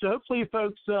things back. So hopefully you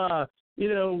folks,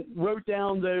 wrote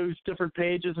down those different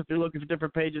pages. If you're looking for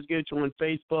different pages, go to them on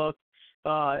Facebook.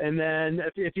 And then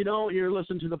if you don't, you're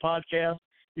listening to the podcast,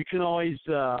 you can always,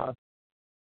 you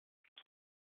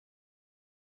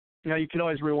can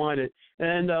always rewind it.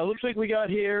 And looks like we got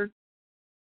here.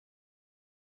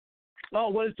 Oh,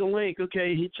 what is the link?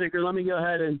 Okay, heat seeker, let me go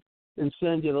ahead and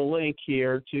send you the link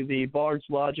here to the Bard's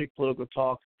Logic Political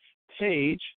Talk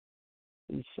page.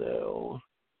 And so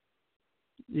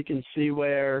you can see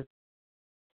where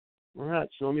All right,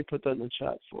 so let me put that in the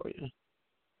chat for you.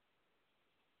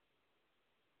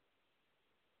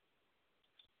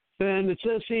 And it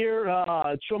says here,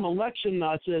 it's from Election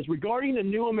Nuts, it says, regarding the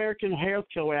new American Health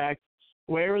Care Act,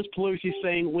 where is Pelosi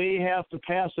saying we have to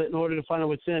pass it in order to find out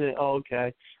what's in it? Oh,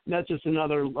 okay. And that's just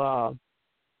another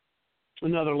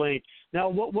link. Now,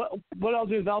 what I'll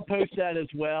do is I'll post that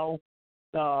as well.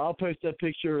 I'll post that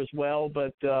picture as well.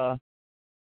 But,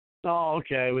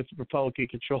 okay, with the Republican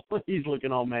control, he's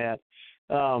looking all mad.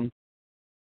 So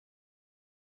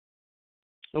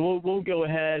we'll go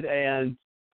ahead and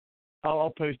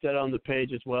I'll post that on the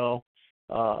page as well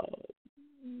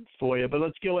for you. But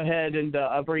let's go ahead and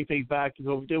I'll bring things back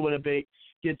because we do want to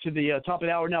get to the top of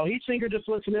the hour. Now, Heat Sinker, just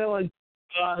listen in,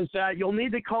 is that you'll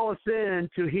need to call us in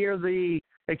to hear the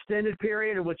extended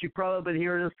period of what you've probably been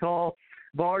hearing us call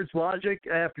Bard's Logic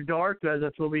After Dark.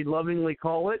 That's what we lovingly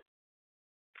call it.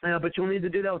 But you'll need to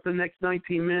do that within the next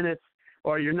 19 minutes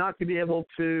or you're not going to be able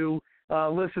to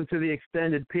listen to the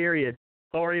extended period.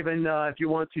 Or even if you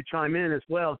want to chime in as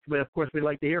well. But of course, we'd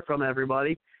like to hear from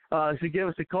everybody. So give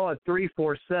us a call at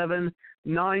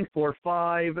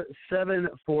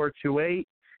 347-945-7428,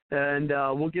 and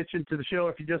we'll get you into the show.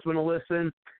 If you just want to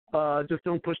listen, just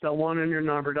don't push that one on your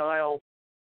number dial,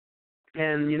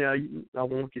 and I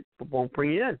won't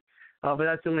bring you in. But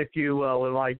that's only if you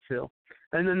would like to.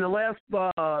 And then the last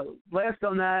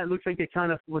on that, it looks like it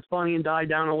kind of was funny and died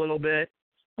down a little bit.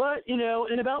 But in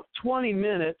about 20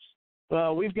 minutes.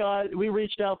 We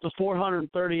reached out to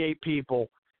 438 people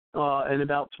in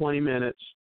about 20 minutes.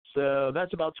 So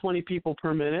that's about 20 people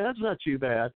per minute. That's not too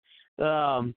bad.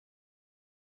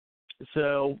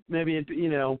 So maybe,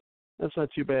 that's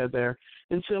not too bad there.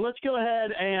 And so let's go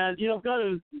ahead and, I've got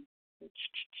to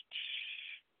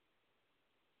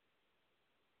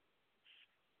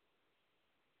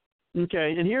 –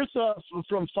 okay, and here's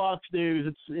from Fox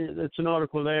News. It's an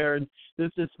article there, and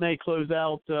this may close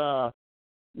out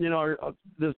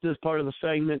this part of the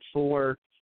segment for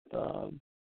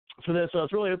this. I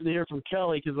was really hoping to hear from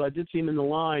Kelly because I did see him in the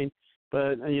line,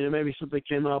 but maybe something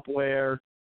came up where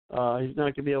he's not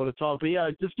going to be able to talk. But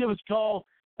yeah, just give us a call,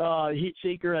 Heat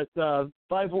Seeker at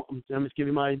 51. I'm just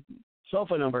giving you my cell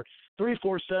phone number,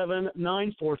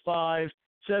 347-945-7428.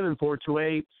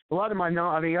 A lot of my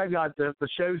I've got the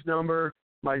show's number,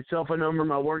 my cell phone number,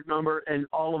 my work number, and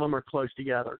all of them are close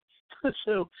together.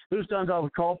 So there's times I'll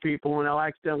call people and I'll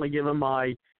accidentally give them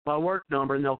my work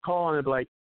number, and they'll call and they'll be like,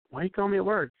 "Why you call me at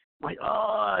work?" I'm like,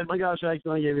 "Oh my gosh, I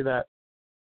accidentally gave you that."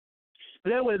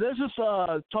 But anyway, this is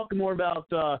talking more about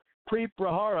Preet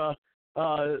Bharara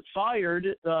fired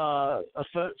a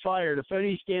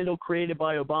phony scandal created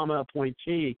by Obama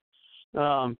appointee,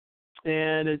 and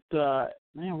it I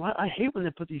hate when they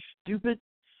put these stupid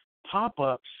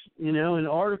pop-ups, in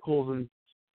articles and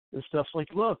stuff.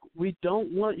 Like, look, we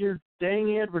don't want your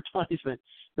dang advertisement.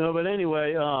 No, but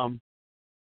anyway,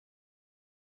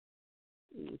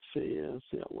 let's see how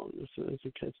long this is.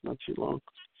 Okay, it's not too long.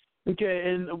 Okay,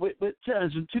 and it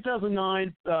says in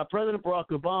 2009, President Barack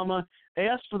Obama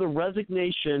asked for the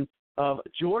resignation of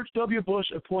George W.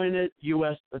 Bush-appointed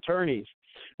U.S. attorneys.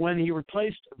 When he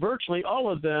replaced virtually all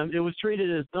of them, it was treated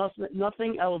as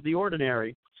nothing out of the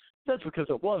ordinary. That's because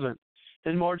it wasn't.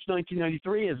 In March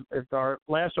 1993, as our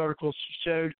last article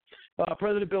showed,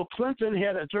 President Bill Clinton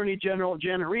had Attorney General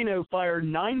Janet Reno fire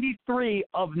 93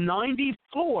 of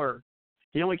 94.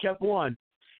 He only kept one.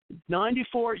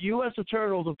 94 U.S.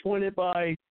 attorneys appointed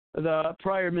by the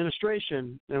prior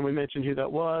administration, and we mentioned who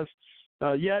that was.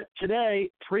 Yet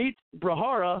today, Preet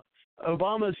Bharara,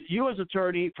 Obama's U.S.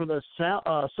 attorney for the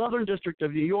Southern District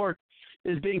of New York,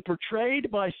 is being portrayed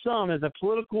by some as a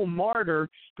political martyr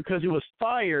because he was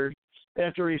fired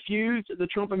after he refused the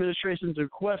Trump administration's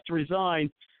request to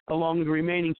resign along with the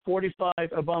remaining 45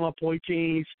 Obama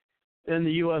appointees in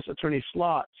the U.S. attorney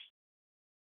slots.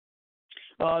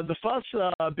 The fuss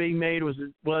being made was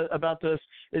about this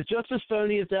is just as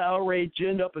phony as the outrage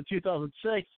ginned up in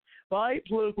 2006 by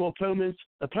political opponents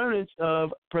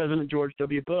of President George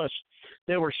W. Bush.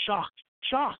 They were shocked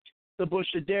that Bush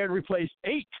had dared replace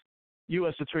 8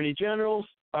 U.S. attorney generals.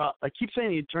 I keep saying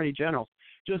the attorney generals,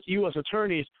 just U.S.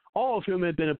 attorneys, all of whom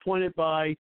had been appointed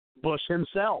by Bush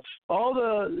himself. All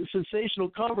the sensational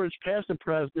coverage past the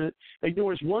president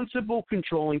ignores one simple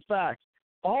controlling fact.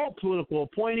 All political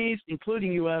appointees,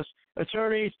 including U.S.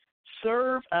 attorneys,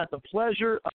 serve at the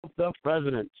pleasure of the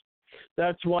president.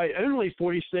 That's why only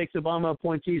 46 Obama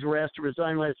appointees were asked to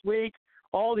resign last week.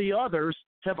 All the others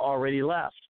have already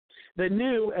left. They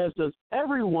knew, as does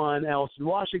everyone else in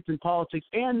Washington politics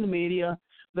and the media,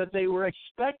 that they were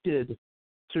expected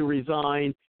to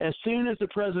resign as soon as the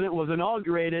president was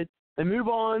inaugurated and move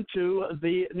on to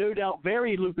the no doubt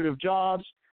very lucrative jobs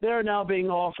that are now being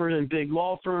offered in big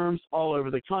law firms all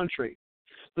over the country.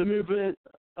 The movement,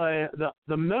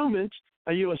 the moment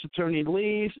a U.S. attorney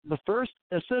leaves, the first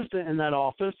assistant in that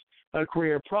office, a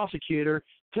career prosecutor,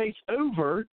 takes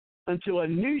over until a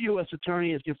new U.S.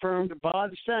 attorney is confirmed by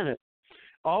the Senate.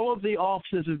 All of the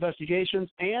office's investigations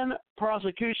and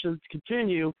prosecutions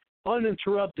continue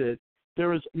uninterrupted.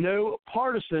 There is no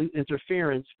partisan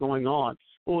interference going on.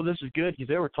 Well, this is good because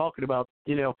they were talking about,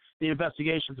 the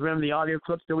investigations. Remember the audio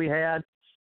clips that we had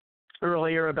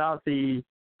earlier about the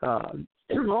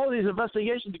all these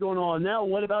investigations going on. Now,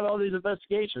 what about all these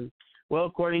investigations? Well,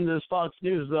 according to this Fox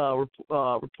News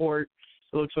report,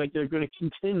 it looks like they're going to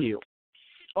continue.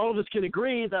 All of us can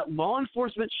agree that law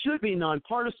enforcement should be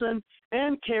nonpartisan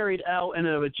and carried out in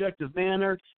an objective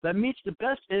manner that meets the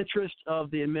best interest of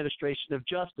the administration of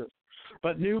justice.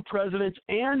 But new presidents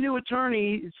and new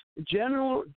attorneys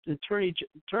general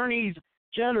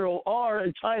are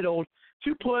entitled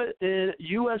to put in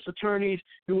U.S. attorneys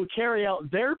who will carry out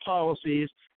their policies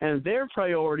and their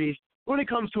priorities when it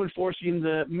comes to enforcing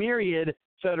the myriad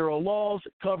federal laws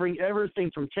covering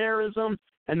everything from terrorism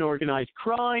and organized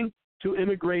crime to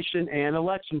immigration and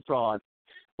election fraud.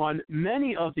 On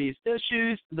many of these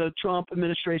issues, the Trump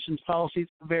administration's policies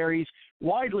varies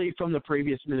widely from the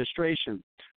previous administration.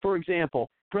 For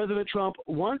example, President Trump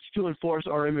wants to enforce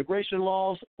our immigration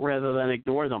laws rather than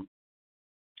ignore them.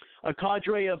 A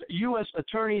cadre of U.S.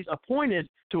 attorneys appointed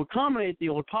to accommodate the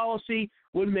old policy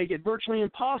would make it virtually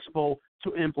impossible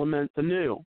to implement the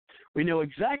new. We know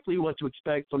exactly what to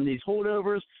expect from these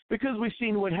holdovers because we've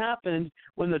seen what happened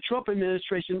when the Trump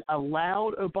administration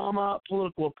allowed Obama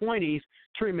political appointees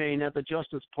to remain at the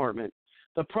Justice Department.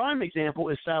 The prime example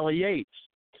is Sally Yates,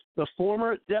 the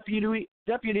former Deputy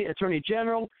Attorney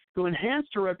General who enhanced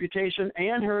her reputation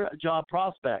and her job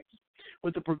prospects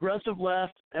with the progressive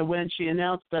left when she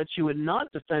announced that she would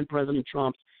not defend President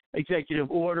Trump's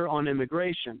executive order on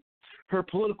immigration. Her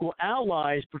political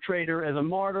allies portrayed her as a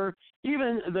martyr,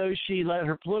 even though she let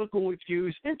her political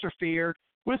views interfere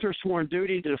with her sworn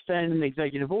duty to defend an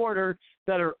executive order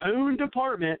that her own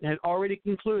department had already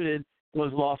concluded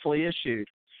was lawfully issued.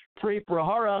 Preet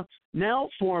Bharara, now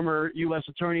former U.S.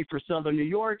 Attorney for Southern New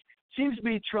York, seems to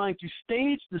be trying to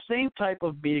stage the same type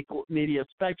of media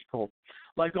spectacle.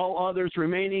 Like all others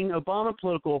remaining Obama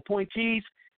political appointees,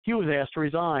 he was asked to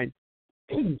resign.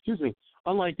 Excuse me.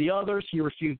 Unlike the others, he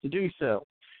refused to do so.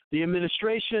 The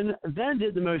administration then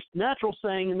did the most natural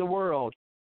thing in the world.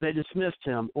 They dismissed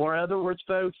him. Or in other words,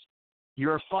 folks,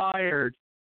 you're fired.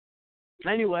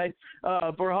 Anyway,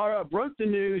 Bharara broke the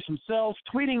news himself,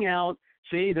 tweeting out,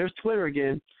 see, there's Twitter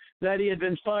again, that he had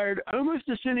been fired almost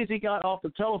as soon as he got off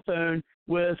the telephone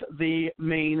with the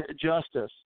main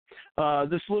justice.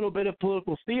 This little bit of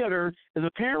political theater is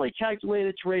apparently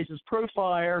calculated to raise his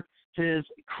profile, his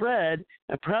cred,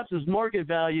 and perhaps his market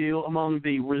value among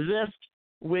the resist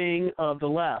wing of the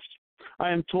left. I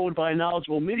am told by a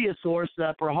knowledgeable media source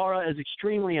that Bharara is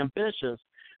extremely ambitious.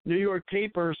 New York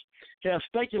papers have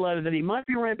speculated that he might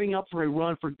be ramping up for a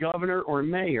run for governor or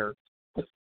mayor,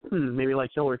 maybe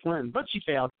like Hillary Clinton, but she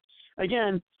failed.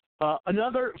 Again,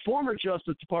 another former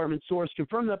Justice Department source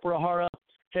confirmed that Bharara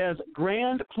has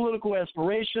grand political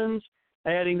aspirations,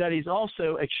 adding that he's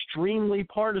also extremely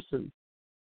partisan.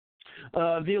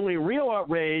 The only real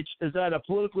outrage is that a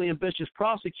politically ambitious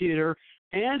prosecutor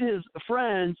and his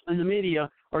friends in the media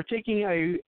are taking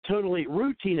a totally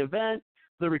routine event,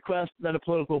 the request that a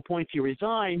political appointee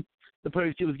resign. The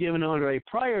post he was given under a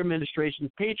prior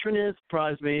administration's patronage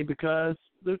surprised me because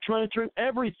they're trying to turn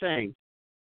everything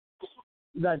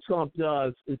that Trump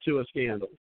does into a scandal.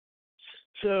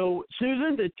 So,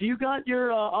 Susan, do you got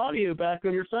your audio back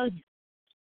on your phone?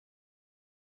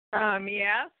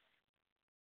 Yes.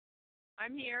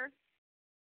 I'm here.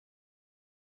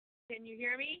 Can you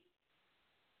hear me?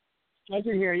 I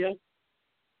can hear you.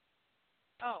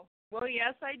 Oh, well,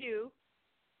 yes, I do.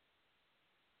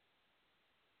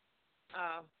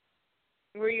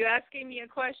 Were you asking me a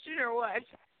question or what?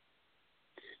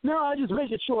 No, I just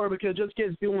make it sure because just in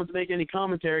case people want to make any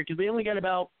commentary, because we only got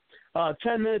about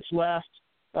 10 minutes left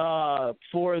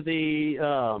for the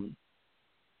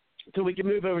so we can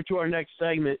move over to our next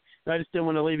segment. I just didn't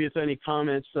want to leave you with any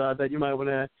comments that you might want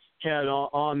to add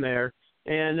on there.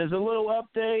 And there's a little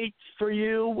update for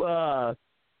you.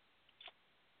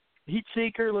 Heat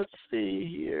Seeker, let's see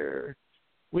here.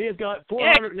 We have got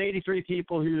 483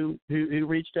 people who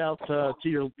reached out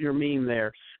to your meme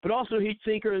there. But also Heat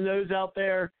Seeker and those out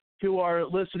there who are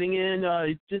listening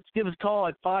in, just give us a call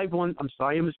at 51. I'm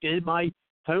sorry, I misgave my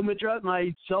home address,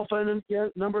 my cell phone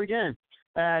number again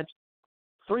at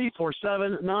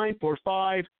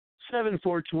 347-945-6766.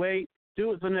 7428.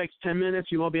 Do it for the next 10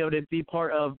 minutes. You will be able to be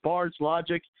part of Bard's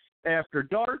Logic After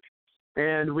Dark,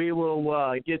 and we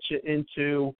will get you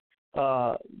into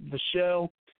the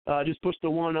show. Just push the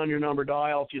 1 on your number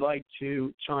dial if you'd like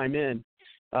to chime in.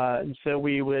 And so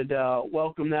we would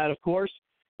welcome that, of course.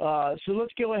 So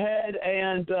let's go ahead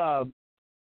and,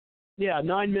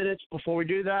 9 minutes before we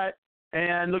do that.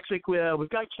 And looks like we've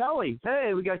got Kelly.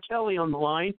 Hey, we got Kelly on the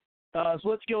line. So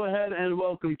let's go ahead and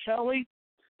welcome Kelly.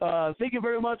 Thank you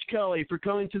very much, Kelly, for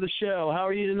coming to the show. How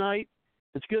are you tonight?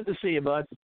 It's good to see you, bud.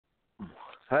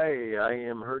 Hi, I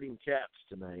am herding cats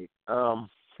tonight. I'm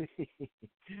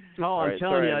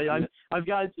telling you, I've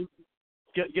got.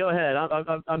 Go ahead.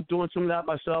 I'm doing some of that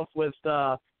myself with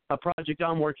a project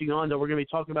I'm working on that we're going to be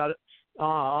talking about it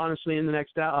honestly in the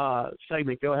next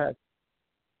segment. Go ahead.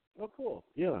 Oh, cool.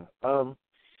 Yeah.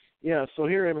 So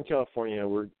here I'm in California.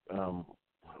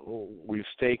 We've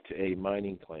staked a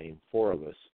mining claim, 4 of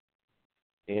us,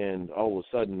 and all of a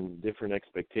sudden, different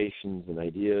expectations and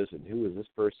ideas, and who is this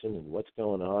person, and what's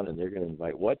going on, and they're going to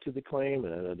invite what to the claim,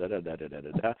 and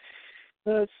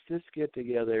Let's just get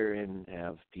together and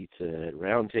have pizza at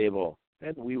Round Table,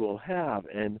 and we will have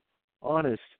an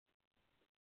honest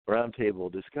round table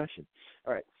discussion.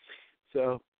 All right.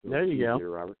 So there you go,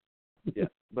 Robert. Yeah,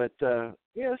 but so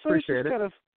appreciate it.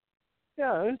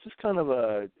 It's just kind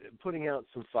of putting out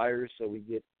some fires so we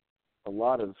get a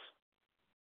lot of,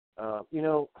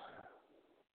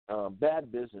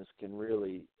 bad business can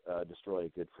really destroy a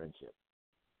good friendship.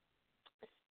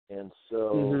 And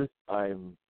so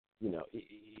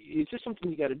it's just something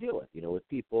you got to deal with. With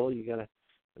people, you got to,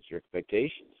 what's your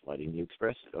expectations? Why didn't you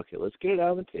express it? Okay, let's get it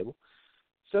out on the table.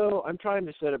 So I'm trying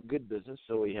to set up good business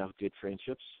so we have good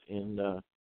friendships. And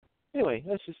anyway,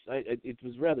 that's just, it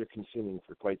was rather consuming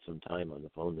for quite some time on the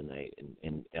phone tonight.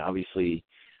 And obviously,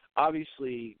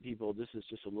 people, this is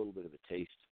just a little bit of a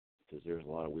taste because there's a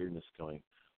lot of weirdness going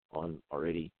on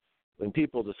already. When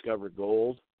people discover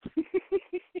gold,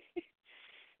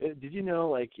 did you know,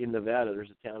 like in Nevada, there's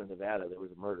a town in Nevada, there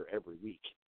was a murder every week.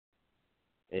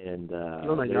 And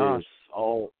there's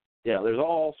all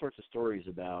sorts of stories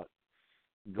about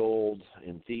gold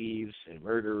and thieves and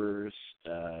murderers.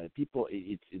 People,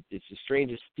 it's the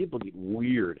strangest. People get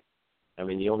weird. I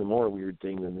mean, the only more weird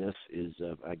thing than this is,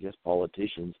 I guess,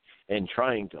 politicians and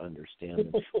trying to understand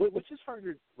them. Which is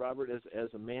harder, Robert, as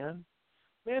a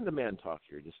man-to-man talk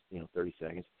here, just 30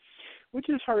 seconds. Which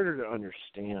is harder to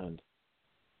understand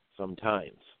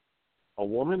sometimes, a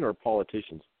woman or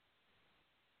politicians?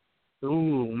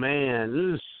 Oh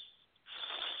man,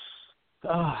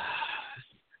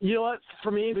 you know what?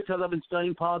 For me, because I've been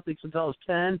studying politics since I was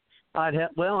 10, I've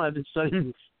been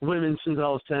studying women since I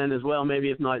was 10 as well, maybe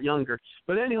if not younger.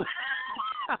 But anyway,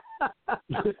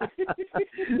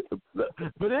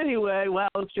 wow,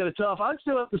 it's kind of tough. I'd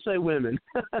still have to say women.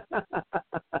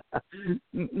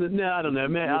 No, I don't know,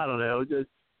 man. I don't know.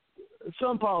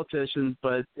 Some politicians,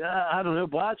 but I don't know.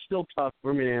 Well, it's still tough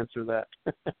for me to answer that.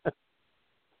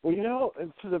 Well,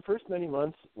 for the first many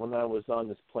months when I was on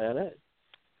this planet,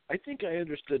 I think I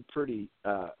understood pretty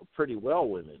well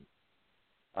women,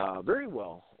 very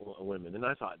well women, and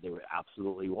I thought they were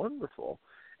absolutely wonderful.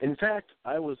 In fact,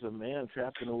 I was a man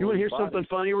trapped in a woman's body. You want to hear something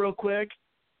funny real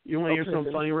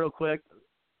quick?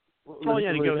 Go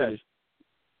ahead.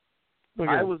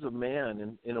 I was a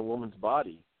man in a woman's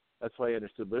body. That's why I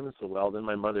understood women so well. Then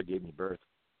my mother gave me birth.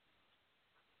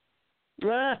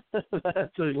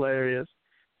 That's hilarious.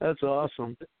 That's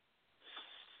awesome.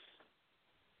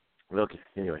 Okay.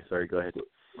 Anyway, sorry. Go ahead.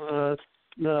 No,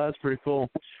 that's pretty cool.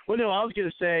 Well, no, I was going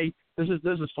to say this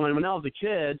is funny. When I was a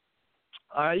kid,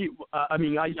 I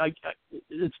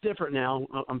it's different now.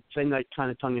 I'm saying that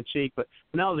kind of tongue in cheek, but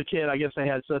when I was a kid, I guess I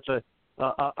had such a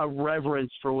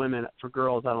reverence for women, for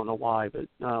girls. I don't know why, but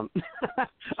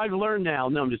I've learned now.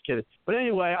 No, I'm just kidding. But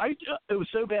anyway, it was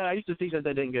so bad. I used to think that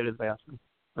they didn't go to the bathroom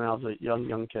when I was a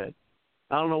young kid.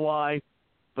 I don't know why,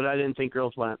 but I didn't think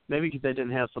girls went. Maybe because they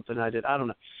didn't have something I did. I don't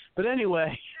know. But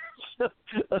anyway, let's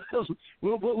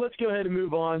go ahead and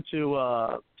move on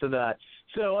to that.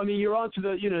 So, I mean, you're on to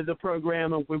the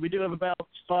program, and we do have about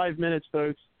 5 minutes,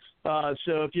 folks.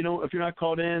 So if you're not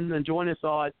called in, then join us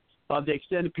on the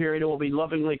extended period. It will be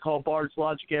lovingly called Bard's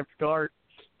Logic After Dark.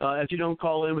 If you don't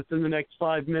call in within the next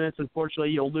 5 minutes, unfortunately,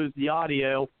 you'll lose the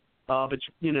audio. But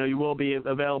you will be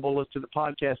available to listen to the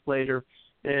podcast later,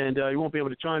 and you won't be able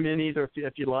to chime in either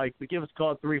if you'd like. But give us a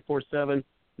call at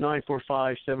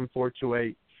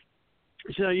 347-945-7428.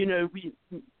 So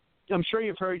I'm sure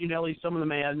you've heard at least some of the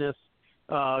madness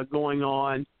going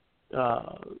on,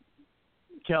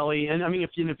 Kelly. And I mean, if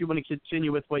you want to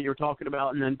continue with what you're talking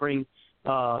about, and then bring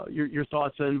your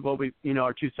thoughts in what we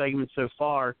our 2 segments so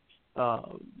far.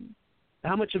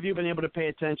 How much have you been able to pay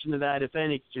attention to that, if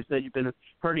any? You said you've been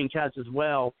herding cats as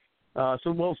well.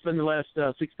 So we'll spend the last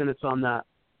 6 minutes on that.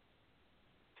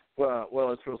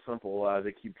 Well, it's real simple.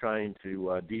 They keep trying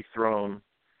to dethrone.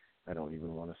 I don't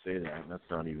even want to say that. That's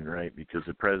not even right, because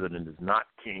the president is not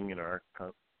king in our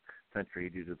country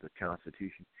due to the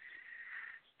Constitution.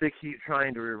 They keep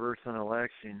trying to reverse an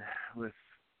election with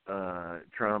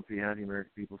Trump. Yeah, the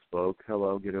American people spoke.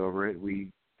 Hello, get over it. We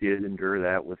did endure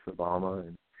that with Obama,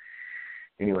 and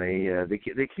anyway, they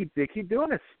keep doing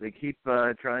this. They keep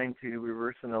trying to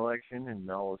reverse an election, and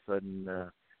all of a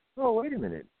sudden, oh, wait a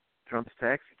minute, Trump's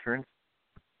tax returns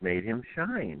made him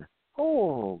shine.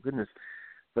 Oh goodness!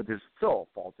 But there's still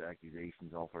false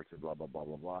accusations, all sorts of blah blah blah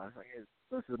blah blah.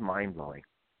 This is mind blowing.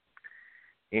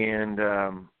 And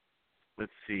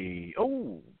let's see.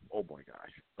 Oh my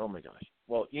gosh.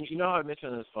 Well, you know how I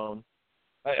mentioned on this phone.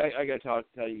 I got to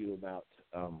tell you about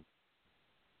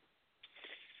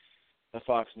a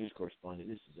Fox News correspondent.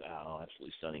 This is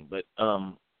absolutely stunning. But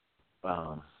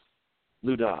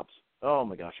Lou Dobbs. Oh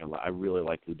my gosh, I really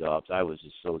like Lou Dobbs. I was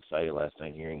just so excited last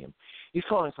night hearing him. He's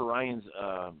calling for Ryan's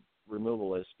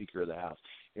removal as Speaker of the House.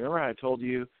 You remember how I told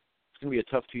you it's going to be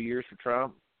a tough 2 years for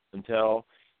Trump until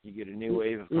you get a new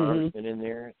wave of congressmen in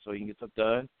there so he can get stuff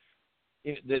done?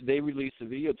 They released a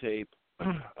videotape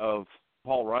of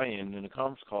Paul Ryan in a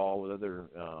conference call with other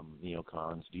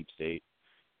neocons, deep state,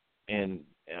 and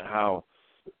how,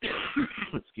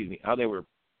 excuse me, how they were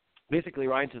basically,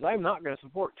 Ryan says, I'm not going to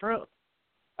support Trump.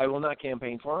 I will not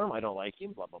campaign for him. I don't like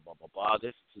him, blah, blah, blah, blah, blah.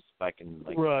 This is back in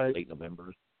late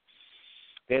November.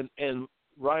 And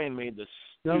Ryan made this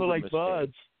stupid mistake.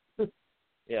 Buds.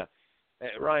 Yeah.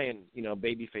 Ryan,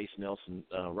 Babyface Nelson,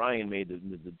 Ryan made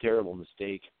the terrible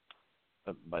mistake.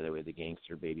 By the way, the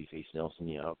gangster Babyface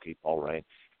Nelson, okay, Paul Ryan.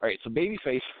 All right, so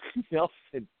Babyface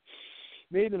Nelson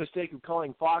made the mistake of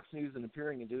calling Fox News and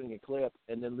appearing and doing a clip,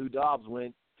 and then Lou Dobbs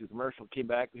went to commercial, came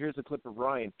back, here's a clip of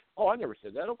Ryan. Oh, I never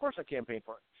said that. Of course I campaigned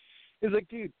for it. It's like,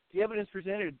 dude, the evidence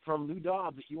presented from Lou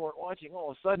Dobbs that you weren't watching, all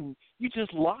of a sudden, you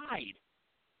just lied.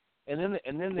 And then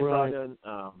they brought in,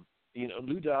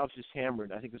 Lou Dobbs just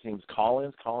hammered, I think his name's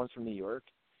Collins from New York,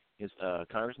 his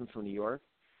congressman from New York.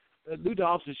 Lou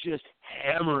Dobbs was just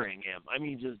hammering him. I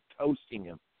mean, just toasting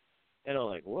him. And I'm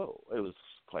like, whoa, it was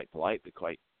quite polite, but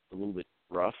quite a little bit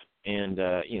rough. And,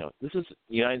 this is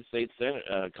United States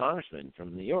congressman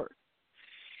from New York.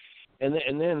 And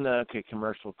then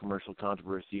commercial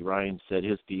controversy. Ryan said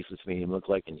his piece, which made him look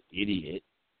like an idiot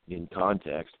in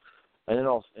context. And then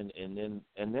also, and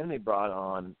then they brought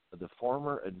on the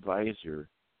former advisor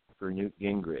for Newt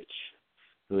Gingrich,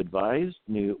 who advised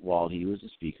Newt while he was the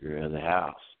Speaker of the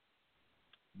House.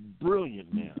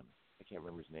 Brilliant man. I can't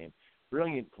remember his name.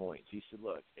 Brilliant points. He said,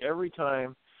 look, every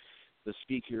time the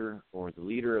Speaker or the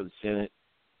leader of the Senate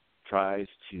tries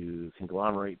to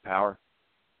conglomerate power,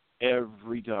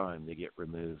 every time they get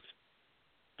removed.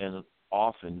 And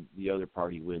often the other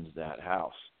party wins that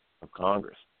House of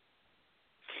Congress.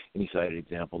 And he cited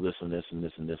example, this and this and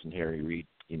this and this, and Harry Reid,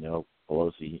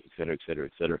 Pelosi, et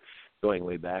cetera, going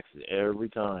way back to every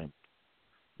time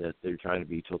that they're trying to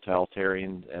be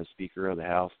totalitarian as Speaker of the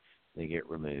House, they get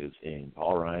removed. And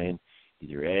Paul Ryan,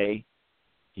 either A,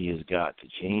 he has got to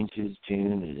change his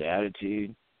tune, his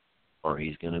attitude, or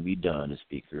he's going to be done as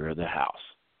Speaker of the House.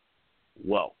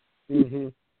 Whoa. Mm-hmm.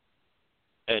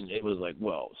 And it was like,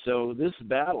 whoa. So this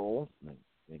battle,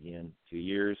 again, 2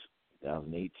 years,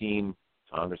 2018,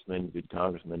 good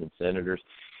congressmen and senators.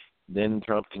 Then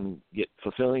Trump can get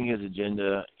fulfilling his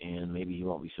agenda, and maybe he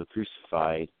won't be so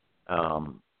crucified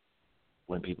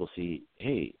when people see,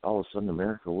 hey, all of a sudden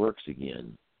America works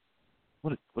again.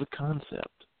 What a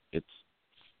concept! It's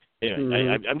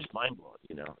I'm just mind blown.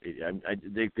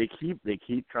 They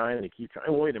keep trying.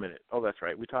 Wait a minute. Oh, that's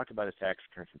right. We talked about his tax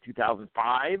returns from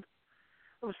 2005.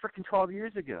 That was freaking 12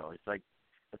 years ago. It's like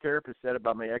a therapist said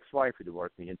about my ex-wife who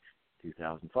divorced me in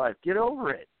 2005. Get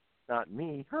over it. Not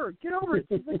me. Her. Get over it.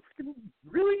 She's like,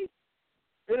 really?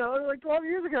 Like 12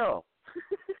 years ago.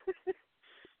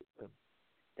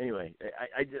 Anyway,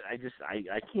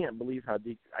 I can't believe how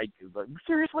deep but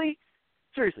seriously,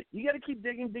 you got to keep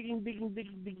digging,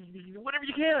 whatever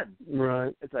you can.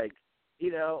 Right. It's like,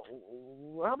 how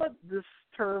about this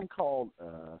term called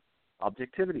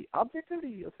objectivity?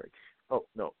 Objectivity. That's right. Oh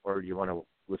no. Or do you want to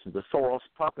listen to Soros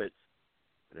puppets?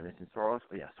 Did I mention Soros?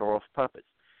 Oh, yeah, Soros puppets.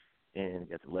 And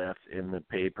got the left and the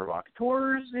paid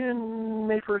provocateurs. And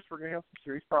May 1st, we're going to have some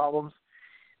serious problems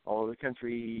all over the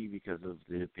country because of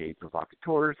the paid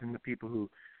provocateurs and the people who,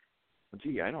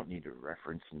 I don't need to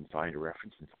reference and find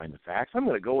the facts. I'm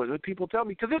going to go with what people tell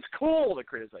me because it's cool to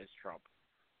criticize Trump.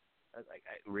 I was like,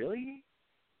 really?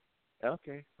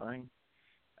 Okay, fine.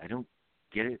 I don't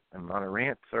get it. I'm on a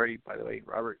rant. Sorry, by the way,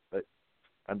 Robert, but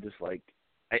I'm just like,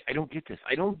 I don't get this.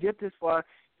 I don't get this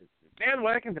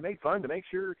bandwagon to make fun, to make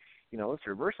sure, let's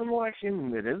reverse an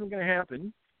election. It isn't going to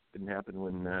happen. Didn't happen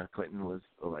when Clinton was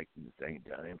elected the second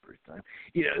time, first time.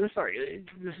 Sorry,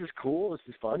 this is cool. This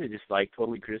is fun to just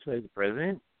totally criticize the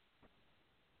president.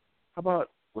 How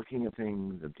about looking at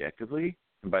things objectively?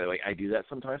 And by the way, I do that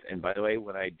sometimes. And by the way,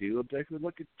 when I do objectively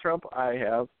look at Trump, I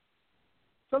have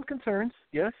some concerns.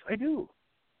 Yes, I do.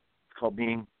 It's called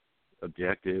being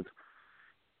objective.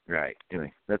 Right.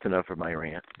 Anyway, that's enough for my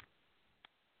rant.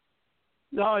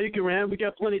 No, you can rant. We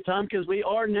got plenty of time because we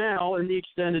are now in the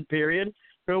extended period,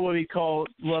 or what we call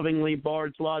lovingly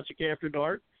Bard's Logic After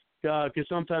Dark, because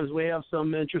sometimes we have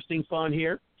some interesting fun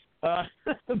here. But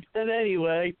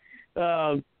anyway,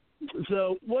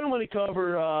 so what I want to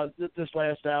cover this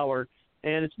last hour,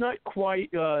 and it's not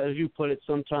quite, as you put it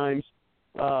sometimes,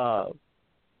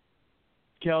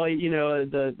 Kelly,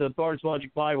 the Bard's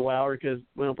Logic Bible Hour, because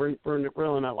we're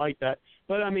really not like that.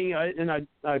 But, I mean,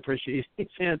 I appreciate you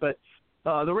saying it, but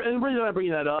the reason I bring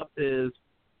that up is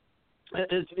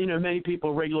many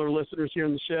people, regular listeners here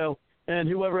in the show, and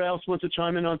whoever else wants to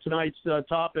chime in on tonight's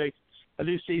topic. I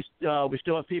do see we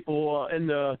still have people in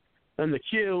the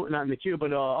queue, not in the queue,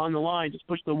 but on the line. Just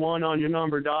push the 1 on your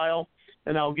number dial,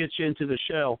 and I'll get you into the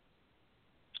show.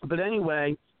 But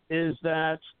anyway, is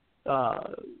that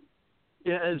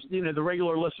as the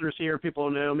regular listeners here, people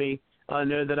who know me,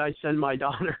 know that I send my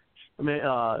daughter. I mean,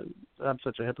 I'm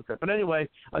such a hypocrite. But anyway,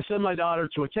 I send my daughter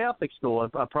to a Catholic school,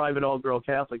 a private all-girl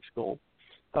Catholic school.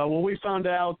 Well, we found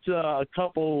out a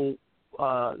couple.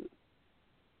 Was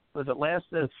it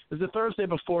the Thursday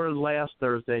before last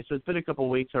Thursday? So it's been a couple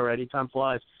of weeks already. Time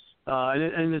flies,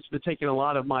 and it's been taking a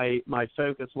lot of my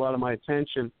focus, a lot of my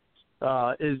attention.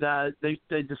 Is that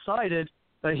they decided?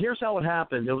 Here's how it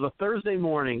happened. It was a Thursday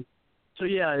morning. So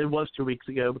yeah, it was 2 weeks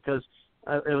ago because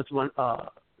it was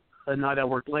a night I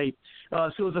worked late.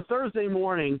 So it was a Thursday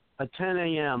morning at 10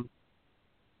 a.m.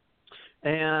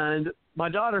 and my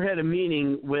daughter had a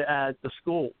meeting at the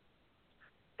school.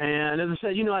 And as I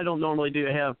said, I don't normally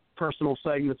have personal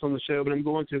segments on the show, but I'm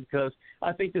going to because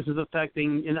I think this is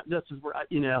affecting. This is where I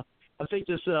think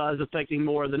this is affecting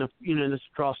more than this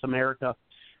across America.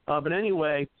 But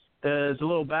anyway, as a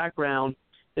little background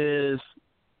is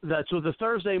that so the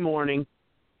Thursday morning,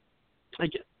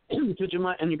 and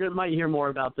you might hear more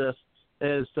about this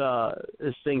as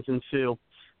things ensue.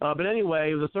 But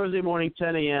anyway, it was a Thursday morning,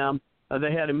 10 a.m.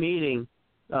 They had a meeting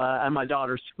at my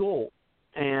daughter's school.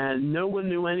 And no one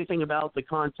knew anything about the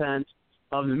content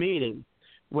of the meeting.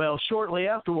 Well, shortly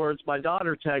afterwards, my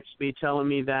daughter texted me telling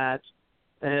me that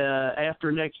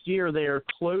after next year, they are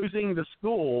closing the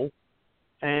school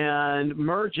and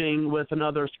merging with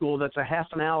another school that's a half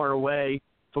an hour away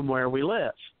from where we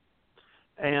live.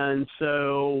 And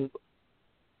so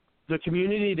the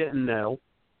community didn't know.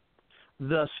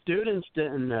 The students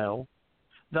didn't know.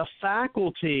 The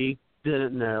faculty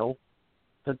didn't know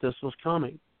that this was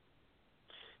coming.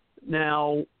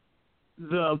 Now,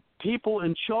 the people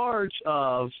in charge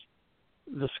of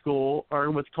the school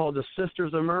are what's called the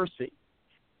Sisters of Mercy.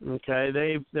 Okay,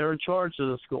 they're in charge of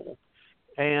the school,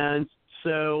 and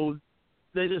so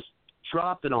they just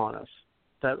dropped it on us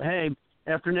that hey,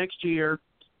 after next year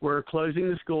we're closing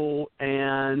the school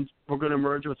and we're going to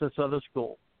merge with this other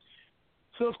school.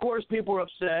 So of course people were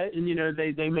upset, and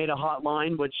they made a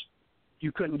hotline which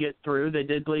you couldn't get through. They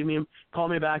did call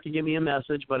me back and give me a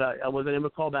message, but I wasn't able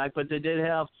to call back. But they did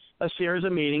have a series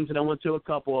of meetings, and I went to a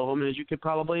couple of them. And as you could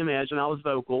probably imagine, I was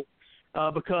vocal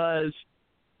because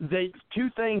two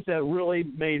things that really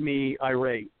made me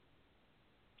irate.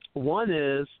 One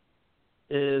is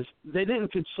they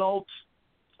didn't consult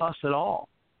us at all.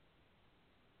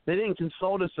 They didn't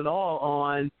consult us at all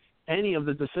on any of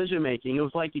the decision making. It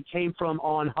was like it came from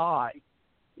on high.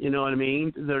 You know what I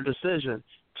mean? Their decision.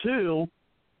 Two,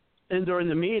 and during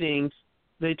the meetings,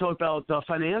 they talked about the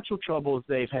financial troubles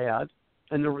they've had,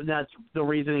 and that's the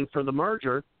reasoning for the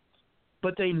merger,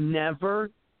 but they never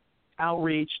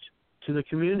outreached to the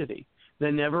community.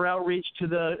 They never outreached to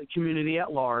the community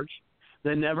at large.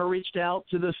 They never reached out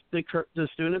to the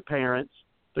student parents,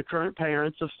 the current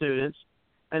parents of students,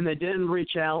 and they didn't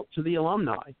reach out to the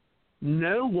alumni.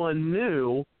 No one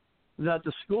knew that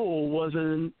the school was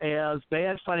in as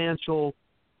bad financial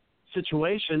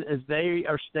situation as they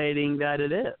are stating that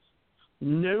it is.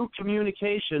 No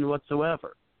communication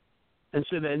whatsoever. And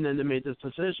so then they made this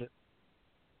decision.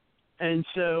 And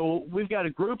so we've got a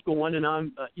group going, and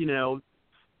I'm,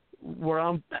 where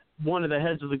I'm one of the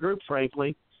heads of the group,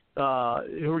 frankly, who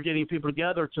are getting people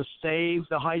together to save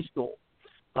the high school.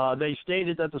 They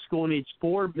stated that the school needs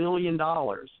 $4 million,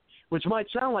 which might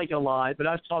sound like a lot, but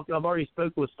I've already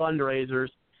spoken with fundraisers,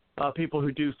 people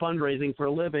who do fundraising for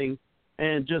a living,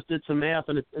 and just did some math,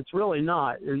 and it's really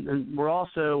not. And we're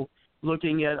also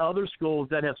looking at other schools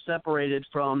that have separated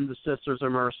from the Sisters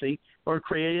of Mercy or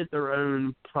created their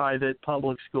own private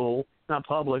public school, not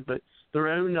public, but their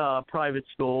own private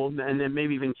school, and then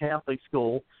maybe even Catholic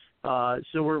school.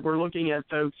 So we're looking at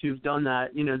folks who've done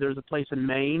that. You know, there's a place in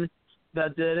Maine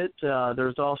that did it.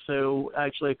 There's also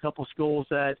actually a couple schools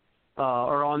that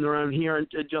are on their own here,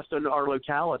 just in our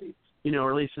locality, you know,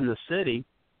 or at least in the city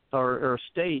or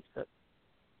state.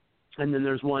 And then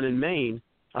there's one in Maine.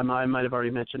 I might have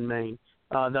already mentioned Maine,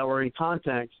 that we're in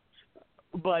contact.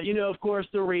 But, you know, of course,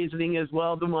 the reasoning is,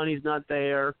 well, the money's not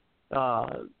there.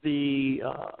 You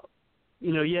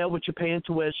know, yeah, what you're paying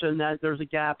tuition, that there's a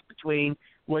gap between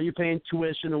what you're paying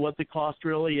tuition and what the cost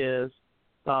really is.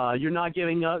 You're not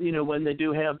giving up, you know, when they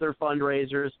do have their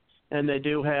fundraisers, and they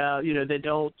do have, you know,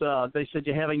 they said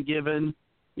you haven't given,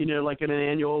 you know, like on an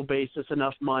annual basis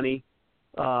enough money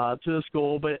to the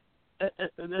school. But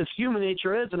as human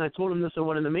nature is, and I told him this in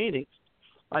one of the meetings,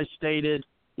 I stated,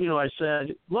 you know, I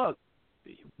said, look,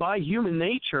 by human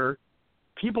nature,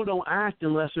 people don't act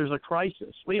unless there's a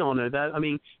crisis. We all know that. I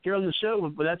mean, here on the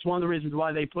show, but that's one of the reasons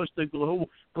why they pushed the global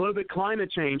climate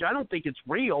change. I don't think it's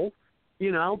real.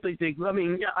 You know, I don't think I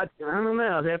don't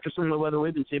know, after some of the weather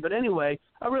we've been seeing. But anyway,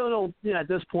 I really don't, you know, at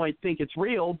this point think it's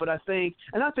real, but I think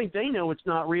they know it's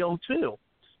not real too.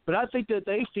 But I think that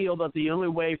they feel that the only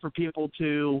way for people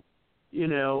to, you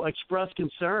know, express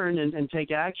concern and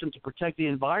take action to protect the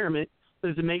environment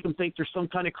is to make them think there's some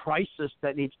kind of crisis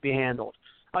that needs to be handled.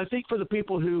 I think for the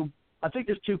people I think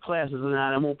there's two classes in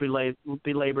that. I won't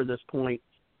belabor this point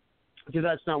because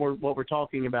that's not what we're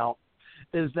talking about,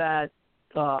 is that,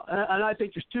 and I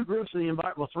think there's two groups in the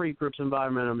environment, well, three groups in the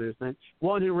environmental movement.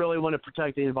 One who really want to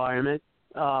protect the environment,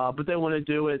 but they want to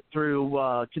do it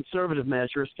through conservative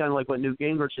measures, kind of like what Newt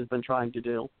Gingrich has been trying to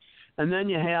do. And then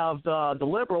you have the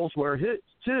liberals, where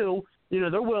two, you know,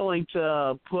 they're willing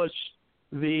to push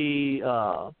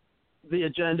the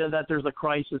agenda that there's a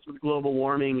crisis with global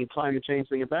warming and climate change,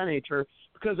 thing of that nature,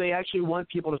 because they actually want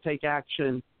people to take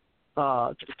action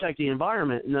to protect the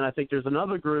environment. And then I think there's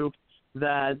another group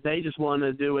that they just want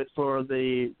to do it for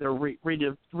their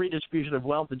redistribution of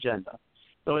wealth agenda,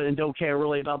 and don't care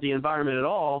really about the environment at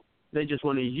all. They just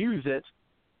want to use it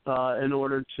in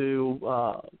order to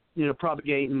you know,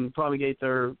 propagate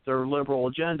their liberal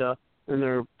agenda and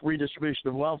their redistribution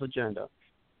of wealth agenda.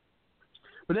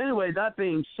 But anyway, that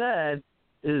being said,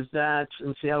 is that,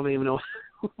 and see, I don't even know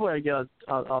where I got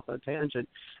off a tangent.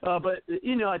 But,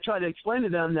 you know, I try to explain to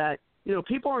them that, you know,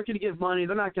 people aren't going to give money.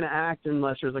 They're not going to act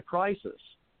unless there's a crisis.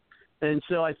 And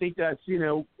so I think that's, you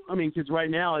know, I mean, because right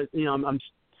now, you know,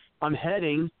 I'm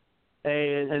heading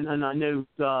and I know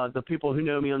the people who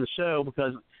know me on the show,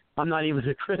 because I'm not even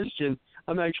a Christian,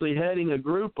 I'm actually heading a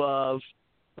group of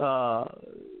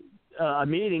a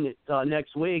meeting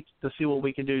next week to see what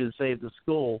we can do to save the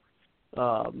school,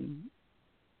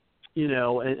 you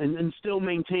know, and still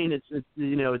maintain its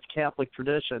you know, its Catholic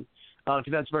tradition,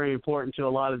 because that's very important to a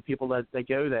lot of the people that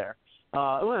go there,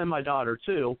 and my daughter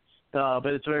too. But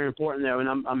it's very important there,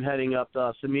 and I'm heading up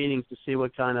some meetings to see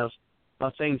what kind of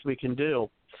things we can do.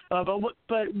 But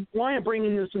why I'm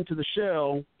bringing this into the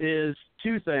show is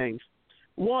two things.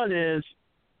 One is,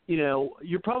 you know,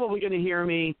 you're probably going to hear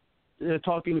me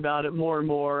talking about it more and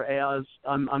more as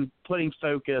I'm putting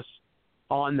focus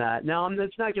on that. Now,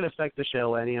 it's not going to affect the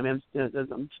show any. I mean,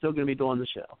 I'm still going to be doing the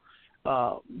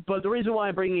show. But the reason why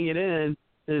I'm bringing it in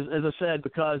is, as I said,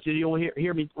 because you'll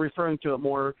hear me referring to it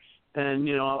more, and,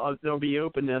 you know, there'll be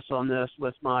openness on this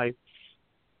with my,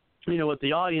 you know, with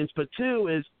the audience. But two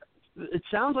is, it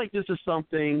sounds like this is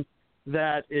something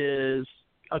that is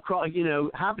across, you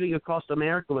know, happening across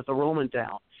America with enrollment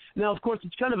down. Now, of course,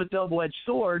 it's kind of a double-edged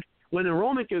sword. When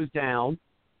enrollment goes down,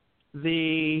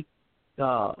 the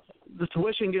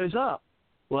tuition goes up.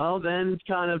 Well, then it's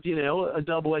kind of, you know, a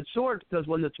double-edged sword, because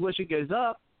when the tuition goes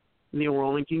up, the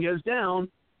enrollment goes down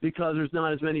because there's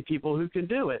not as many people who can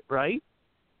do it, right?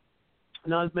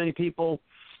 Not as many people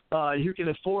who can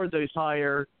afford those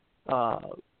higher, you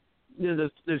know,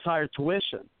 those higher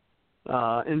tuition.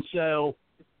 And so,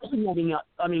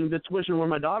 I mean, the tuition where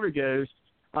my daughter goes,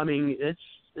 I mean,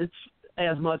 it's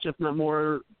as much, if not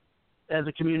more, as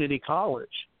a community college.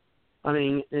 I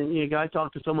mean, and, you know, I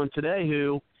talked to someone today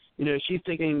who, you know, she's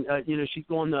thinking, you know, she's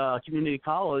going to community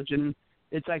college, and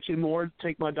it's actually more to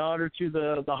take my daughter to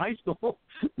the high school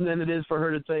than it is for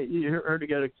her to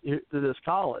go to this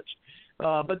college.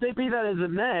 But they be that as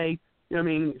it may, I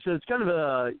mean, so it's kind of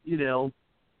a, you know,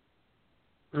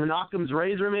 an Occam's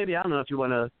razor, maybe. I don't know if you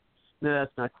want to. No,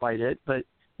 that's not quite it. But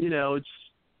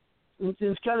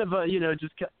it's kind of a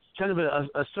just kind of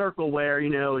a circle where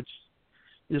it's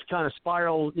just kind of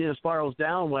spirals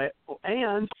down way.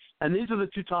 And these are the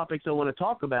two topics I want to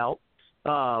talk about.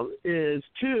 Is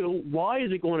two, why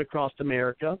is it going across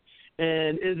America?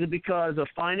 And is it because of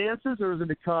finances, or is it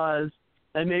because,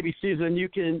 and maybe Susan, you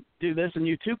can do this, and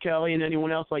you too, Kelly, and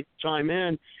anyone else like to chime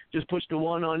in, just push the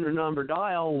 1 on your number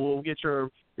dial, we'll get your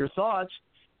thoughts,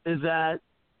 is that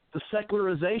the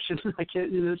secularization,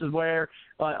 this is where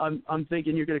I'm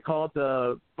thinking you're going to call it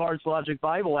the Bard's Logic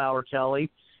Bible Hour, Kelly,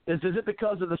 is it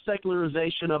because of the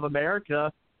secularization of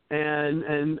America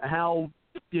and how,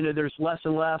 there's less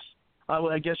and less,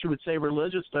 I guess you would say,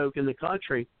 religious folk in the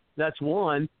country? That's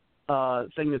one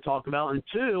thing to talk about. And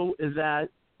two is that,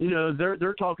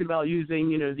 they're talking about using,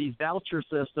 these voucher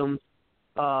systems,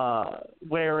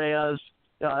 whereas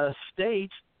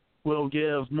states will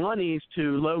give monies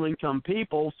to low-income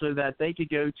people so that they could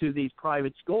go to these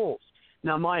private schools.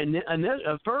 Now, my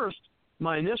initial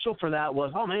for that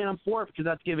was, oh man, I'm for it because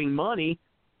that's giving money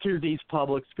to these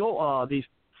public school, these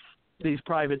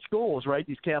private schools, right?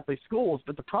 These Catholic schools.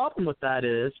 But the problem with that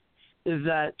is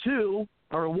that two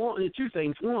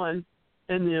things. One,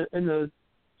 in the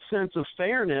sense of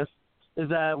fairness, is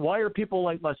that why are people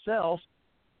like myself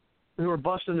who are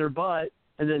busting their butt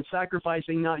and then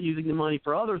sacrificing, not using the money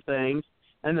for other things,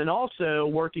 and then also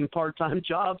working part-time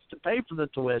jobs to pay for the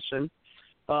tuition,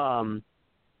 so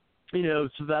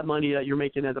that money that you're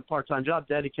making at a part-time job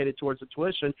dedicated towards the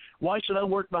tuition, why should I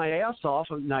work my ass off,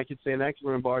 and I could say that because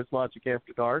we're in Bard's Logic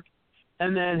After Dark,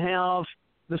 and then have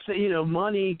the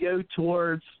money go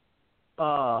towards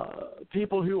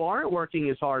people who aren't working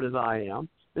as hard as I am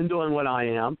and doing what I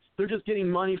am. They're just getting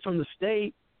money from the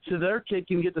state so their kid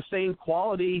can get the same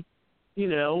quality,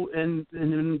 and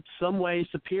in some way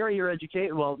superior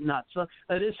education. Well, not so.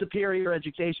 It is superior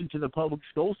education to the public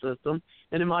school system.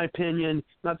 And in my opinion,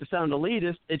 not to sound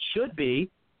elitist, it should be,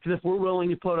 because if we're willing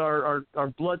to put our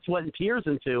blood, sweat, and tears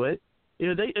into it,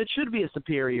 it should be a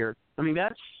superior. I mean,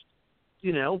 that's,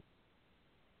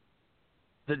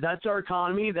 that's our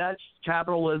economy. That's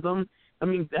capitalism. I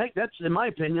mean, that's, in my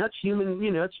opinion, that's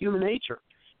human. That's human nature.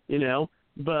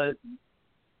 But.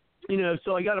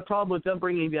 So I got a problem with them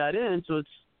bringing that in. So it's,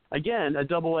 again, a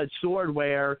double-edged sword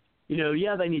where,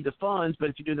 they need the funds, but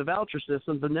if you do the voucher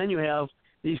systems, and then you have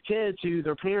these kids who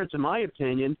their parents, in my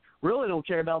opinion, really don't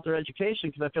care about their education,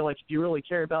 because I feel like if you really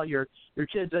care about your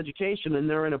kid's education and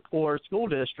they're in a poor school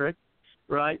district,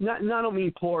 right, I don't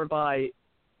mean poor by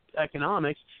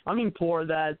economics, I mean poor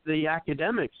that the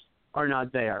academics are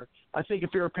not there. I think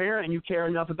if you're a parent and you care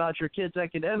enough about your kid's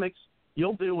academics,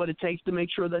 you'll do what it takes to make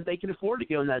sure that they can afford to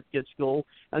go in that good school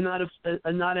and not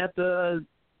have to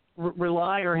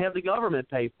rely or have the government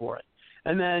pay for it.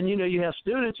 And then, you have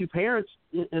students who parents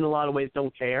in a lot of ways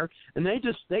don't care, and they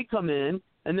come in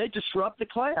and they disrupt the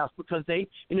class because the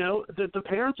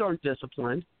parents aren't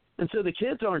disciplined, and so the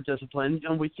kids aren't disciplined,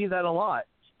 and we see that a lot.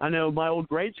 I know my old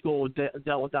grade school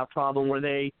dealt with that problem where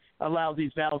they allowed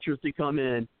these vouchers to come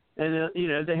in, and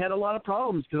they had a lot of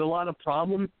problems because a lot of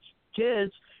problem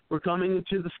kids were coming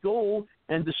into the school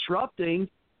and disrupting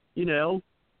the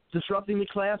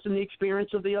class and the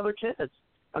experience of the other kids.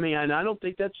 I mean, and I don't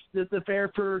think that's fair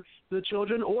for the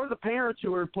children or the parents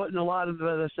who are putting a lot of,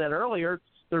 as I said earlier,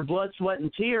 their blood, sweat,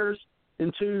 and tears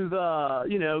into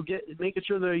making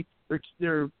sure their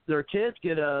kids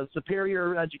get a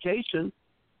superior education.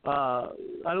 I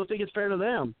don't think it's fair to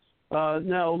them.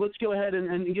 Now, let's go ahead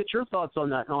and get your thoughts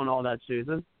on all that,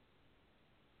 Susan.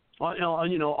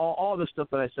 All the stuff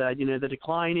that I said, the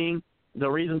declining, the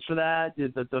reasons for that,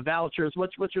 the vouchers.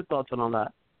 What's your thoughts on all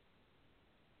that?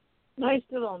 I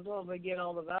still don't know if I get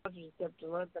all the vouchers except to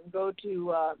let them go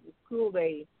to the school.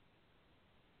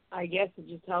 I guess it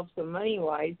just helps them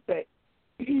money-wise, but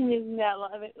isn't that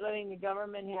letting the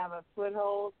government have a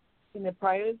foothold in the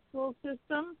private school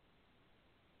system,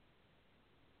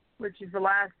 which is the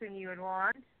last thing you would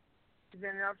want?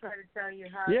 Then they'll try to tell you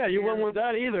how. Yeah, you wouldn't want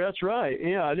that either. That's right.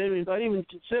 Yeah, I didn't even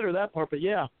consider that part, but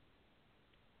yeah.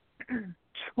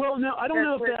 Well, no, I don't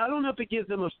know if it gives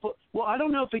them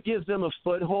a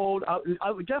foothold. I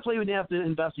would definitely have to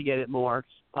investigate it more,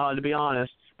 to be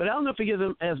honest. But I don't know if it gives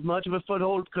them as much of a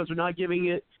foothold because they're not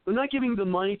giving the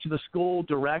money to the school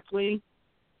directly.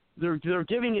 They're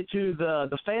giving it to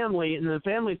the family, and the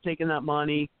family's taking that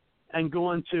money and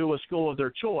going to a school of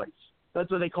their choice. That's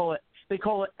what they call it. They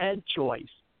call it ed choice.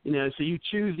 So you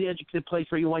choose the place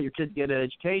where you want your kid to get an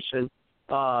education,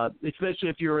 especially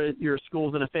if your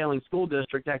school's in a failing school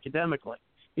district academically,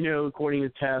 according to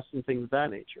tests and things of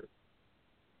that nature.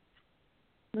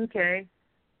 Okay.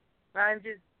 I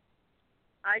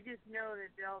just know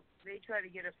that they try to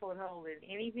get a foothold in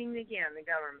anything they can, the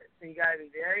government. So you got to be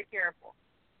very careful.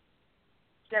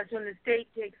 That's when the state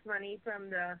takes money from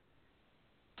the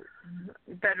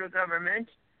federal government.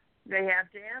 They have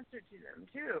to answer to them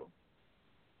too.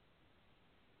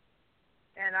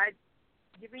 And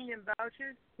giving them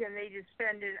vouchers, can they just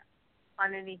spend it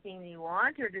on anything they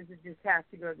want, or does it just have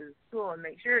to go to the school and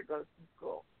make sure it goes to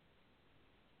school?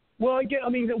 Well,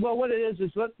 what it is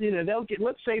they'll get.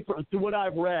 Let's say, through what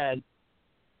I've read,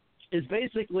 is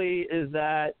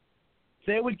that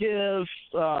they would give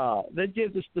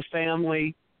the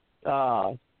family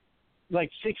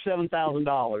like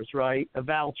 $6,000-$7,000, right? A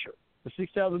voucher, a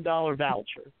 $6,000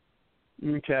 voucher.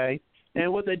 Okay,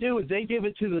 and what they do is they give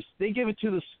it to the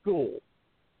school.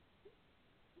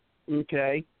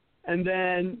 Okay, and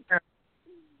then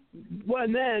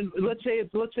let's say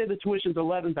the tuition's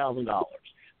 $11,000.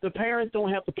 The parents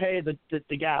don't have to pay the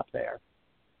gap there.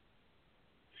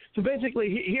 So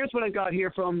basically, here's what I got here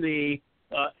from the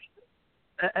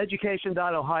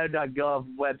education.ohio.gov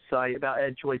website about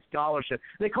EdChoice scholarship.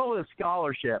 They call it a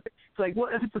scholarship. It's like, well,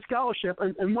 if it's a scholarship,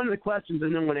 and one of the questions,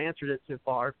 and no one answered it so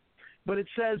far, but it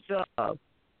says, I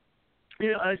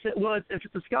said, well, if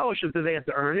it's a scholarship, do they have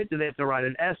to earn it? Do they have to write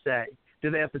an essay? Do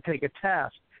they have to take a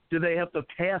test? Do they have to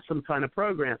pass some kind of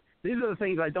program? These are the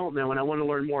things I don't know, and I want to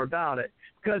learn more about it.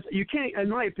 Because you can't, in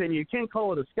my opinion, you can't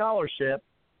call it a scholarship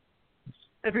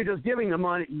if you're just giving the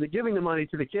money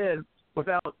to the kid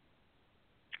without,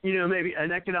 maybe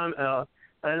an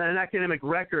academic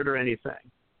record or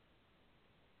anything.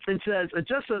 It says,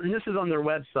 and this is on their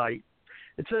website.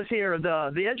 It says here,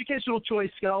 the Educational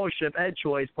Choice Scholarship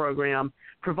EdChoice program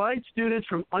provides students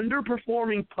from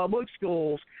underperforming public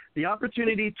schools the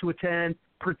opportunity to attend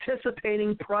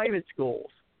participating private schools.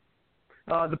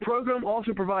 The program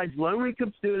also provides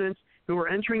low-income students who are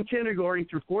entering kindergarten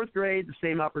through fourth grade the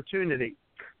same opportunity.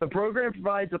 The program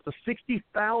provides up to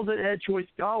 60,000 EdChoice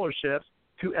scholarships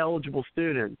to eligible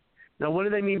students. Now, what do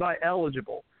they mean by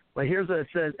eligible? Well, here's what it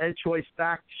says, EdChoice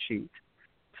fact sheet.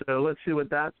 So let's see what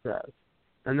that says,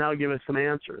 and that'll give us some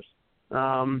answers.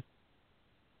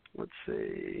 Let's see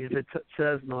if it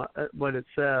says what it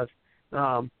says.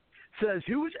 Says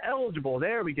who is eligible.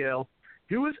 There we go.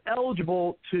 Who is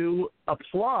eligible to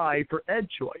apply for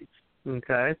EdChoice?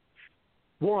 Okay.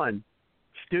 1,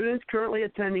 students currently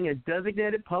attending a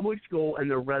designated public school in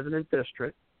their resident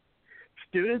district.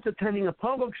 Students attending a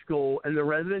public school in the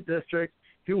resident district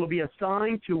who will be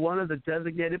assigned to one of the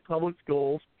designated public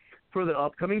schools for the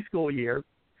upcoming school year.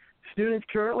 Students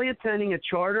currently attending a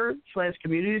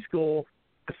charter/community school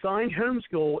assigned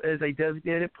homeschool as a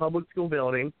designated public school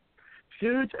building.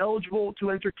 Students eligible to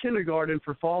enter kindergarten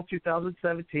for fall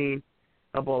 2017,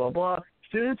 blah, blah, blah.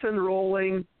 Students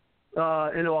enrolling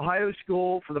in Ohio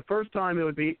school for the first time, it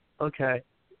would be, okay.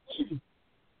 It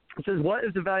says, what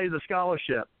is the value of the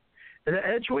scholarship? And the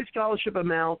EdChoice scholarship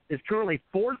amount is currently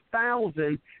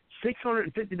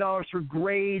 $4,650 for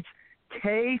grades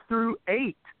K through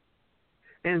 8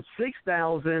 and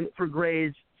 $6,000 for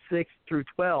grades 6 through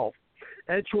 12.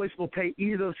 EdChoice will pay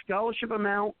either the scholarship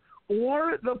amount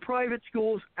or the private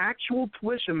school's actual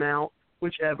tuition amount,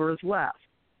 whichever is less.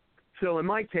 So in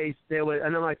my case, and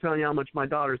I'm not telling you how much my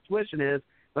daughter's tuition is,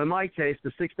 but in my case,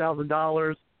 the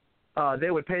 $6,000,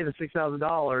 they would pay the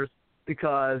 $6,000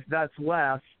 because that's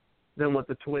less than what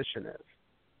the tuition is.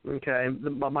 Okay,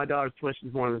 my daughter's tuition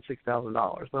is more than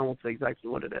 $6,000, but I won't say exactly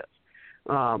what it is.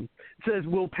 It says,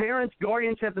 will parents,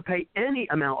 guardians have to pay any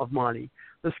amount of money?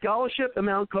 The scholarship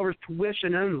amount covers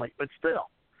tuition only, but still.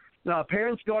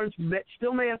 Parents, guardians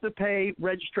still may have to pay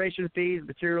registration fees,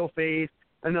 material fees,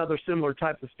 and other similar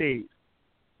types of fees.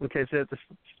 Okay, so they have to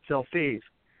sell fees.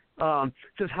 It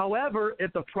says, however,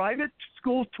 if the private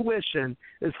school tuition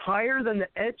is higher than the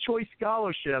EdChoice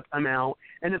scholarship amount,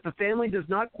 and if the family does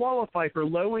not qualify for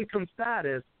low-income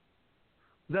status,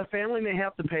 the family may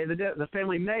have to pay the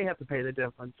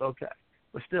difference. Okay,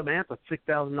 but still, man, that's a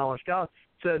 $6,000 scholarship.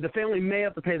 So the family may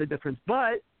have to pay the difference,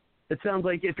 but it sounds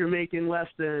like if you're making less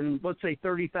than, let's say,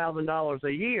 $30,000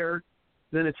 a year,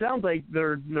 then it sounds like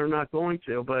they're not going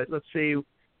to. But let's see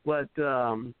what.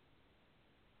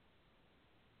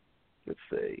 Let's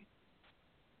see.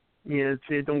 Yeah,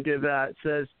 don't give that. It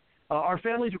says our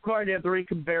family's required to have their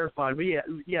income verified. But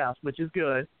yes, which is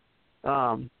good.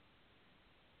 But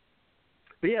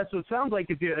yeah, so it sounds like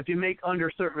if you make under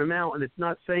a certain amount and it's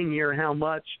not saying here how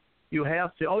much you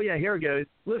have to. Oh yeah, here it goes.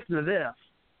 Listen to this.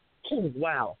 Oh,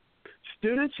 wow.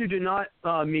 Students who do not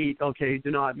meet.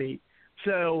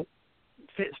 So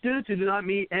students who do not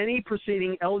meet any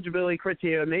preceding eligibility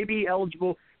criteria may be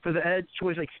eligible for the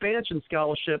EdChoice Expansion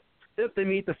Scholarship if they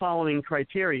meet the following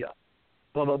criteria.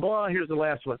 blah, blah, blah. Here's the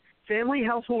last one. Family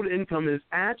household income is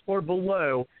at or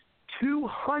below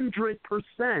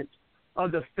 200%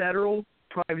 of the federal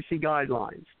privacy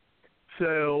guidelines.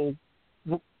 So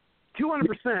 200%,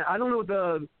 I don't know what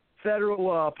the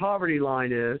federal poverty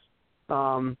line is.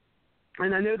 And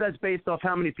I know that's based off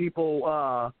how many people,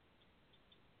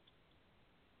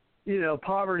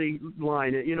 poverty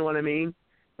line, you know what I mean?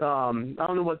 I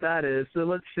don't know what that is. So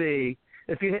let's see.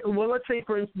 Let's say,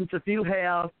 for instance, if you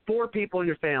have 4 people in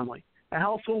your family, a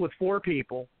household with 4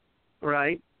 people,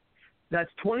 right?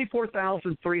 That's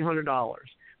 $24,300.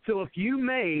 So if you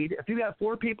got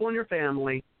 4 people in your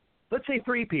family, let's say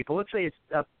 3 people, let's say it's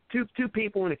two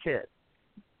people and a kid.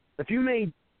 If you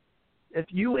made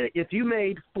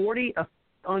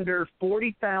under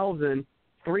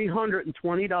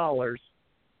 $40,320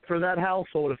 for that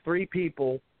household of 3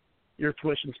 people, your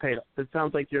tuition's paid up. It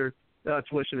sounds like your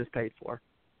tuition is paid for.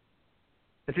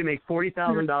 If you make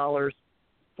 $40,320,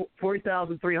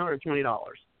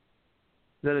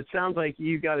 then it sounds like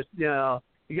you got a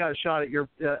shot at your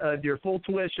full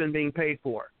tuition being paid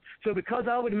for. So because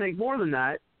I would make more than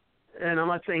that, and I'm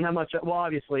not saying how much. Well,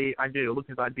 obviously I do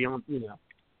because I'd be on,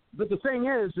 But the thing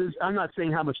is I'm not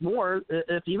saying how much more,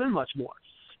 if even much more.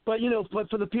 But but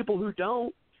for the people who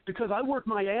don't, because I work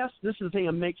my ass. This is the thing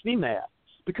that makes me mad.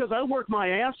 Because I work my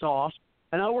ass off,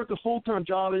 and I work a full-time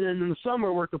job, and then in the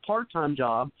summer work a part-time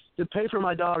job to pay for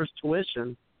my daughter's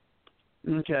tuition.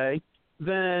 Okay,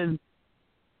 then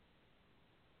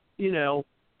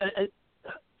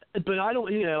but I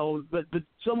don't, but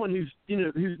someone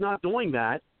who's not doing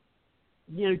that,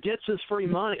 gets this free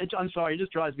money. I'm sorry, it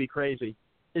just drives me crazy.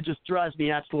 It just drives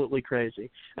me absolutely crazy.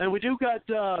 And we do got,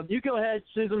 you go ahead,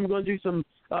 Susan. We're going to do some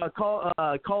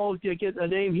calls. Get a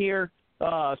name here.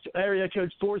 Area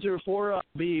code 404. I'll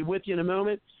be with you in a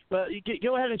moment. But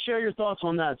go ahead and share your thoughts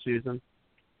on that, Susan.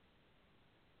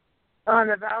 On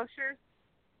the vouchers?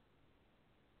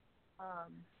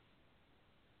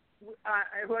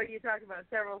 Well, you talked about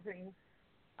several things.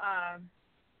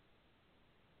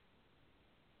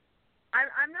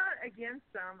 I'm not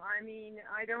against them. I mean,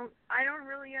 I don't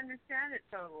really understand it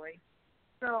totally.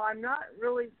 So I'm not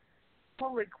really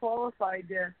totally qualified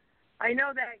to. I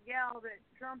know that gal that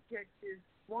Trump picked is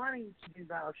wanting to do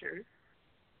vouchers,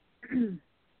 and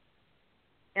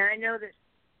I know that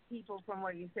people, from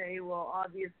what you say, will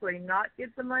obviously not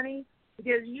get the money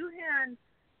because you hand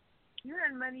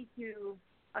money to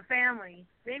a family,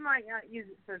 they might not use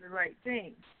it for the right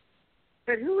thing.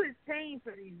 But who is paying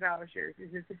for these vouchers?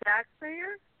 Is it the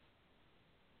taxpayer?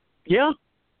 Yeah,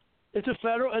 it's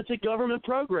a government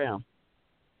program.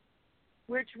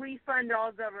 Which we fund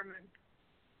all government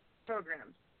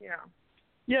programs. Yeah.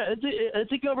 Yeah,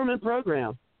 it's a government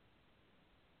program.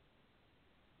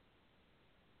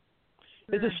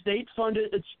 It's a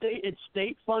state-funded. It's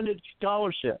state-funded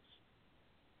scholarships.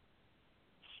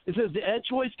 It says the Ed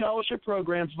Choice Scholarship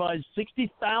Program provides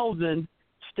 60,000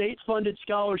 state-funded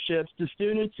scholarships to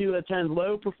students who attend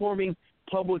low-performing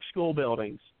public school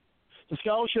buildings. The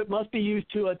scholarship must be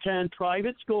used to attend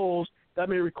private schools that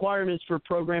meet requirements for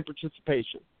program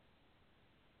participation.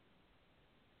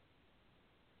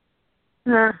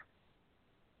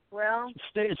 Well,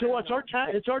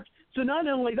 so not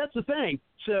only that's the thing.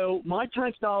 So my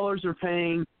tax dollars are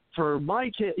paying for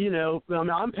my kid.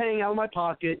 I'm paying out of my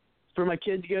pocket for my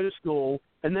kid to go to school,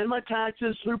 and then my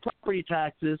taxes through property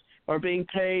taxes are being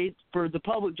paid for the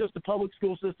public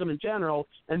school system in general,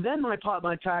 and then my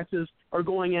taxes are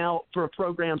going out for a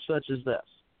program such as this.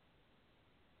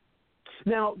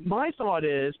 Now, my thought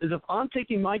is if I'm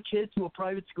taking my kid to a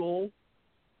private school,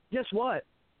 guess what?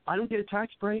 I don't get a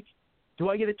tax break. Do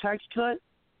I get a tax cut?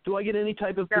 Do I get any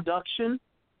type of deduction?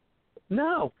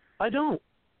 No, I don't.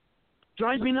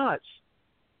 Drives me nuts.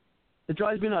 It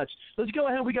drives me nuts. Let's go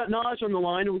ahead. We got Naj on the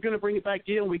line, and we're going to bring it back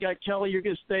to you. And we got Kelly. You're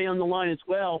going to stay on the line as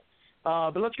well.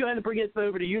 But let's go ahead and bring it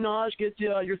over to you, Naj. Get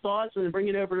your thoughts, and then bring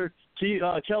it over to you,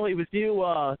 Kelly with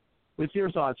you with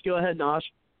your thoughts. Go ahead, Naj.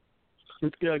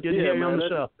 Let's get you on the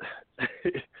show.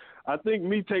 I think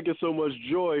me taking so much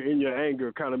joy in your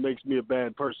anger kind of makes me a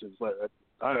bad person. It's like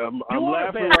I'm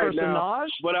laughing right now,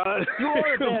 but I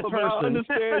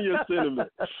understand your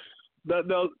sentiment.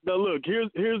 Now, look,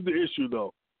 here's the issue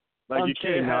though. Like you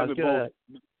can't have it both.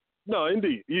 No,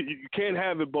 indeed, you can't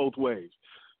have it both ways.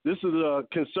 This is a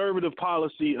conservative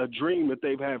policy, a dream that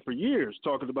they've had for years,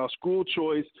 talking about school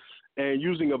choice and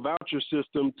using a voucher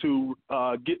system to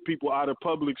get people out of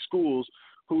public schools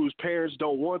whose parents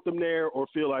don't want them there or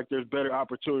feel like there's better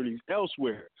opportunities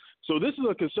elsewhere. So this is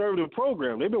a conservative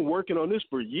program. They've been working on this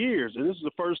for years, and this is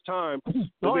the first time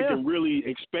that they can really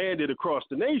expand it across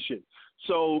the nation.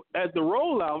 So at the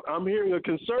rollout, I'm hearing a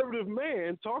conservative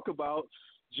man talk about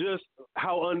just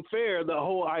how unfair the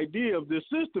whole idea of this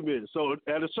system is. So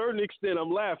at a certain extent,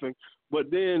 I'm laughing, but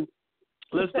then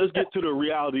let's get to the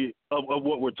reality of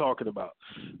what we're talking about.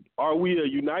 Are we a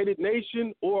united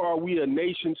nation, or are we a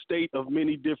nation state of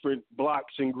many different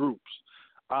blocks and groups?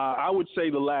 I would say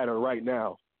the latter right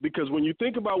now, because when you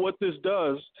think about what this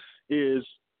does is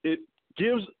it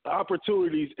gives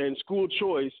opportunities and school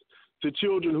choice to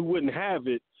children who wouldn't have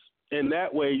it, and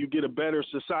that way you get a better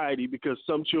society because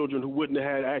some children who wouldn't have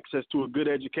had access to a good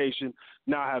education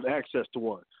now have access to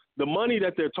one. The money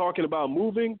that they're talking about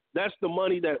moving, that's the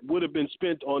money that would have been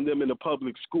spent on them in the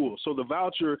public school. So the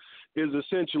voucher is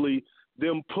essentially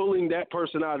them pulling that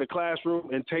person out of the classroom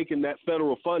and taking that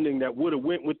federal funding that would have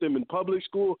went with them in public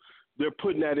school, they're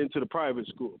putting that into the private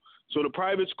school. So the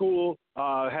private school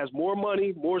has more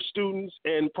money, more students,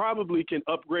 and probably can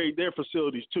upgrade their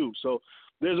facilities too. So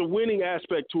there's a winning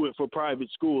aspect to it for private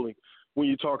schooling when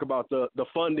you talk about the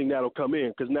funding that'll come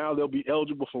in, because now they'll be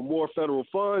eligible for more federal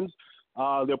funds.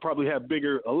 They'll probably have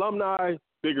bigger alumni,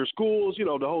 bigger schools, the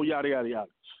whole yada, yada,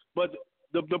 yada. But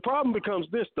the problem becomes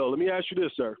this, though. Let me ask you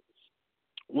this, sir.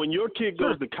 When your kid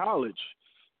goes to college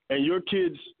and your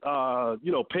kids,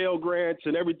 Pell Grants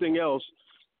and everything else,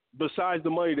 besides the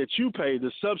money that you pay,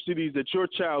 the subsidies that your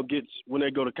child gets when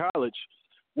they go to college,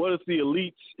 what if the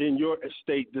elites in your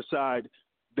state decide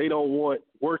they don't want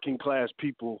working class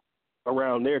people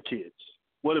around their kids?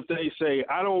 What if they say,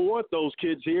 I don't want those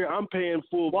kids here. I'm paying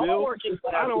full bill. I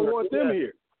don't want them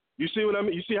here. You see what I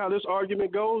mean? You see how this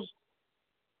argument goes?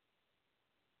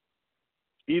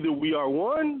 Either we are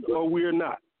one or we are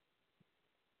not.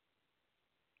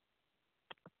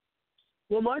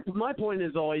 Well, my point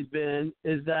has always been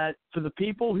is that for the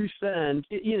people who send,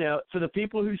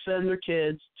 their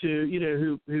kids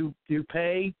to, who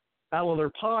pay out of their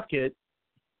pocket,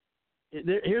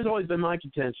 here's always been my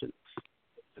contention.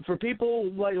 For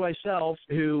people like myself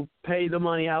who pay the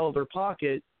money out of their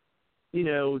pocket,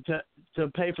 to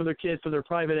pay for their kids for their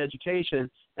private education,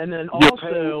 and then you're also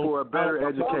paying for a better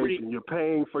education. You're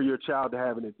paying for your child to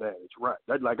have an advantage, right?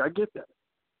 I get that.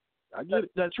 I get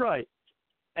it. That's right.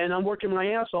 And I'm working my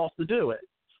ass off to do it.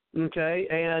 Okay,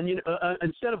 and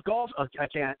instead of golf, I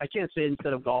can't say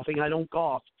instead of golfing. I don't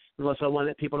golf unless I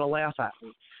want people to laugh at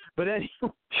me. But anyway,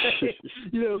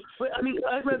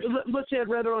 let's say I'd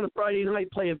rather on a Friday night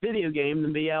play a video game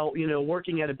than be out,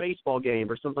 working at a baseball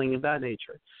game or something of that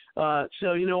nature.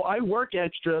 So I work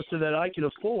extra so that I can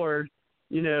afford,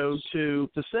 to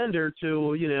send her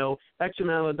to, X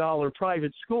amount of dollar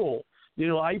private school.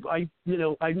 I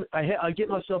get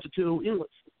myself into,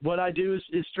 what I do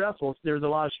is stressful. There's a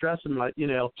lot of stress in my,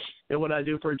 in what I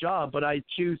do for a job, but I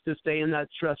choose to stay in that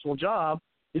stressful job,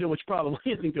 which probably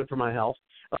isn't good for my health.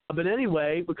 But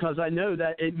anyway, because I know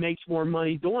that it makes more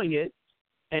money doing it,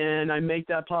 and I make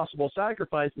that possible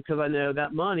sacrifice because I know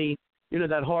that money,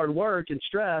 that hard work and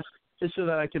stress is so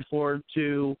that I can afford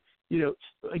to,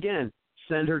 again,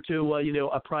 send her to,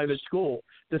 a private school.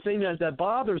 The thing that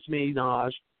bothers me,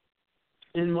 Naj,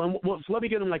 and let me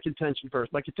get on my contention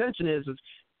first. My contention is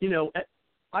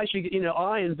I should,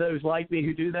 I and those like me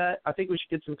who do that, I think we should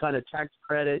get some kind of tax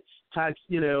credit,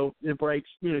 breaks,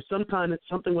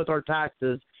 something with our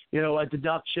taxes, a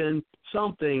deduction,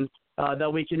 something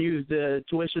that we can use the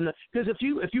tuition. Because if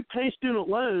you pay student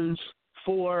loans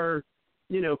for,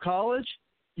 college,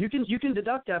 you can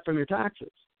deduct that from your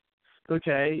taxes.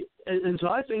 Okay, and so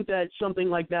I think that something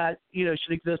like that,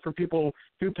 should exist for people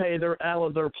who pay out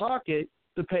of their pocket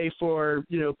to pay for,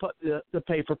 to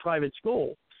pay for private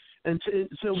school. And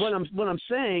so what I'm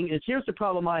saying is, here's the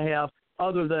problem I have,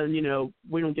 other than,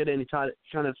 we don't get any kind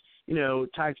of,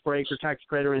 tax break or tax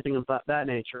credit or anything of that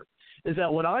nature, is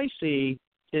that what I see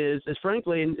is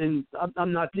frankly, and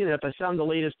I'm not, if I sound the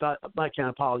latest, I can't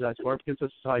apologize for it because this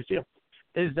is how I feel,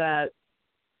 is that,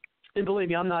 and believe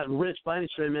me, I'm not rich by any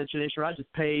stretch of imagination. I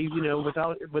just pay,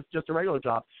 with just a regular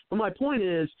job. But my point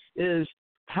is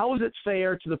how is it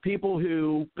fair to the people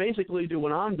who basically do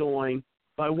what I'm doing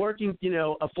by working,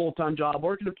 a full-time job,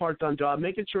 working a part-time job,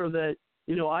 making sure that,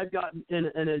 I've got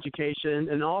an education,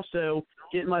 and also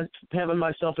having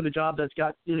myself in a job that's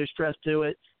got, stress to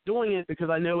it, doing it because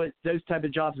I know those type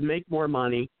of jobs make more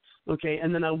money, okay,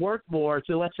 and then I work more,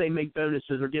 so let's say make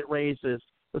bonuses or get raises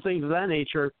or things of that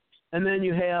nature. And then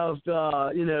you have,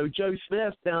 Joe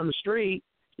Smith down the street,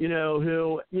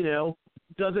 who,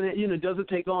 doesn't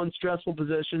take on stressful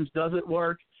positions, doesn't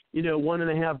work,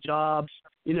 1.5 jobs,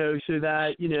 so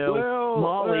that,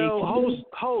 Molly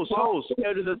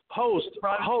go to the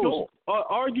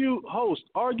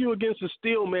argue against a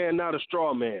steel man, not a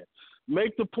straw man.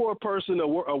 Make the poor person a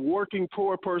working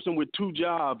poor person with 2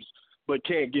 jobs but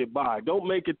can't get by. Don't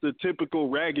make it the typical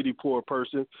raggedy poor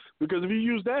person, because if you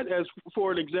use that as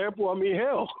for an example, I mean,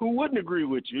 hell, who wouldn't agree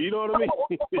with you? You know what I mean?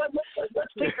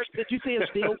 Did you say a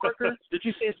steel worker? Did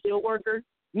you say a steel worker?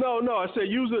 No, I said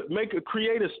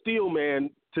create a steel man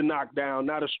to knock down,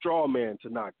 not a straw man to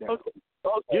knock down. Okay.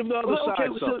 Give the other side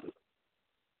something.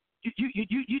 So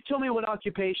you tell me what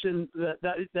occupation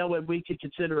that we could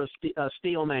consider a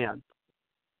steel man.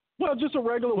 Well, just a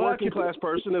regular working class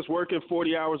person that's working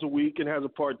 40 hours a week and has a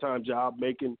part-time job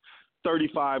making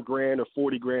 $35,000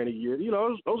 or $40,000 a year.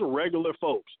 Those are regular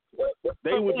folks.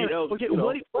 They would be eligible. Okay,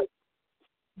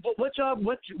 what job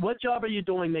are you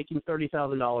doing making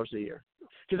 $30,000 a year?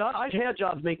 Because I've had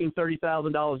jobs making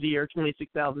 $30,000 a year,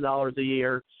 $26,000 a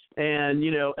year, and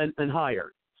and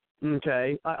higher.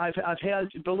 Okay, I've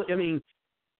had. I mean,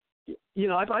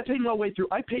 I paid my way through.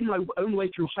 I paid my own way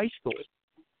through high school.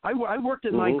 I worked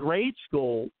at my grade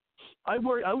school. I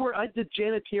did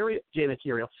janitorial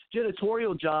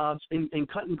jobs and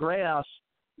cutting grass,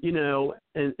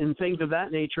 and things of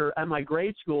that nature at my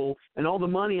grade school, and all the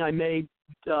money I made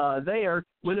there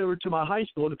went over to my high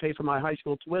school to pay for my high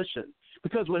school tuition.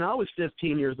 Because when I was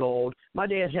 15 years old, my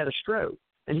dad had a stroke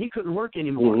and he couldn't work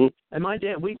anymore. And my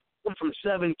dad, we went from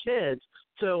 7 kids,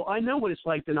 so I know what it's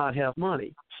like to not have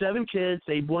money. 7 kids,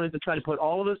 they wanted to try to put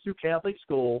all of us through Catholic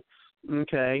school.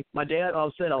 Okay, my dad. I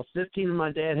was 15 and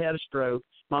my dad had a stroke.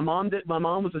 My mom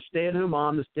was a stay-at-home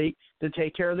mom to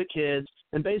take care of the kids,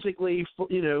 and basically,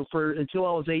 for until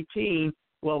I was 18.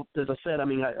 Well, as I said, I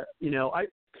mean,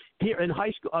 here in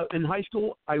high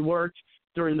school, I worked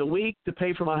during the week to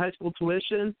pay for my high school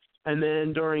tuition, and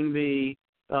then during the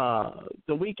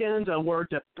weekends I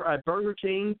worked at Burger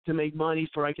King to make money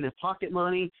so I can have pocket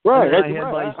money. Right,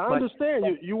 I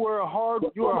understand. You were a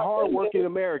hard-working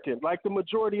American, like the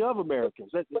majority of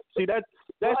Americans. That's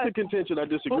the contention I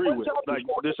disagree with, like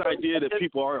this idea that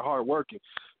people aren't hard-working.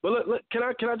 But can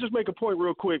I just make a point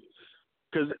real quick?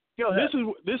 Because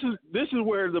this is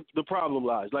where the problem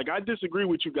lies. Like, I disagree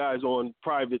with you guys on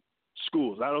private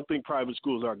schools. I don't think private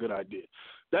schools are a good idea.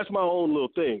 That's my own little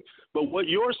thing. But what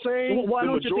you're saying, why the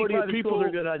don't you think majority of private people schools are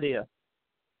a good idea?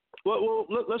 Well,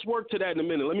 let's work to that in a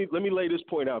minute. Let me lay this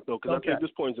point out though, because I think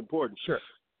this point is important. Sure.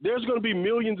 There's going to be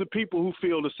millions of people who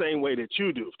feel the same way that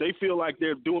you do. If they feel like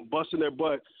they're busting their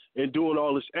butt and doing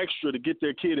all this extra to get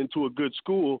their kid into a good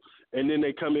school, and then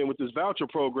they come in with this voucher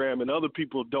program and other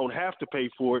people don't have to pay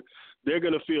for it, they're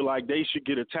going to feel like they should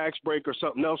get a tax break or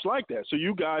something else like that. So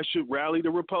you guys should rally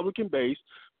the Republican base,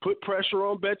 put pressure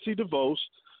on Betsy DeVos,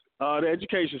 the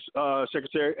education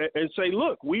secretary, and say,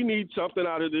 look, we need something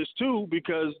out of this too,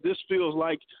 because this feels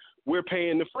like we're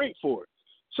paying the freight for it.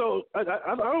 So I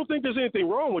don't think there's anything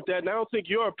wrong with that, and I don't think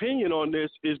your opinion on this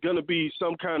is going to be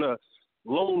some kind of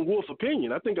lone wolf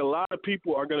opinion. I think a lot of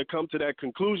people are going to come to that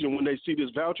conclusion when they see this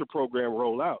voucher program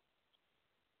roll out.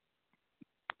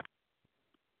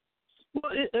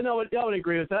 Well, and I would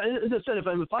agree with that. As I said,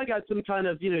 if I got some kind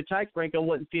of tax break, I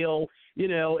wouldn't feel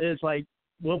it's like,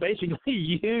 well, basically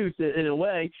used in a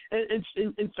way, and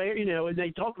fair. And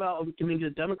they talk about,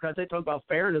 the Democrats, they talk about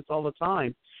fairness all the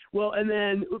time. Well, and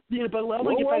then but let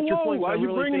me get back to your point. Why are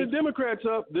you bringing the Democrats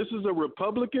up? This is a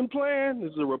Republican plan.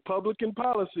 This is a Republican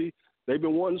policy. They've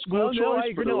been wanting school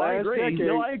choice for the last decade.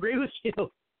 No, I agree with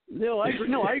you. I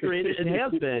agree. It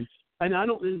has been. And I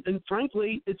don't. And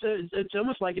frankly, it's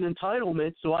almost like an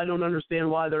entitlement. So I don't understand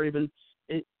why they're even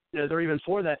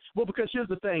for that. Well, because here's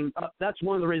the thing. That's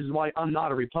one of the reasons why I'm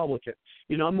not a Republican.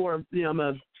 I'm more. I'm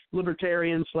a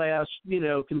libertarian /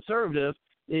 conservative.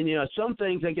 And some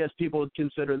things I guess people would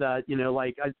consider that.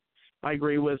 Like I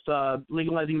agree with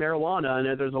legalizing marijuana. I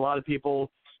know there's a lot of people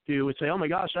who would say, oh my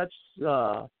gosh, that's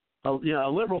a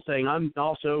liberal thing. I'm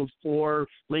also for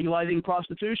legalizing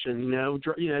prostitution.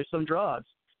 Some drugs.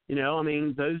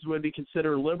 Those would be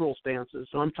considered liberal stances.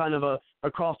 So I'm kind of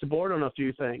across the board on a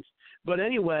few things. But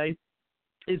anyway,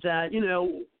 is that,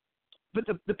 but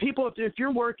the people, if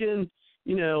you're working,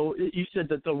 you said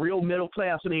that the real middle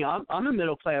class, I'm a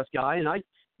middle class guy, and I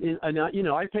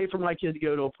pay for my kid to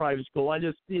go to a private school. I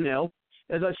just,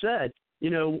 as I said,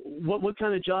 what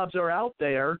kind of jobs are out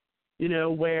there,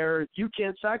 where you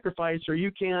can't sacrifice or you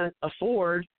can't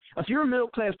afford. If you're a middle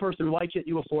class person, why can't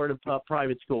you afford a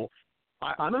private school?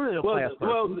 I'm a middle class person.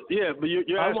 Well, yeah, but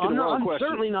you're asking the wrong question.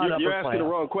 I'm certainly not You're asking the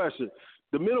wrong question.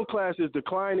 The middle class is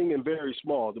declining and very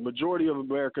small. The majority of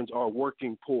Americans are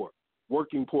working poor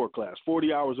class,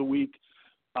 40 hours a week,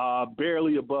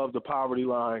 barely above the poverty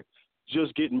line,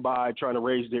 just getting by, trying to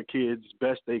raise their kids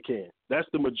best they can. That's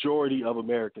the majority of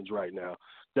Americans right now.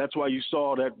 That's why you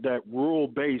saw that rural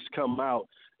base come out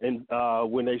and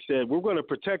when they said, we're going to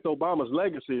protect Obama's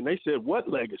legacy. And they said, what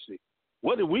legacy?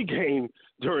 What did we gain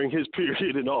during his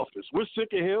period in office? We're sick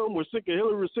of him. We're sick of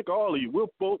Hillary. We're sick of all of you.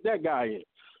 We'll vote that guy in.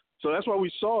 So that's why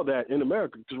we saw that in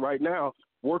America, because right now,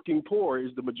 working poor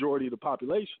is the majority of the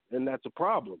population, and that's a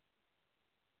problem.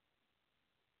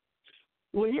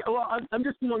 Well, I'm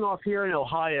just going off here in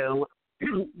Ohio.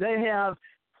 They have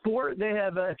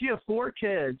if you have 4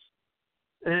 kids,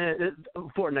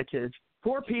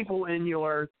 4 people in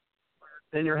your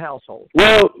household.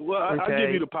 Well, okay. I'll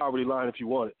give you the poverty line if you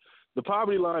want it. The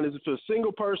poverty line is for a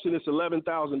single person, it's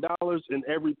 $11,000, and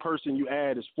every person you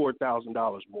add is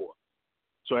 $4,000 more.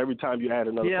 So every time you add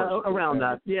another person. Yeah, around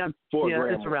that. Yeah, it's more.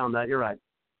 around that. You're right.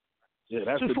 Yeah,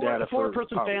 that's so the data for a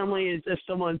 4-person family is if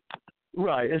someone.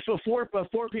 Right, and so 4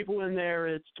 people in there,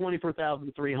 it's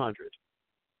 $24,300.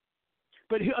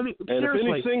 But I mean, and seriously,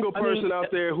 if any single person out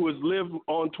there who has lived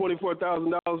on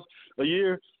 $24,000 a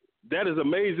year, that is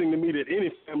amazing to me that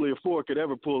any family of 4 could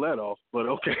ever pull that off. But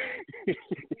okay.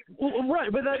 Well,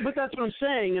 right, but that's what I'm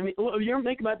saying. I mean, you're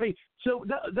making my point. So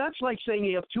that's like saying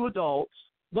you have 2 adults.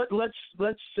 Let's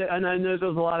say, and I know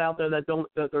there's a lot out there that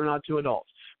they're not 2 adults.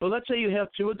 But let's say you have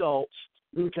 2 adults,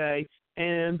 okay,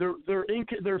 and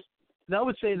I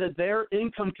would say that their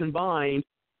income combined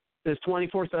is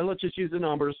 $24,000. Let's just use the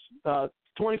numbers,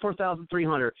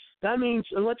 $24,300. That means,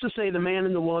 and let's just say the man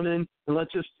and the woman, and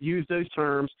let's just use those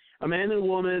terms. A man and a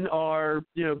woman are,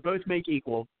 both make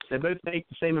equal. They both make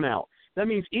the same amount. That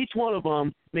means each one of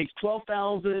them makes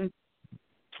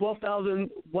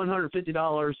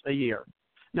 $12,150 a year.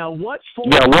 Now, what's for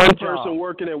you got one job? person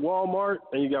working at Walmart,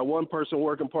 and you got one person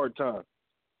working part-time.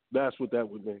 That's what that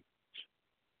would mean.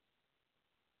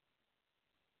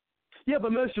 Yeah,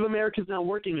 but most of Americans not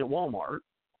working at Walmart.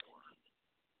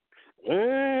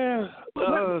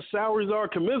 Salaries are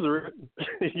commiserate.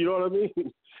 You know what I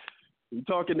mean? You're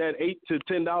talking that $8 to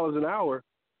 $10 an hour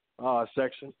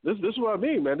section. This is what I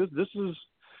mean, man. This is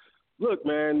look,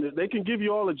 man. They can give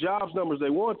you all the jobs numbers they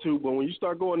want to, but when you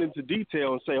start going into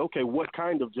detail and say, okay, what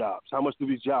kind of jobs? How much do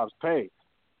these jobs pay?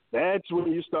 That's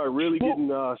when you start really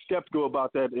getting skeptical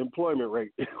about that employment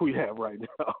rate we have right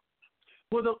now.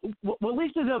 Well, at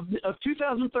least as of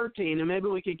 2013, and maybe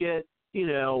we could get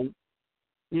 4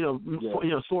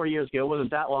 years ago. It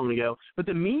wasn't that long ago. But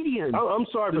the median. I'm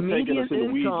sorry for taking us in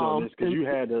the weeds on this because you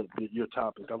had your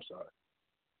topic. I'm sorry.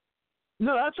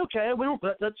 No, that's okay.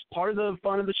 That's part of the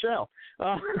fun of the show.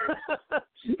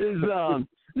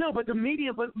 No, but the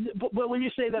median. But when you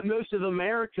say that most of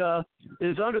America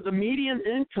is under the median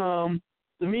income,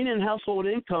 the median household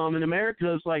income in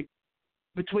America is like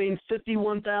between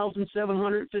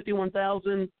 $51,700,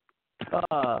 $51,900.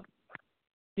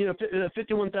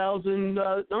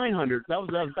 That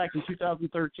was back in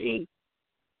 2013.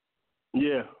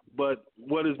 Yeah, but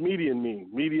what does median mean?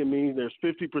 Median means there's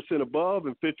 50% above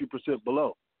and 50%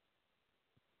 below.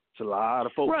 It's a lot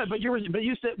of folks. Right, but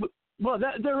you said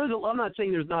there is. I'm not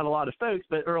saying there's not a lot of folks,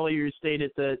 but earlier you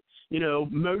stated that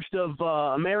most of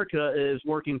America is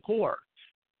working poor.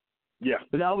 Yeah,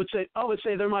 but I would say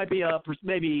there might be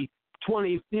maybe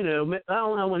 20. I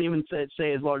wouldn't even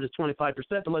say as large as 25%,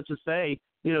 but let's just say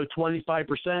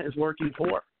 25% is working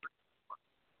poor.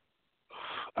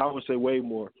 I would say way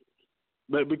more,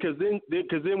 but because then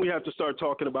we have to start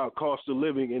talking about cost of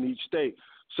living in each state.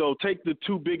 So take the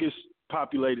 2 biggest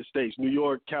populated states, New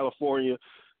York, California.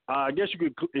 I guess you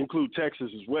could include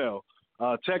Texas as well.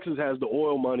 Texas has the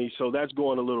oil money, so that's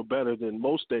going a little better than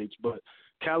most states, but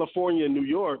California and New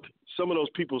York, some of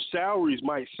those people's salaries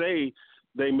might say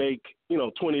they make,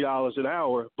 $20 an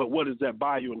hour, but what does that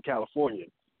buy you in California?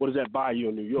 What does that buy you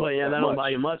in New York? Well, yeah, that don't buy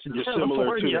you much in You're California.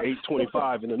 similar to the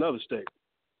 $8.25 in another state.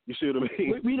 You see what I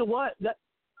mean? You know what?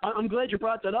 I'm glad you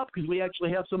brought that up because we actually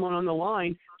have someone on the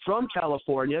line from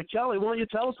California. Kelly, why don't you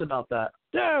tell us about that?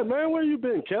 Yeah, man, where you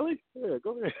been, Kelly? Yeah,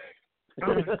 go ahead.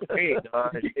 Hey,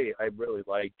 Don. Hey, I really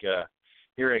like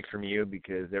hearing from you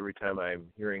because every time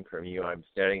I'm hearing from you, I'm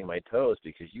standing on my toes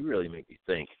because you really make me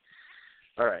think.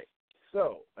 All right.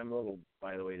 So I'm a little,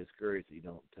 by the way, discouraged that you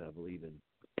don't believe in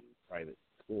private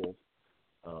schools.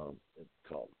 It's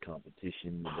called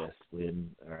competition, the best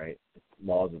win. All right.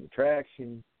 Laws of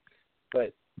attraction.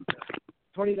 But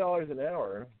 $20 an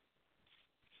hour,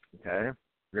 okay?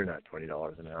 You're not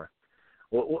 $20 an hour.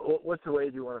 What's the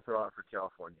wage you want to throw out for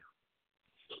California?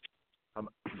 How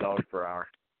much dollars per hour?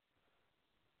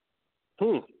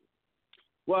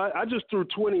 Well, I just threw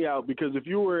 20 out because if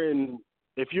you're in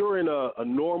a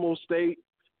normal state,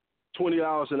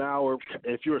 $20 an hour.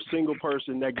 If you're a single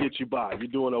person, that gets you by. You're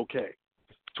doing okay.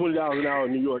 $20 an hour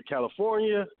in New York,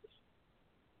 California,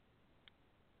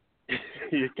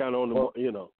 you're kind of on the,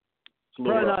 you know.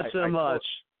 Probably not so much.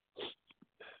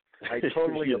 I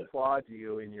totally applaud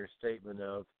you in your statement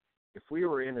of, if we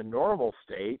were in a normal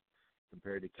state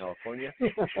compared to California,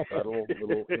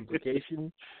 little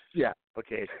implication. Yeah,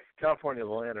 okay. California, the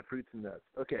land of fruits and nuts.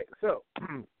 Okay, so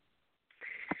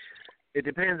it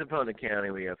depends upon the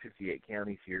county. We have 58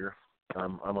 counties here.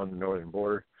 I'm on the northern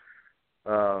border.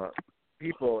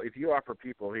 People, if you offer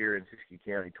people here in Siskiyou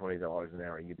County $20 an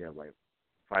hour, you'd have like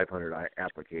 500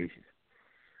 applications.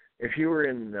 If you were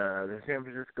in the San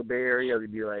Francisco Bay Area,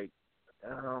 they'd be like,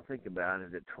 "I'll think about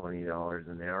it at $20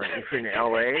 an hour." If you're in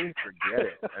L.A., forget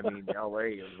it. I mean, L.A.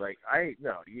 is like,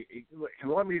 you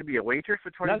want me to be a waitress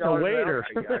for $20 an hour?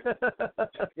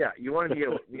 Yeah, you want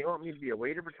me to be a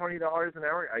waiter for $20 an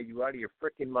hour? Are you out of your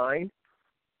freaking mind?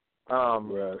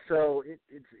 Right. So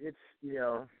it's you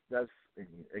know, that's,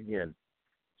 again,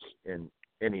 in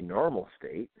any normal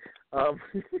state.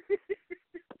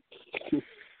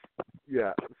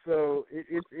 Yeah, so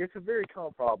it's a very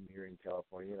common problem here in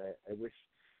California, and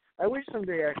I wish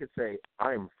someday I could say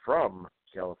I'm from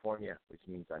California, which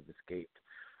means I've escaped.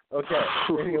 Okay,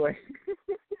 anyway.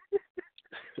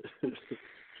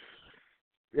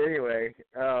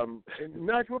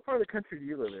 Nudge, what part of the country do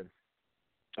you live in?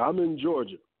 I'm in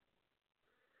Georgia.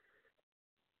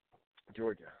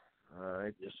 Georgia.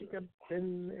 I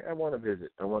want to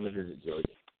visit. I want to visit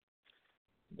Georgia.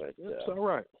 But it's all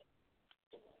right.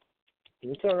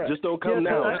 It's all right. Just don't come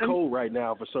now. It's cold right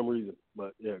now for some reason.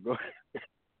 But yeah, go ahead.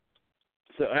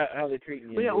 So how are they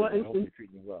treating you? I hope they're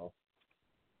treating you well.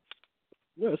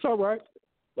 Yeah, it's all right.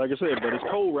 Like I said, but it's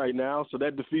cold right now, so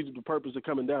that defeats the purpose of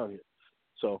coming down here.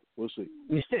 So we'll see.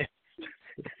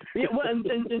 Yeah, well, and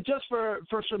just for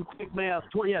some quick math,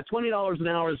 $20 an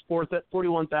hour is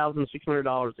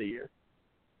 $41,600 a year.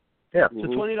 Yeah. So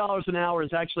 $20 an hour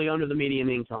is actually under the median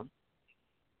income.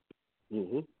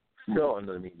 Still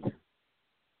under the median.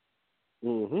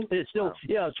 It's still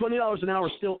 $20 an hour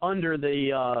is still under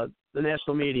the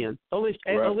national median, at least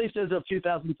as of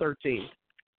 2013.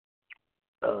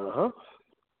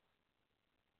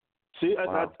 See,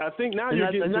 wow. I think now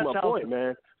you're getting to my point,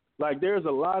 man. Like, there's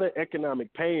a lot of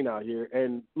economic pain out here,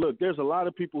 and look, there's a lot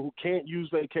of people who can't use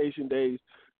vacation days.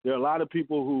 There are a lot of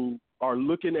people who are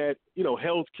looking at,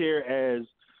 healthcare as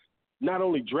not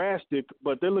only drastic,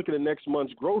 but they're looking at next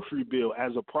month's grocery bill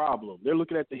as a problem. They're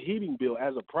looking at the heating bill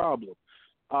as a problem.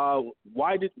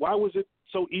 Why was it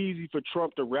so easy for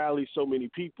Trump to rally so many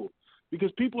people?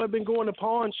 Because people have been going to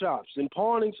pawn shops and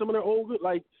pawning some of their old,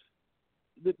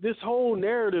 this whole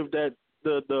narrative that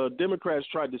the Democrats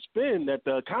tried to spin, that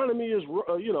the economy is,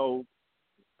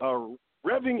 a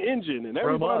revving engine and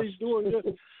everybody's doing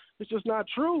it. It's just not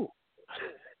true.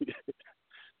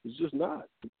 It's just not.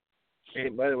 Hey,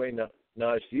 by the way,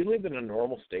 Naj, do you live in a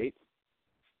normal state?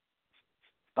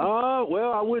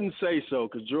 Well, I wouldn't say so,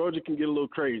 because Georgia can get a little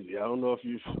crazy. I don't know if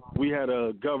we had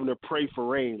a governor pray for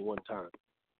rain one time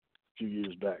a few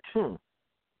years back.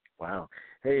 Wow.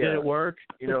 Hey, did it work?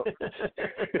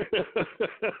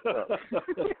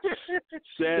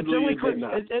 Sadly, it did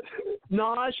not.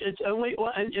 Naj, it's only,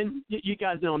 and you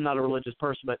guys know I'm not a religious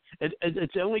person, but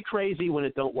it's only crazy when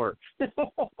it don't work. If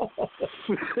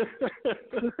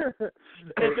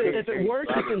it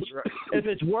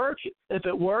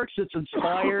works, it's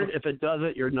inspired. If it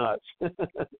doesn't, you're nuts.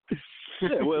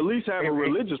 Yeah, well, at least have a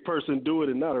religious person do it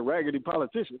and not a raggedy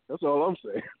politician. That's all I'm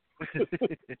saying.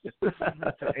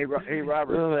 Hey,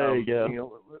 Robert. Oh, there you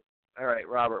go. All right,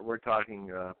 Robert, we're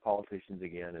talking politicians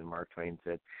again, and Mark Twain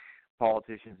said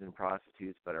politicians and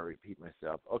prostitutes, but I repeat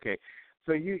myself. Okay,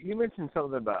 so you mentioned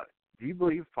something about, do you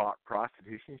believe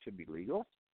prostitution should be legal?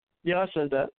 Yeah, I said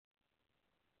that.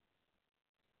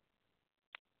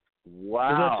 Wow.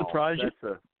 Does that surprise you?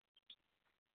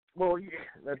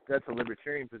 That's a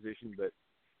libertarian position, but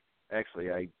actually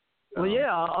Well,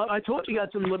 yeah, I told you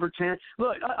got some libertarian.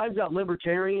 Look, I've got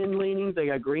libertarian leanings. I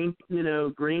got green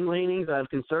leanings. I have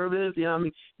conservative.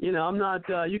 I'm not.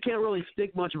 You can't really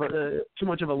stick too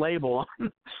much of a label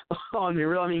on me.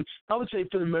 Really, I mean, I would say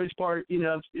for the most part,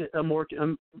 I'm more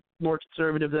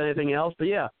conservative than anything else. But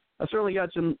yeah, I certainly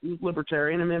got some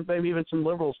libertarian and maybe even some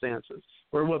liberal stances,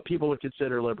 or what people would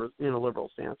consider liberal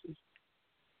stances,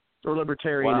 or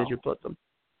libertarian as you put them.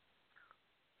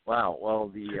 Wow.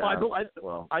 Well,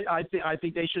 I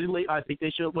think they should. I think they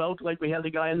should. Well, like we had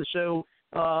the guy in the show.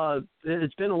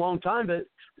 It's been a long time, but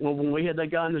when we had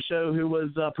that guy on the show who was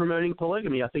promoting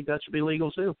polygamy, I think that should be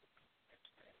legal too.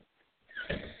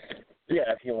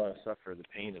 Yeah, if you want to suffer the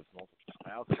pain of multiple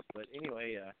spouses. But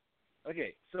anyway,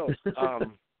 Okay, so, all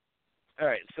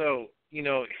right, so,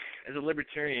 as a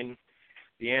libertarian,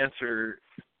 the answer,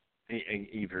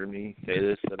 you've heard me say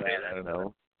this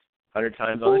about, 100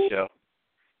 times on the show,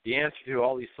 the answer to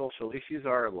all these social issues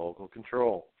are local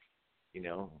control.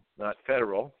 Not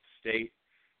federal. State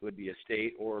would be a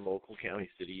state or local county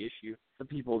city issue. The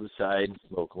people decide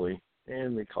locally,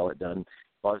 and they call it done.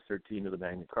 Clause 13 of the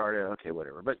Magna Carta, okay,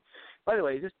 whatever. But, by the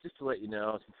way, just to let you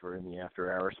know, since we're in the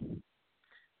after hours,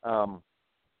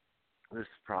 this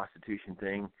prostitution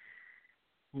thing,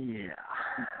 yeah,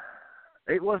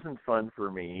 it wasn't fun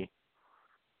for me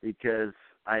because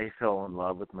I fell in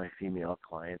love with my female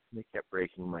clients, and they kept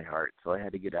breaking my heart, so I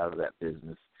had to get out of that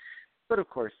business. But, of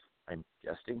course, I'm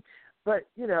jesting. But,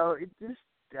 I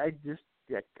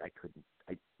couldn't.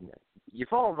 You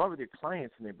fall in love with your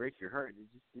clients and they break your heart.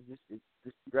 It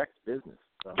just wrecks business.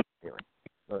 So, anyway,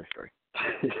 another story.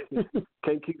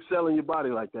 Can't keep selling your body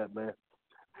like that, man.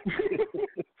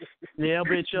 Yeah,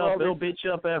 they'll beat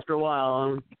you up after a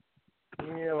while.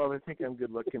 Yeah, well, they think I'm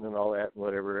good looking and all that and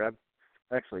whatever. I've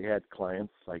actually had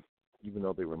clients, like, even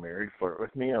though they were married for it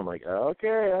with me, I'm like,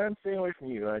 okay, I'm staying away from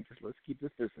you. Let's keep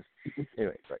this business.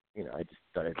 Anyway, but, I just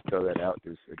thought I'd throw that out. It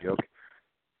was a joke.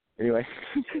 Anyway.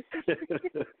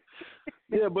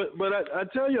 Yeah, but I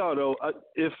tell y'all, though,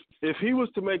 if he was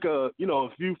to make a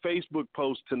few Facebook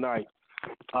posts tonight,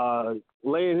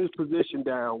 laying his position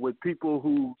down with people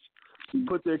who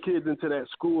put their kids into that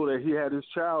school that he had his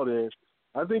child in,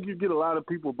 I think you get a lot of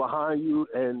people behind you,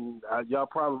 and y'all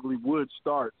probably would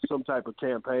start some type of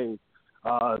campaign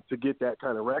to get that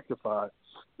kind of rectified.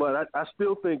 But I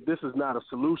still think this is not a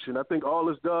solution. I think all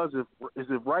this does is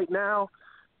if right now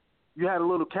you had a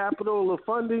little capital, a little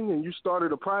funding, and you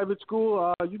started a private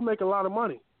school, you'd make a lot of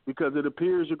money because it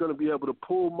appears you're going to be able to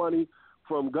pull money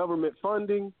from government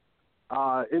funding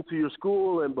into your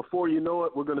school, and before you know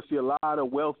it, we're going to see a lot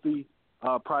of wealthy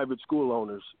private school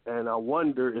owners, and I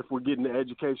wonder if we're getting the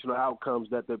educational outcomes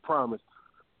that they promised.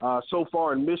 So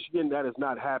far in Michigan, that has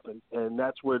not happened, and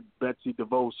that's where Betsy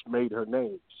DeVos made her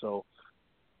name. So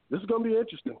this is going to be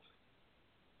interesting.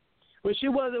 Well, she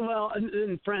wasn't,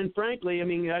 and frankly, I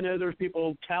mean, I know there's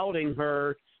people touting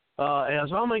her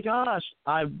as, oh my gosh,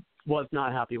 I was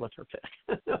not happy with her pick.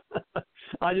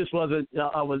 I just wasn't,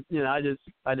 I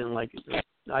didn't like it.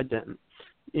 I didn't.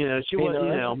 She was,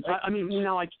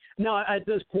 at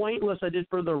this point, unless I did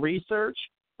further research,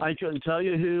 I couldn't tell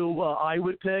you who I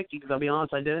would pick, because I'll be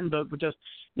honest, I didn't, but just,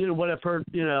 what I've heard,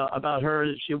 about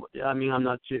her, I'm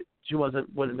not, she wouldn't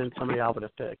have been somebody I would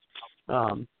have picked.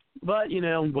 But,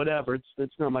 whatever,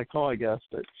 it's not my call, I guess.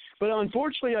 But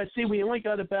unfortunately, I see we only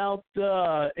got about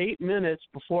 8 minutes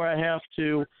before I have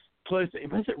to close.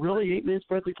 Is it really 8 minutes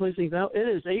before I have to close things out? It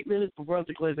is 8 minutes before I have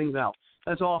to close things out.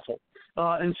 That's awful.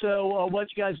 And so what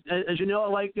you guys, as you know, I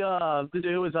like to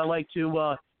do is I like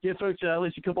to give folks at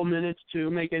least a couple minutes to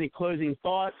make any closing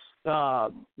thoughts,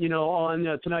 on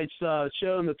tonight's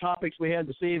show and the topics we had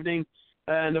this evening.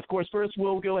 And, of course, first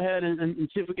we'll go ahead and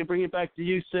see if we can bring it back to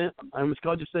you, I almost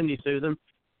called you Cindy, Susan,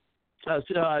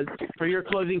 for your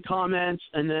closing comments,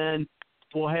 and then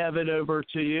we'll have it over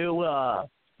to you.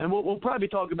 And we'll probably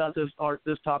talk about this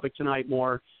topic tonight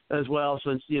more as well,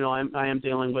 since, I am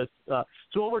dealing with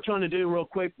so what we're trying to do real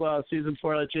quick, Susan,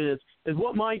 before I let you in, is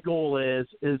what my goal is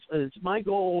my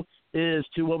goal is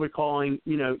to what we're calling,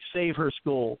 save her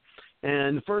school.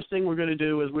 And the first thing we're going to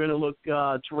do is we're going to look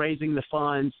to raising the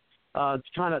funds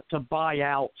to buy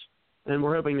out, and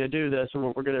we're hoping to do this. And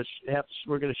what we're going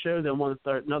to show them,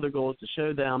 another goal is to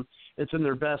show them it's in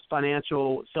their best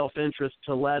financial self-interest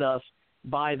to let us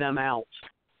buy them out,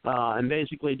 and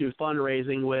basically do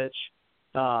fundraising, which,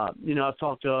 I've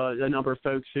talked to a number of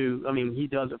folks who, he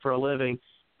does it for a living,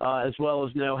 as well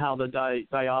as know how the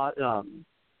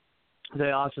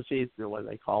diocese, or what do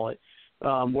they call it,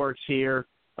 works here,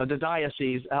 the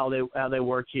diocese, how they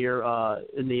work here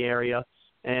in the area.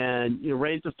 And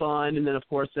raise the fund, and then of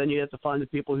course then you have to find the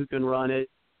people who can run it.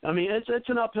 It's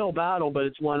an uphill battle, but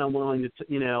it's one I'm willing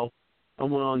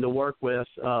to work with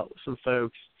some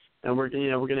folks, and we're going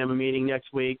to have a meeting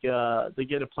next week to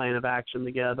get a plan of action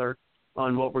together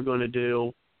on what we're going to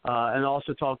do, and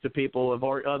also talk to people of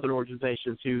other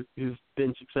organizations who've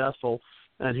been successful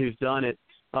and who've done it.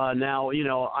 Now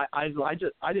I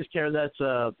just care that's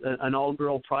an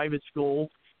all-girl private school.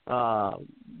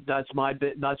 That's my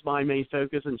main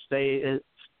focus, and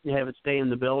have it stay in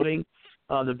the building.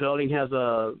 The building has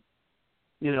a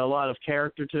lot of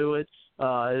character to it.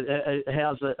 It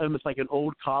has almost like an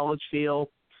old college feel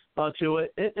to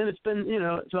it, and it's been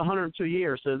it's 102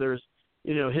 years, so there's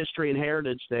history and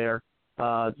heritage there.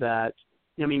 My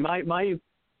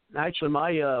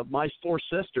four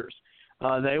sisters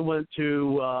They went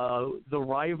to the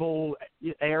rival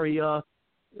area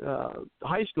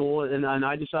high school, and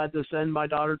I decided to send my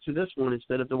daughter to this one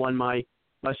instead of the one my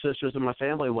sisters and my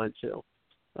family went to.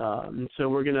 And so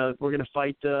we're gonna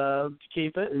fight to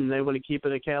keep it, and they want to keep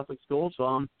it a Catholic school. So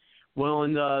I'm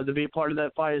willing to be a part of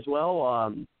that fight as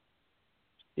well.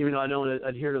 Even though I don't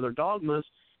adhere to their dogmas,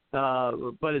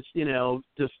 but it's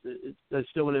I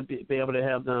still want to be able to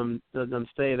have them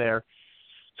stay there.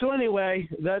 So anyway,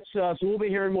 that's so we'll be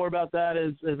hearing more about that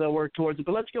as I work towards it.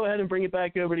 But let's go ahead and bring it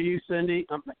back over to you, Cindy.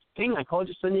 Dang, I called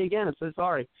you Cindy again. I'm so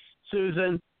sorry,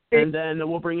 Susan. And then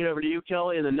we'll bring it over to you,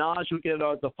 Kelly, and then Naj will get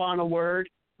the final word.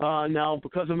 Now,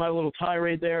 because of my little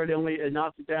tirade there, it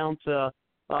knocked it down to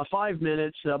 5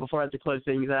 minutes before I have to close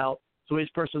things out. So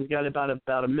each person's got about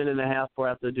a minute and a half before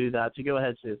I have to do that. So go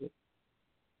ahead, Susan.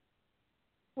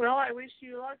 Well, I wish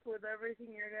you luck with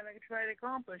everything you're going to try to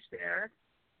accomplish there.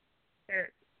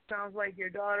 It sounds like your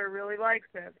daughter really likes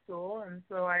that school, and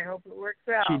so I hope it works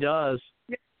out. She does.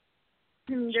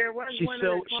 There was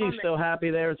She's so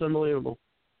happy there. It's unbelievable.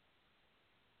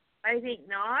 I think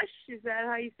Nosh, is that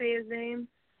how you say his name?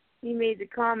 He made the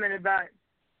comment about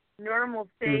normal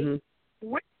state. Mm-hmm.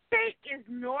 Which state is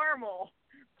normal?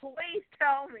 Please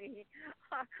tell me.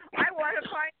 I want to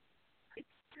find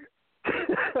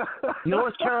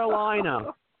North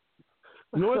Carolina.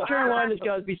 North Carolina's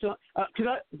got to be some.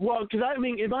 Because I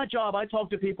mean, in my job, I talk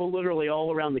to people literally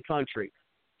all around the country.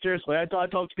 Seriously, I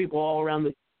talk to people all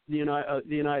around the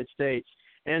United States,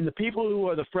 and the people who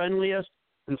are the friendliest.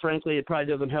 And frankly, it probably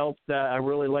doesn't help that I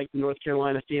really like the North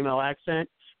Carolina female accent.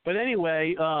 But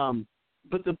anyway,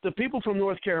 but the people from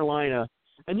North Carolina,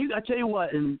 and I tell you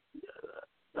what, and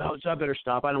so I better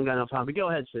stop. I don't got enough time. But go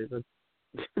ahead, Susan.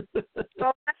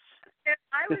 Well,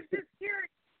 I was just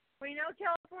curious. We know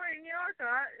California and New York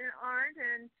aren't,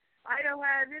 and Idaho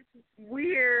has its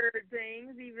weird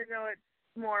things, even though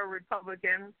it's more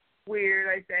Republican. Weird,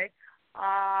 I say.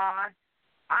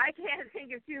 I can't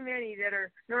think of too many that are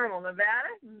normal.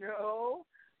 Nevada? No.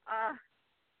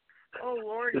 Oh,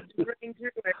 Lord, it's running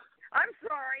through it. I'm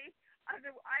sorry.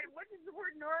 What does the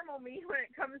word normal mean when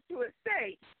it comes to a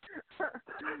state?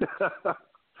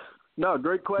 No,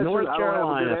 great question. North I don't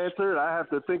Carolina. have a good answer. I have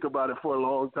to think about it for a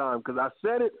long time because I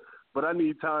said it, but I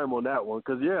need time on that one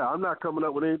because, I'm not coming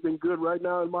up with anything good right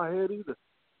now in my head either.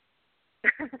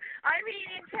 I mean,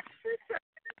 in Texas, the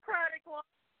Democratic law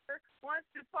wants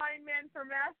to fine men for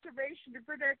masturbation to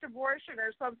protect abortion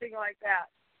or something like that.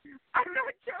 I'm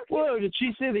not joking. Whoa, did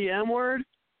she say the M word?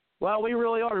 Well, we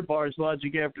really are Bars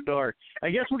Logic After Dark. I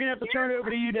guess we're going to have to turn it over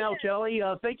to you now, Kelly.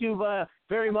 Thank you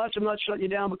very much. I'm not shutting you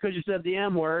down because you said the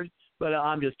M word, but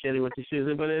I'm just kidding with you,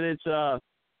 Susan. But it is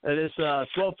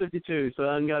 12:52, so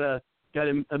I'm got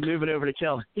to move it over to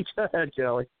Kelly. Go ahead,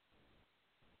 Kelly.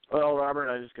 Well, Robert,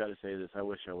 I just got to say this. I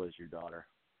wish I was your daughter.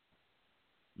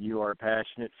 You are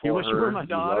passionate for her. You wish you were my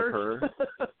daughter? You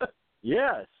love her.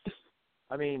 Yes.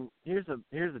 I mean, here's a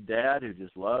dad who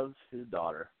just loves his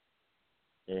daughter,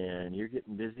 and you're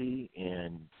getting busy,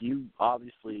 and you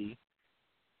obviously,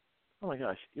 oh my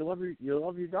gosh, you love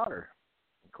your daughter.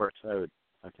 Of course, I would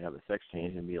have to have a sex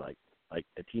change and be like a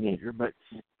teenager, but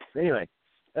anyway,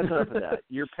 that's enough of that.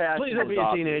 Your passion. Please don't be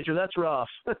a teenager. That's rough.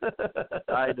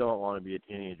 I don't want to be a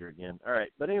teenager again. All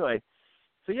right, but anyway.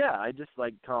 So, I just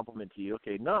compliment to you.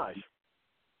 Okay, Naj,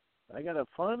 I got a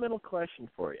fundamental question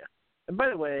for you. And by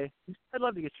the way, I'd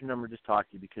love to get your number, just talk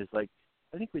to you because, I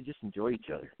think we just enjoy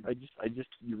each other.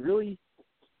 You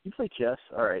play chess?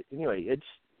 All right. Anyway,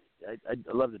 I'd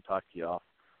love to talk to you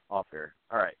off air.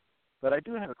 All right. But I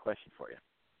do have a question for you.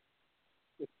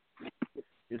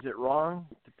 Is it wrong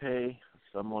to pay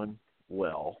someone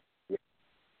well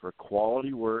for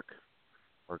quality work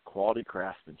or quality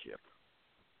craftsmanship?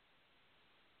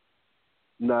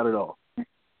 Not at all.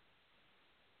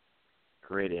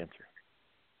 Great answer.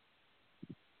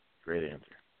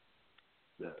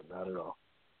 Yeah, not at all.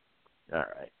 All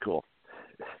right, cool.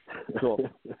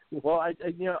 Well, I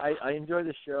enjoy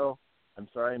the show. I'm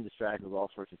sorry I'm distracted with all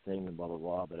sorts of things and blah blah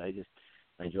blah, but I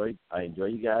enjoy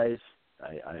you guys.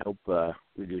 I hope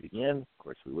we do it again. Of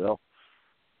course we will.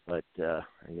 But I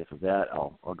guess with that,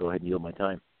 I'll go ahead and yield my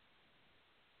time.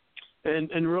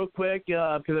 And real quick,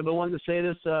 because I've been wanting to say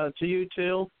this to you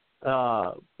too,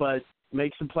 but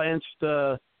make some plans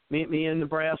to meet me in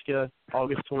Nebraska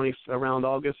around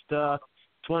August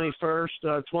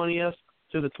 21st, 20th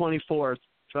to the 24th.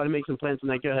 Try to make some plans on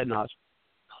that. Go ahead, Naj.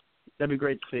 That'd be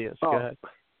great to see us. Go ahead.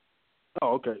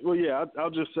 Oh, okay. Well, I'll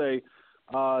just say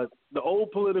the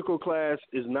old political class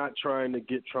is not trying to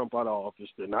get Trump out of office.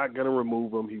 They're not going to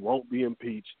remove him. He won't be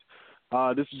impeached.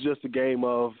 This is just a game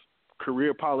of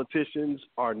career politicians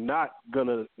are not going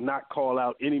to not call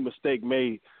out any mistake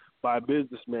made by a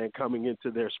businessman coming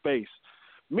into their space,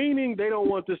 meaning they don't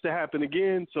want this to happen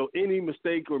again. So any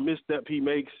mistake or misstep he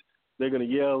makes, they're going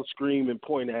to yell, scream, and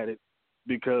point at it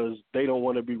because they don't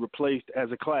want to be replaced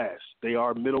as a class. They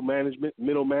are middle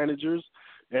managers,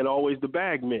 and always the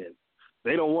bag men.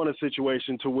 They don't want a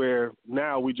situation to where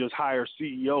now we just hire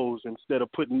CEOs instead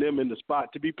of putting them in the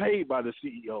spot to be paid by the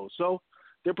CEO. So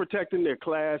they're protecting their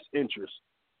class interests.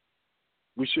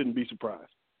 We shouldn't be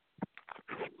surprised.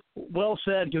 Well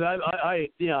said, because I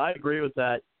agree with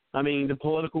that. I mean, the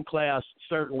political class,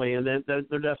 certainly, and they're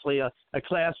definitely a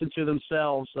class into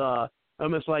themselves,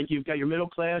 almost like you've got your middle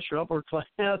class, your upper class.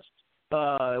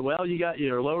 You got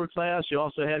your lower class. You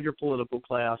also have your political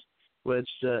class, which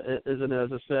isn't,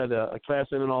 as I said, a class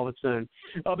in and all of its own.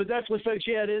 But definitely, folks,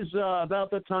 it is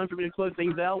about that time for me to close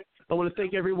things out. I want to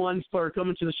thank everyone for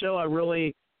coming to the show. I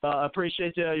really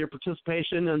appreciate your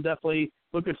participation, and definitely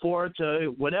looking forward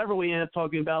to whatever we end up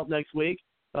talking about next week.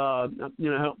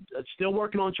 Still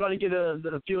working on trying to get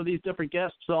a few of these different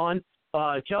guests on.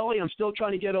 Kelly, I'm still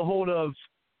trying to get a hold of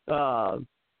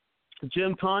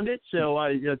Jim Condit, so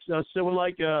I still would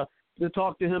like to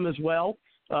talk to him as well.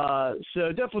 So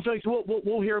definitely, folks,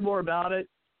 we'll hear more about it.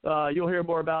 You'll hear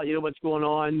more about what's going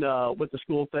on with the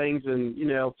school things, and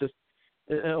just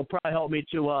it'll probably help me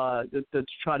to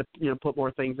try to put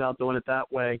more things out, doing it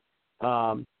that way.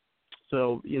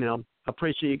 So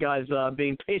appreciate you guys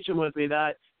being patient with me.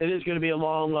 That it is going to be a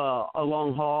long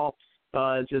haul.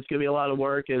 It's going to be a lot of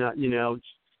work, and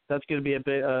that's going to be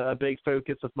a big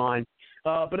focus of mine.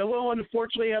 But I will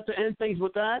unfortunately have to end things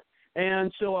with that.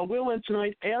 And so I will end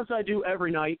tonight, as I do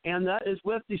every night, and that is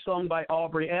with the song by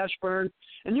Aubrey Ashburn.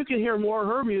 And you can hear more of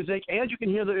her music, and you can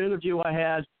hear the interview I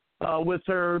had with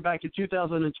her back in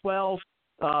 2012.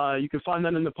 You can find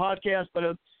that in the podcast,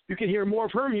 but you can hear more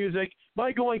of her music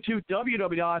by going to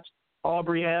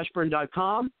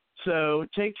www.aubreyashburn.com. So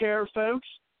take care, folks.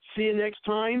 See you next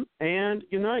time, and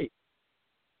good night.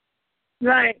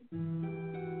 Right.